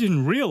 I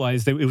didn't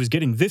realize that it was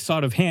getting this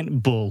out of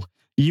hand. Bull.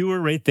 You were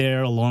right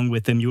there along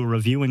with them. You were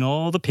reviewing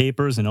all the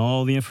papers and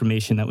all the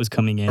information that was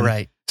coming in.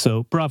 Right.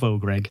 So bravo,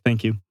 Greg.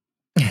 Thank you.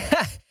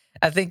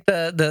 I think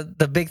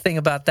the big thing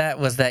about that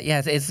was that,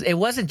 it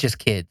wasn't just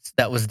kids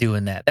that was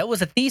doing that. That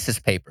was a thesis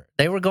paper.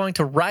 They were going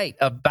to write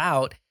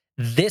about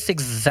this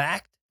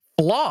exact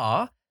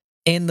flaw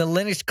in the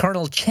Linux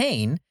kernel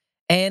chain,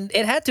 and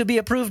it had to be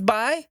approved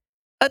by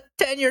a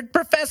tenured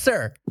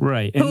professor,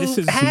 right? And this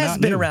has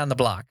been around the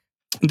block.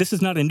 This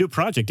is not a new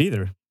project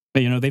either.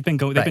 They've been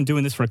been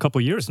doing this for a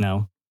couple years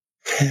now.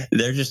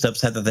 They're just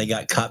upset that they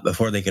got caught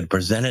before they could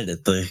present it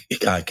at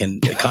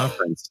the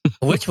conference,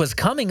 which was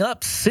coming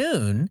up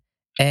soon.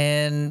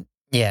 And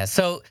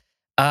so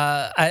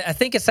I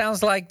think it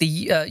sounds like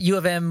the U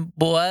of M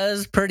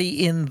was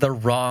pretty in the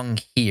wrong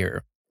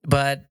here.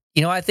 But,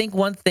 I think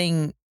one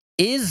thing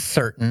is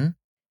certain,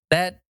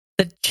 that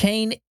the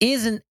chain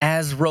isn't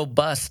as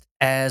robust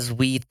as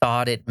we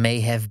thought it may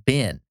have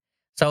been.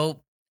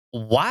 So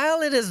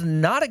while it is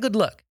not a good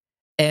look,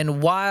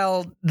 and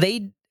while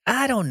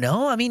I don't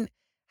know, I mean,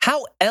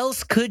 how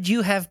else could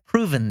you have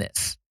proven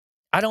this?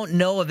 I don't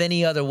know of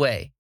any other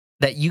way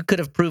that you could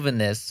have proven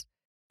this.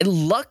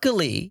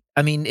 Luckily,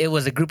 I mean, it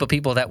was a group of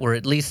people that were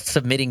at least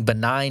submitting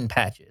benign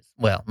patches.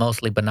 Well,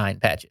 mostly benign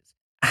patches.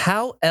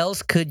 How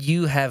else could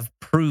you have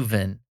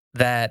proven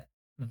that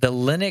the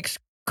Linux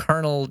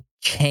kernel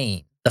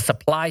chain, the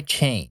supply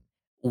chain,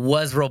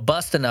 was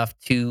robust enough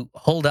to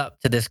hold up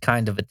to this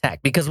kind of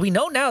attack? Because we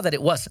know now that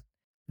it wasn't,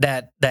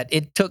 that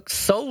it took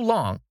so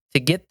long to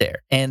get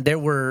there. And there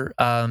were,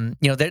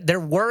 there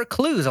were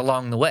clues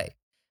along the way.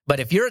 But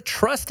if you're a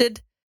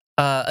trusted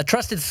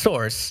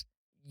source,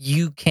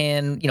 you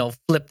can,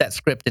 flip that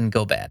script and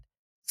go bad.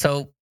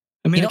 So,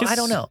 I mean, I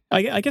don't know.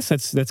 I guess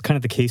that's kind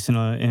of the case in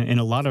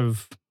a lot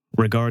of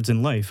regards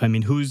in life. I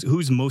mean,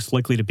 who's most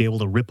likely to be able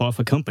to rip off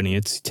a company?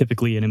 It's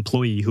typically an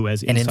employee who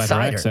has insider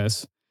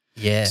access.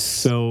 Yes.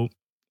 So,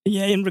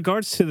 yeah, in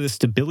regards to the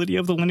stability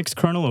of the Linux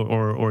kernel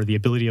or the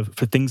ability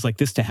for things like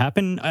this to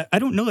happen, I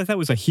don't know that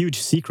was a huge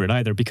secret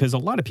either, because a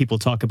lot of people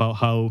talk about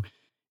how,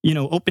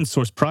 open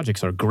source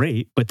projects are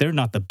great, but they're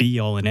not the be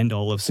all and end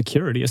all of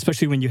security,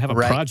 especially when you have a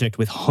project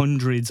with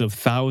hundreds of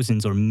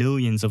thousands or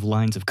millions of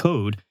lines of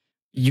code.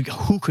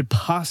 Who could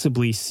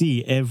possibly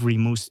see every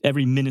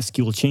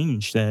minuscule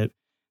change that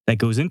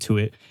goes into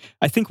it?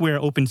 I think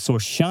where open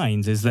source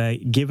shines is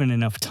that given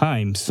enough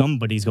time,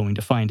 somebody's going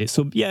to find it.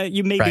 So yeah,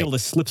 you may be able to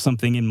slip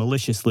something in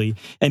maliciously,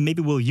 and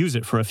maybe we'll use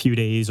it for a few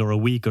days or a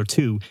week or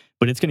two,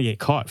 but it's going to get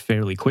caught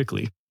fairly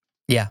quickly.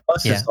 Yeah.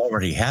 Plus, this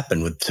already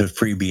happened with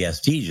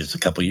FreeBSD just a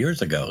couple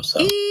years ago.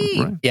 So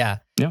yeah,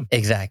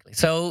 exactly.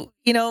 So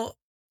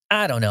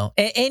I don't know.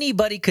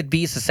 Anybody could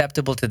be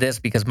susceptible to this,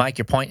 because Mike,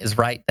 your point is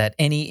right that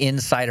any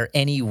insider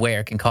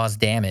anywhere can cause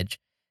damage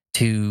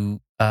to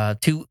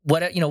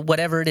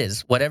whatever it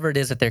is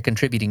that they're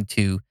contributing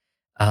to.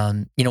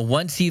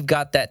 Once you've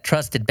got that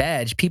trusted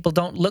badge, people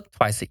don't look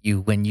twice at you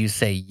when you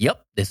say,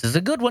 "Yep, this is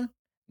a good one.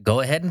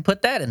 Go ahead and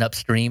put that in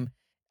upstream."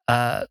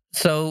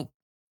 So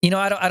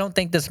I don't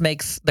think this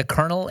makes the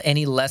kernel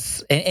any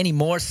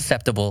more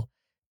susceptible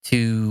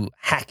to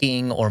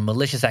hacking or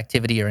malicious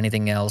activity or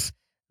anything else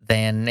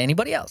than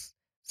anybody else.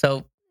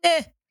 So,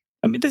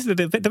 I mean, this is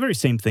the very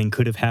same thing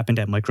could have happened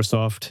at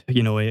Microsoft.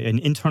 You know, an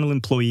internal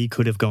employee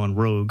could have gone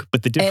rogue,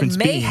 but the difference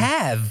and may being,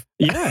 have.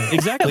 yeah,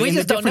 exactly. We and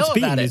just the don't know difference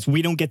about being it. is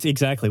we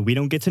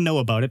don't get to know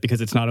about it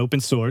because it's not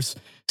open source.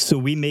 So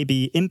we may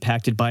be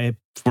impacted by it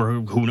for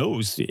who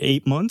knows,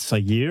 8 months,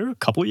 a year, a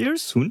couple of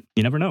years. You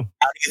never know.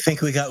 How do you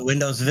think we got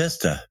Windows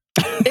Vista?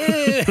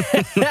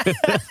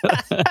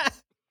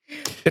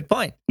 Good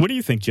point. What do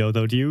you think, Joe?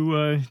 Though, do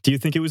you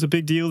think it was a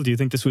big deal? Do you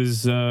think this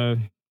was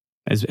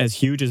as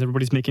huge as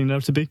everybody's making it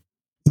out to be?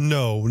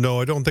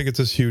 No, I don't think it's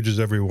as huge as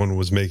everyone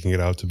was making it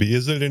out to be.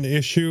 Is it an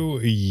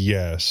issue?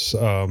 Yes.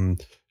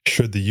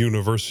 Should the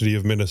University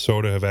of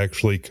Minnesota have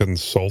actually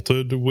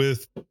consulted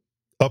with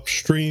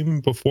Upstream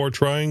before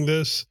trying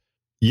this?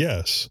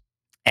 Yes.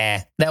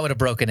 That would have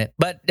broken it.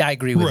 But I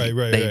agree with you.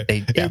 Right. Yeah.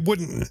 It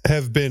wouldn't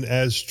have been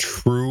as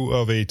true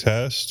of a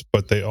test,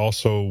 but they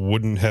also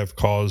wouldn't have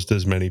caused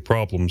as many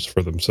problems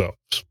for themselves.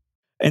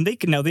 And they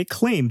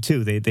claim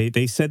too.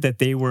 They said that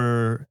they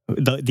were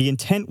the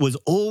intent was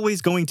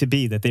always going to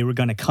be that they were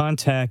going to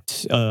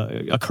contact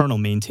a kernel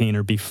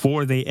maintainer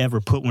before they ever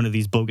put one of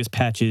these bogus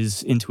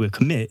patches into a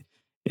commit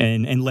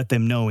and let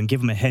them know and give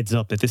them a heads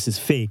up that this is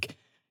fake.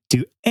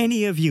 Do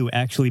any of you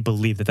actually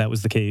believe that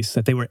was the case?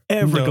 That they were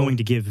ever going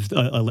to give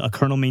a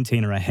kernel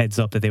maintainer a heads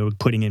up that they were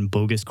putting in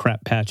bogus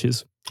crap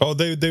patches? Oh,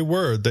 they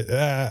were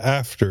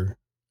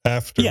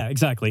after. Yeah,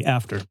 exactly.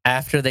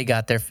 After they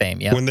got their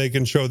fame, yeah. When they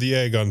can show the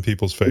egg on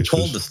people's faces. We're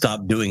told to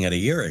stop doing it a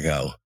year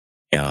ago.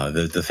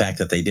 The fact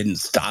that they didn't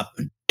stop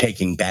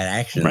taking bad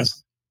actions. Right.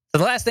 So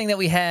the last thing that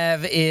we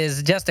have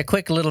is just a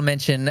quick little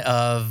mention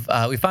of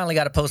we finally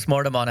got a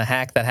postmortem on a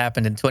hack that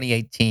happened in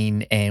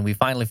 2018, and we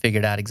finally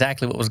figured out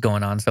exactly what was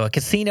going on. So a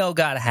casino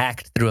got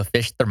hacked through a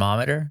fish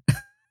thermometer.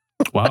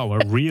 Wow, a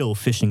real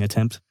phishing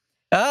attempt.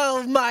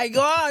 Oh my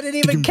God, I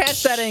didn't even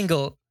catch that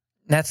angle.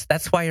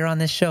 That's why you're on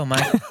this show,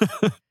 Mike.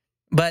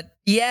 But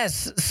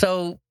yes,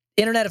 so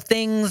Internet of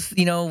Things,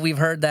 we've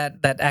heard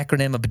that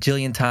acronym a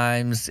bajillion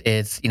times.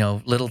 It's,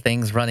 little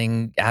things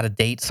running out of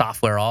date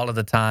software all of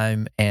the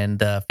time. And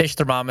the fish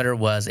thermometer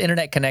was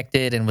internet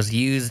connected and was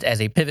used as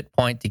a pivot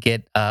point to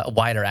get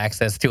wider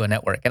access to a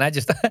network. And I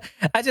just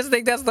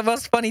think that's the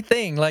most funny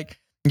thing. Like,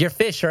 your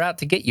fish are out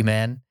to get you,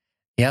 man.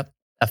 Yep.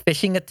 A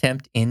phishing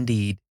attempt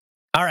indeed.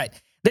 All right.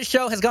 This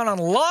show has gone on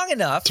long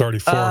enough. It's already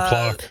 4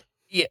 o'clock.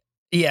 Yeah.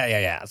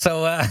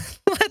 So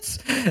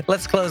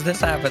let's close this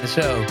half of the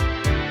show.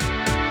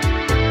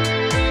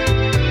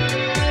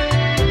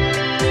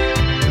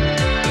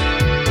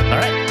 All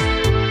right.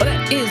 Well,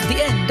 that is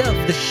the end of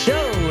the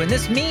show, and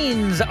this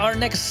means our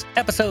next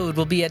episode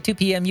will be at 2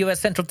 p.m. U.S.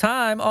 Central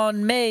Time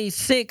on May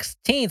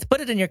 16th.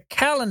 Put it in your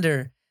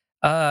calendar.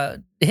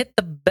 Hit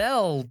the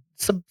bell,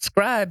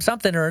 subscribe,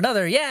 something or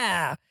another.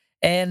 Yeah.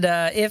 And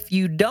if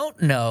you don't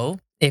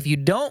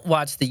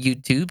watch the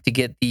YouTube to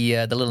get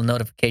the little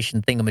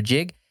notification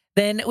thingamajig,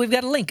 then we've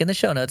got a link in the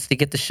show notes to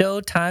get the show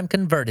time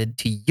converted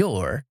to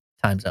your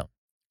time zone.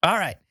 All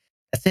right,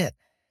 that's it.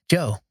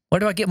 Joe, where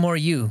do I get more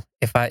of you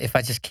if I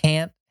just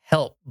can't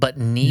help but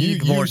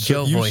need more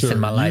Joe voice in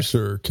my life? You,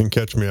 sir, can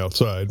catch me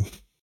outside.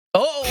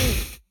 Oh!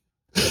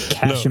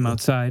 Cash him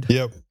outside.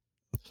 Yep.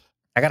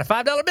 I got a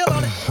 $5 bill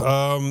on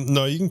it.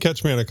 No, you can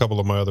catch me on a couple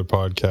of my other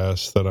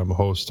podcasts that I'm a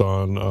host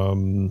on.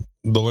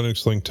 The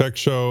Linux Link Tech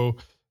Show,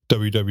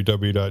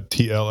 www.tllts.org,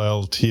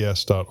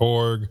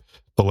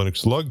 the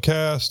Linux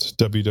Lugcast,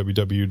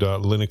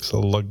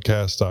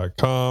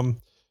 www.linuxlugcast.com.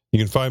 You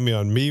can find me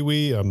on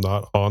MeWe. I'm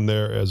not on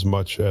there as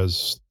much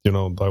as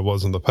I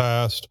was in the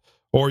past.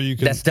 Or you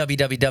can That's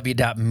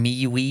www.mewe.com.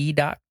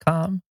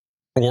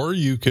 Or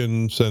you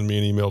can send me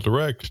an email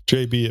direct,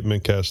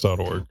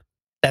 jb@mintcast.org.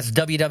 That's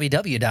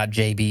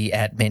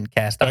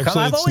www.jb@mintcast.com.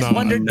 Actually, I've always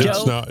wondered, it's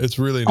Joe. not. It's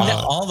really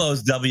not. All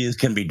those W's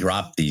can be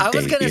dropped these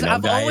days.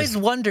 I've guys. always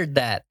wondered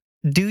that.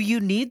 Do you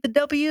need the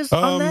W's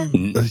on that?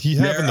 You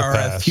have in the There are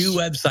past. a few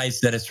websites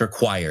that it's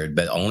required,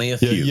 but only a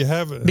few. Yeah, you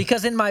have.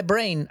 Because in my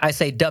brain, I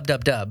say dub.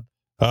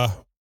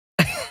 Well,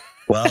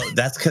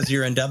 that's because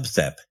you're in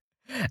dubstep.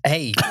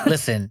 Hey,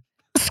 listen,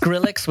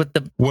 Skrillex with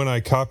the... When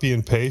I copy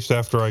and paste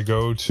after I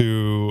go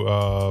to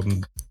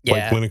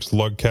like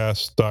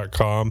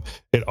linuxlugcast.com,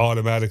 it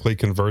automatically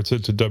converts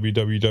it to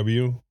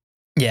www.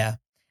 Yeah.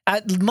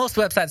 Most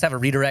websites have a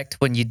redirect.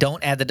 When you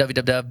don't add the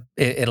www,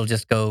 it'll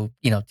just go,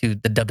 to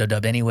the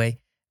www anyway.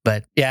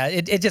 But yeah,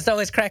 it just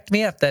always cracked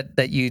me up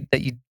that you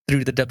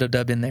threw the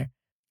www in there.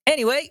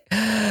 Anyway,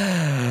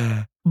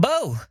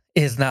 Bo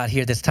is not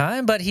here this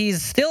time, but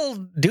he's still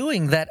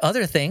doing that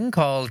other thing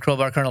called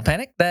Crowbar Kernel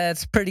Panic.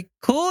 That's pretty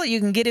cool. You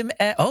can get him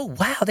at,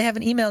 they have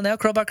an email now,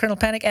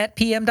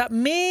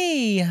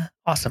 crowbarkernelpanic@pm.me.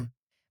 Awesome.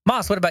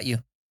 Moss, what about you?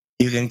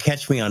 You can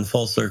catch me on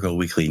Full Circle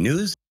Weekly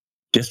News,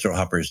 Distro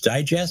Hoppers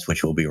Digest,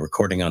 which we'll be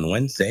recording on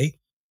Wednesday.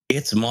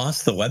 It's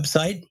Moss, the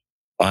website,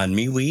 on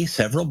MeWe,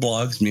 several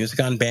blogs, music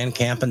on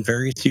Bandcamp, and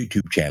various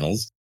YouTube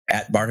channels,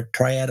 at Bardic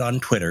Triad on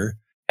Twitter,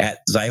 at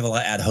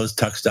Zyvala at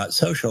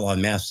hosttux.social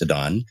on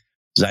Mastodon,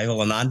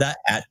 Zyvalananda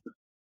at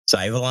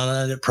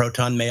Cyvalon at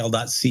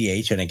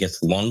protonmail.ch, and it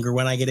gets longer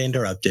when I get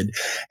interrupted.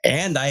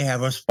 And I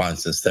have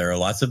responses. There are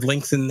lots of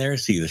links in there.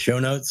 See the show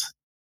notes,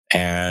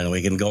 and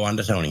we can go on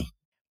to Tony.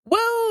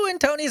 Whoa,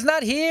 and Tony's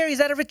not here. He's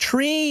at a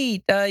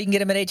retreat. You can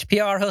get him at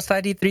HPR, host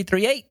ID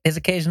 338. His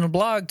occasional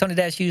blog,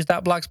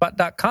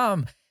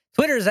 tony-hughes.blogspot.com.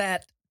 Twitter's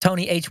at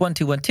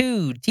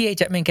TonyH1212,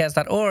 th at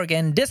mintcast.org,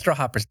 and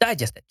DistroHopper's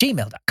Digest at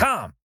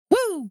gmail.com.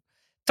 Woo!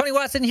 Tony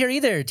Watts isn't here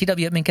either, tw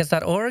at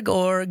mintcast.org,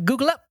 or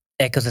Google up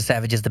Echoes of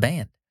Savages, the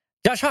band.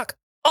 Josh Hawk,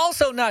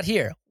 also not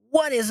here.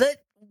 What is it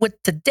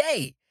with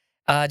today?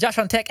 Josh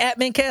on Tech at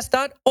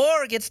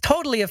mintcast.org. It's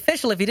totally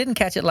official. If you didn't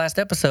catch it last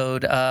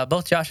episode,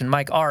 both Josh and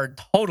Mike are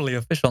totally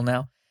official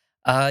now.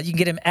 You can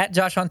get him at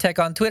Josh on Tech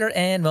on Twitter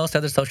and most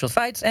other social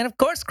sites. And of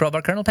course,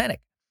 Crowbar Colonel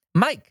Panic.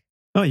 Mike.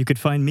 Oh, you could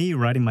find me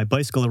riding my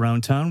bicycle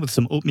around town with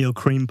some oatmeal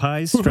cream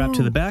pies strapped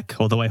to the back,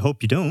 although I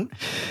hope you don't.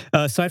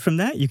 Aside from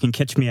that, you can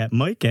catch me at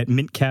Mike at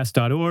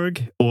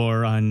mintcast.org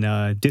or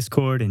on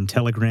Discord and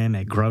Telegram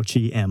at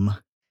Grouchy M.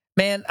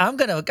 Man, I'm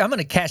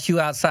gonna cash you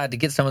outside to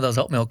get some of those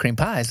oatmeal cream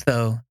pies,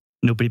 though.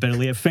 Nobody better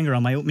lay a finger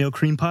on my oatmeal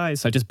cream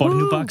pies. I just bought a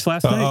new box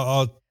last night.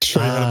 I'll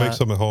show you how to make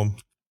some at home.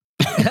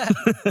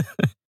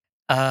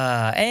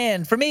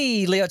 And for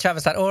me,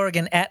 leochavez.org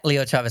and at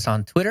Leo Chavez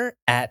on Twitter,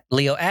 at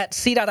Leo at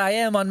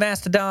C.im on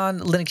Mastodon,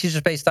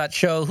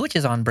 LinuxUserspace.show, which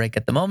is on break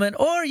at the moment,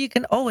 or you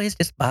can always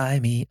just buy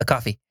me a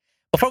coffee.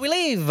 Before we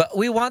leave,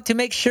 we want to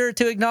make sure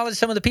to acknowledge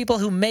some of the people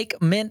who make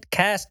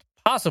mintCast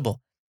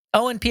possible.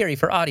 Owen Peary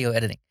for audio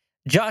editing,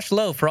 Josh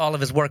Lowe for all of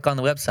his work on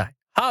the website,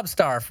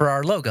 Hobstar for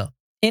our logo,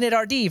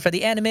 InitRD for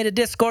the animated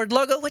Discord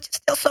logo, which is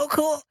still so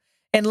cool,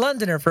 and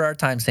Londoner for our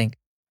time sync.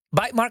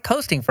 Bytemark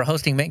Hosting for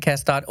hosting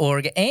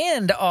mintcast.org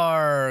and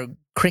our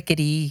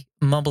crickety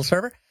mumble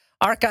server.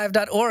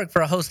 Archive.org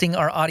for hosting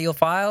our audio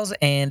files.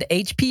 And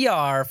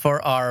HPR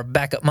for our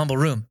backup mumble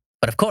room.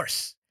 But of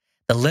course,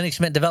 the Linux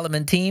Mint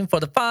development team for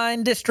the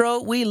fine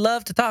distro we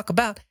love to talk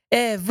about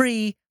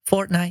every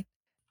fortnight.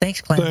 Thanks,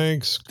 Clem.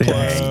 Thanks,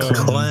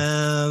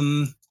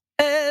 Clem.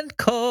 And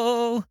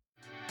Co.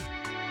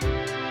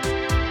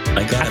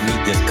 I gotta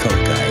meet this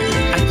code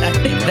guy. I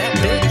think that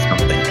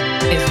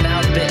bit is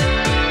now the bit.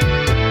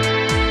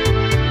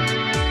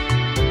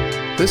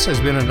 This has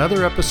been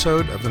another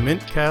episode of the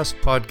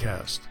mintCast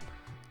podcast.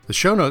 The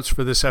show notes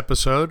for this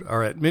episode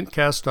are at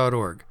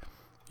mintcast.org.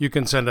 You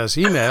can send us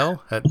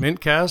email at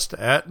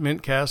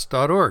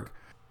mintcast@mintcast.org.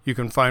 You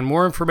can find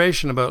more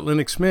information about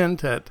Linux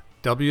Mint at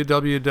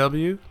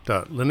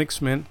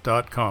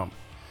www.linuxmint.com.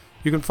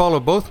 You can follow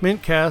both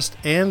mintCast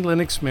and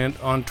Linux Mint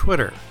on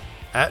Twitter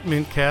at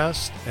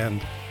mintcast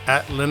and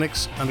at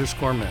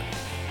Linux_Mint.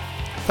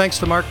 Thanks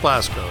to Mark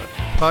Blasco at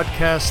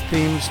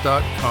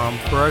podcastthemes.com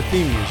for our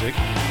theme music,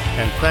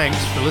 and thanks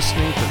for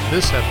listening to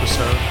this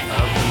episode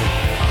of the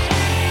mintCast.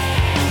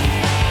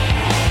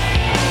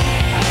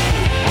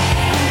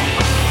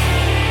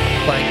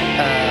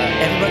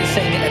 Everybody's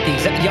saying it at the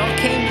exact... Y'all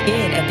came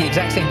in at the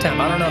exact same time.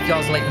 I don't know if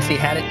y'all's latency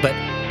had it, but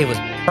it was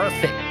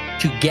perfect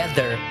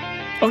together.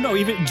 Oh no,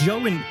 even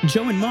Joe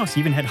and Moss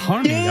even had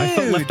harmony. Dude. I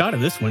felt left out of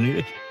this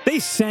one. They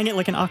sang it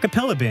like an a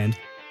cappella band.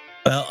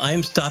 Well,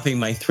 I'm stopping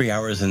my 3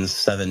 hours and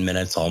 7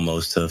 minutes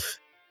almost of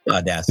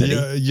Audacity.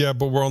 Yeah,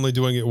 but we're only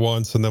doing it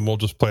once, and then we'll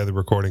just play the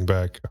recording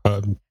back.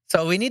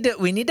 So we need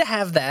to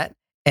have that,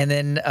 and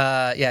then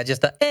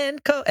just the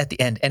end at the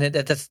end, and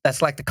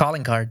that's like the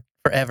calling card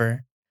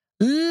forever.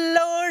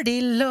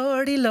 Lordy,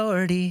 lordy,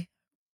 lordy.